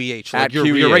at QEH. Like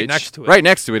you're right next to it. Right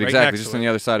next to it, Right exactly. next Just to on it. the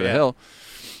other side of the hill.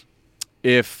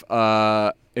 If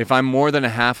I'm more than a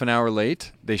half an hour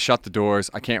late, they shut the doors.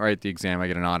 I can't write the exam. I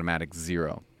get an automatic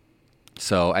 0.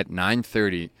 So at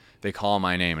 9:30, they call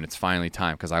my name, and it's finally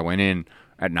time because I went in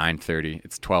at 9:30.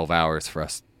 It's 12 hours for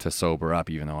us to sober up,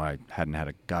 even though I hadn't had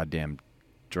a goddamn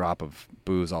drop of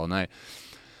booze all night.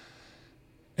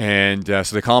 And so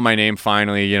they call my name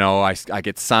finally. You know, I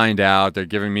get signed out. They're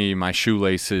giving me my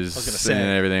shoelaces and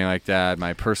everything like that,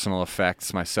 my personal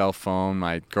effects, my cell phone.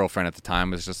 My girlfriend at the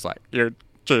time was just like, "You're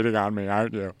cheating on me,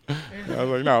 aren't you?" I was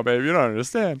like, "No, babe, you don't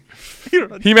understand.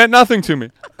 He meant nothing to me."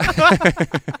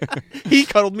 He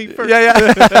cuddled me first.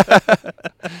 Yeah.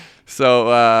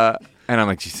 So, and I'm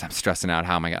like, geez, I'm stressing out.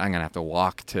 How am I'm going to have to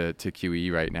walk to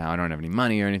QE right now. I don't have any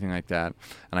money or anything like that.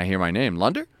 And I hear my name,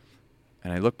 Lunder.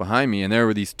 And I look behind me, and there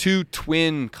were these two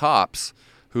twin cops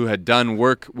who had done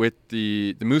work with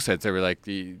the Mooseheads. They were like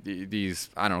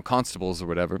these, I don't know, constables or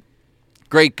whatever.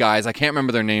 Great guys. I can't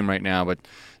remember their name right now, but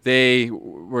they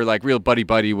were like real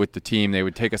buddy with the team. They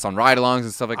would take us on ride-alongs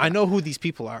and stuff like that. I know who these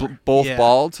people are. Both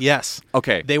bald? Yes.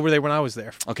 Okay. They were there when I was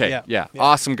there. Okay, yeah.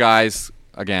 Awesome guys.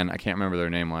 Again, I can't remember their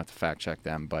name. We'll have to fact check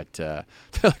them. But they're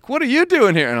like, "What are you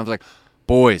doing here?" And I was like,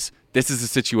 "Boys, this is a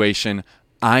situation.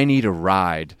 I need a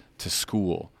ride to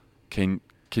school. Can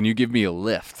you give me a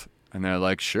lift?" And they're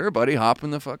like, "Sure, buddy. Hop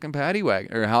in the fucking paddy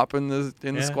wagon or hop in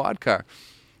the squad car."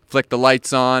 Flick the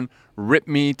lights on. Rip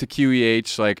me to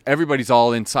QEH. Like, everybody's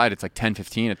all inside. It's like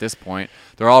 10:15 at this point.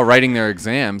 They're all writing their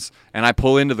exams, and I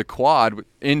pull into the quad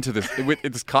into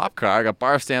this cop car. I got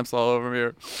bar stamps all over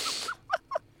me.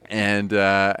 And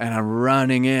I'm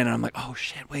running in, and I'm like, "Oh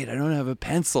shit! Wait, I don't have a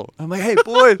pencil." I'm like, "Hey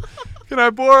boys, can I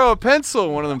borrow a pencil?"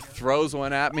 One of them throws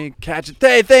one at me, catch it.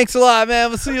 "Hey, thanks a lot, man.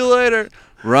 We'll see you later."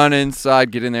 Run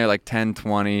inside, get in there like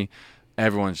 10:20.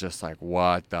 Everyone's just like,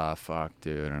 "What the fuck,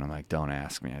 dude?" And I'm like, "Don't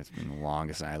ask me. It's been the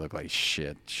longest, and I look like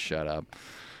shit. Shut up."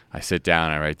 I sit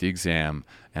down, I write the exam,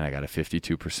 and I got a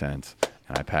 52%,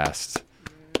 and I passed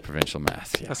provincial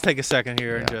math. Yeah. Let's take a second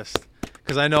here and just.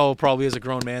 Because I know probably as a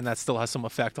grown man that still has some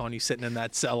effect on you sitting in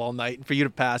that cell all night. And for you to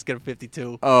pass, get a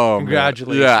 52. Oh,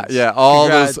 congratulations. Man. Yeah. All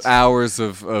those hours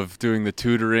of doing the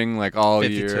tutoring, like all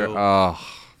 52. year. Oh,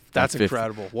 that's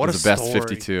incredible. What a story. The best story.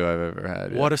 52 I've ever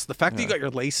had. Yeah. The fact that you got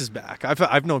your laces back.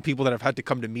 I've known people that have had to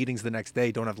come to meetings the next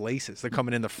day don't have laces. They're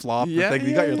coming in, they're flopped. You got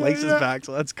your laces back,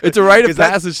 so that's good. It's a rite of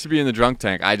passage to be in the drunk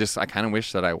tank. I kind of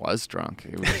wish that I was drunk.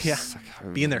 It was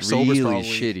being there sober is really probably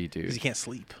shitty, dude. Because you can't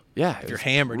sleep. Yeah, if you're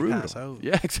hammered, you pass out.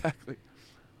 Yeah, exactly.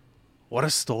 What a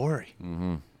story.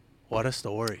 Mm-hmm. What a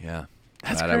story. Yeah.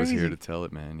 That's glad crazy. I was here to tell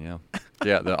it, man. Yeah.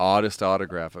 Yeah, the oddest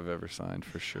autograph I've ever signed,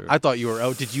 for sure. I thought you were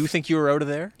out. Did you think you were out of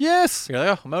there? Yes. You're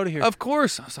like, "Oh, I'm out of here." Of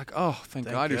course. I was like, "Oh, thank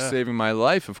God you're saving my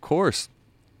life. Of course.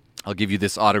 I'll give you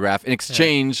this autograph in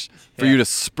exchange for you to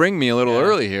spring me a little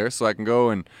early here so I can go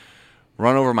and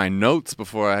run over my notes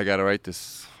before I got to write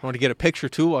this." I want to get a picture,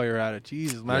 too, while you're at it.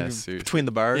 Jesus, imagine between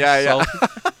the bars. Yeah.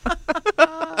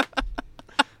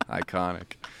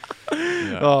 Iconic.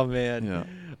 Yeah. Oh, man.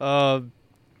 Yeah.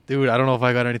 Dude, I don't know if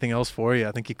I got anything else for you.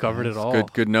 I think you covered it all.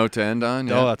 Good note to end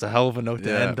on. Oh, that's a hell of a note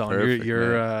to end on. Perfect,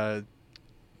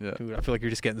 Dude, I feel like you're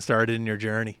just getting started in your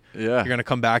journey. Yeah. You're going to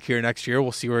come back here next year.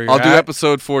 We'll see where you're I'll at. do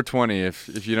episode 420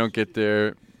 if you don't get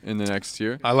there in the next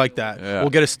year. I like that. Yeah. We'll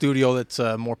get a studio that's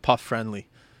more puff friendly.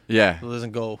 Yeah. It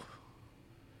doesn't go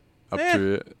up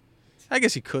to it. I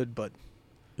guess you could, but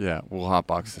yeah, we'll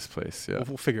hotbox this place. Yeah.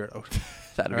 We'll figure it out.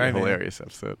 That'd be a hilarious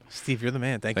episode. Steve, you're the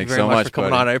man. Thanks you so very much for coming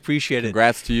buddy. on. I appreciate it.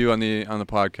 Congrats to you on the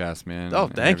podcast, man. Oh,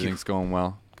 thank you. Everything's going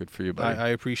well. Good for you, buddy. I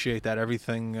appreciate that.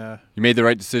 Everything. You made the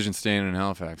right decision staying in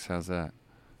Halifax. How's that?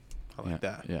 I like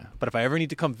that. Yeah. But if I ever need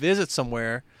to come visit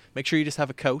somewhere, make sure you just have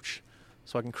a couch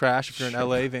so I can crash. If you're in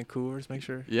LA, Vancouver, just make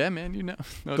sure. Yeah, man. You know.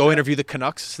 No go doubt. interview the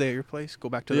Canucks. Stay at your place. Go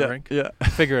back to the rink. Yeah.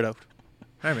 Figure it out.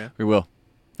 All right, man. We will.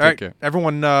 All right, care.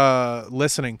 everyone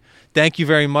listening, thank you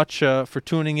very much for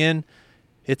tuning in.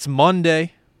 It's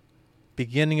Monday,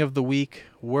 beginning of the week.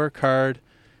 Work hard,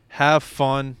 have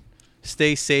fun,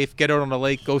 stay safe, get out on the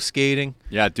lake, go skating.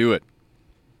 Yeah, do it.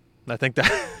 I think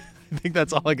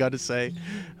that's all I got to say.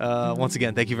 Once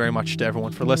again, thank you very much to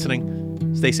everyone for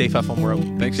listening. Stay safe, have fun, we're out.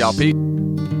 Thanks, y'all. Pete.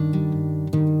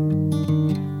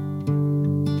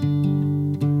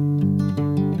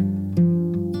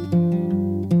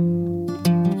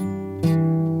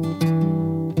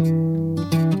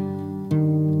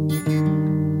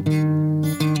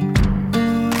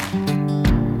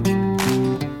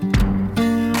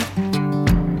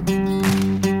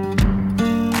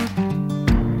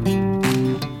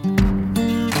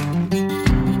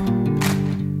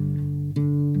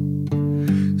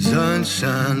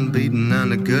 Sunshine beating on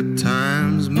the good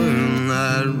times,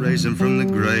 moonlight racing from the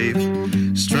grave,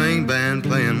 string band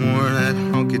playing more of that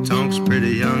honky tonks,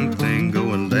 pretty young thing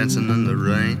going dancing in the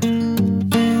rain.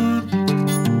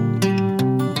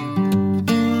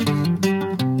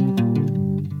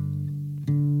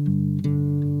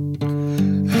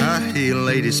 High heel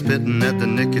lady spitting at the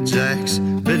Nicky Jacks,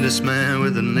 businessman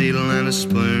with a needle and a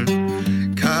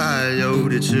spoon.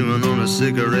 Coyote chewing on a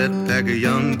cigarette, pack of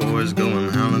young boys going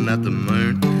howling at the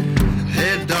moon.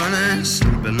 Hey darling,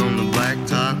 sleeping on the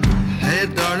blacktop. Hey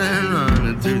darling,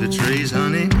 running through the trees,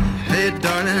 honey. Hey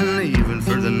darling, leaving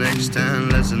for the next town,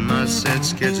 lesson my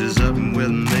sense catches up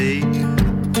with me.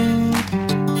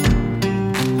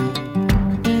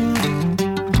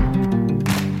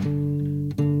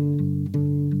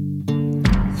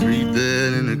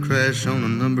 Crash on a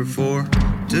number 4,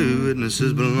 2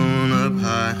 witnesses blown up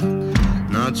high.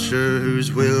 Not sure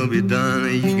whose will be done.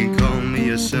 You can call me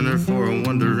a sinner for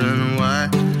wondering why.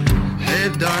 Hey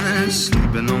darling,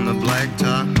 sleeping on the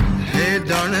blacktop. Hey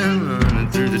darling, running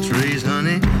through the trees,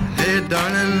 honey. Hey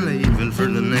darling, leaving for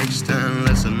the next town,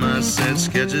 lesson my sense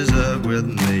catches up with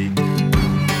me.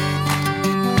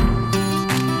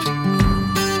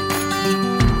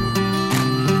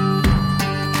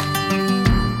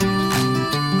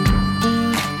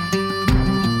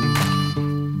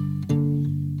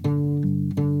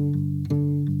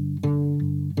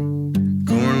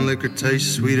 Liquor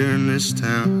tastes sweeter in this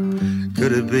town.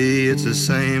 Could it be it's the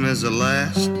same as the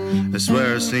last? I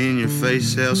swear I've seen your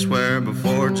face elsewhere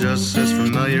before, just as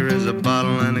familiar as a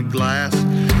bottle and a glass.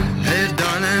 Hey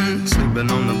darling, sleeping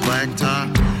on the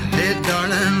blacktop. Hey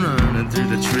darling, running through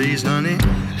the trees, honey.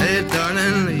 Hey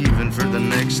darling, leaving for the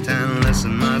next town,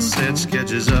 lesson my sense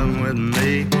catches up with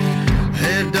me.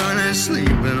 Hey darling,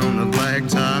 sleeping on the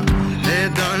blacktop. Hey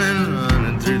darling,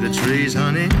 running through the trees,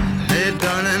 honey. Hey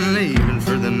darling, leaving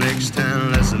for the next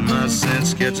town, lesson my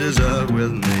sense catches up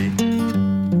with me.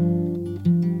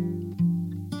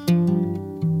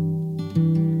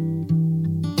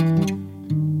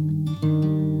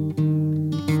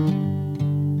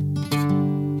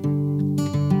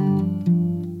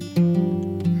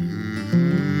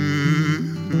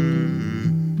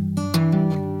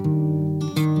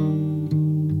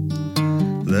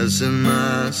 Lesson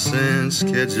my sense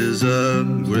catches up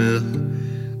with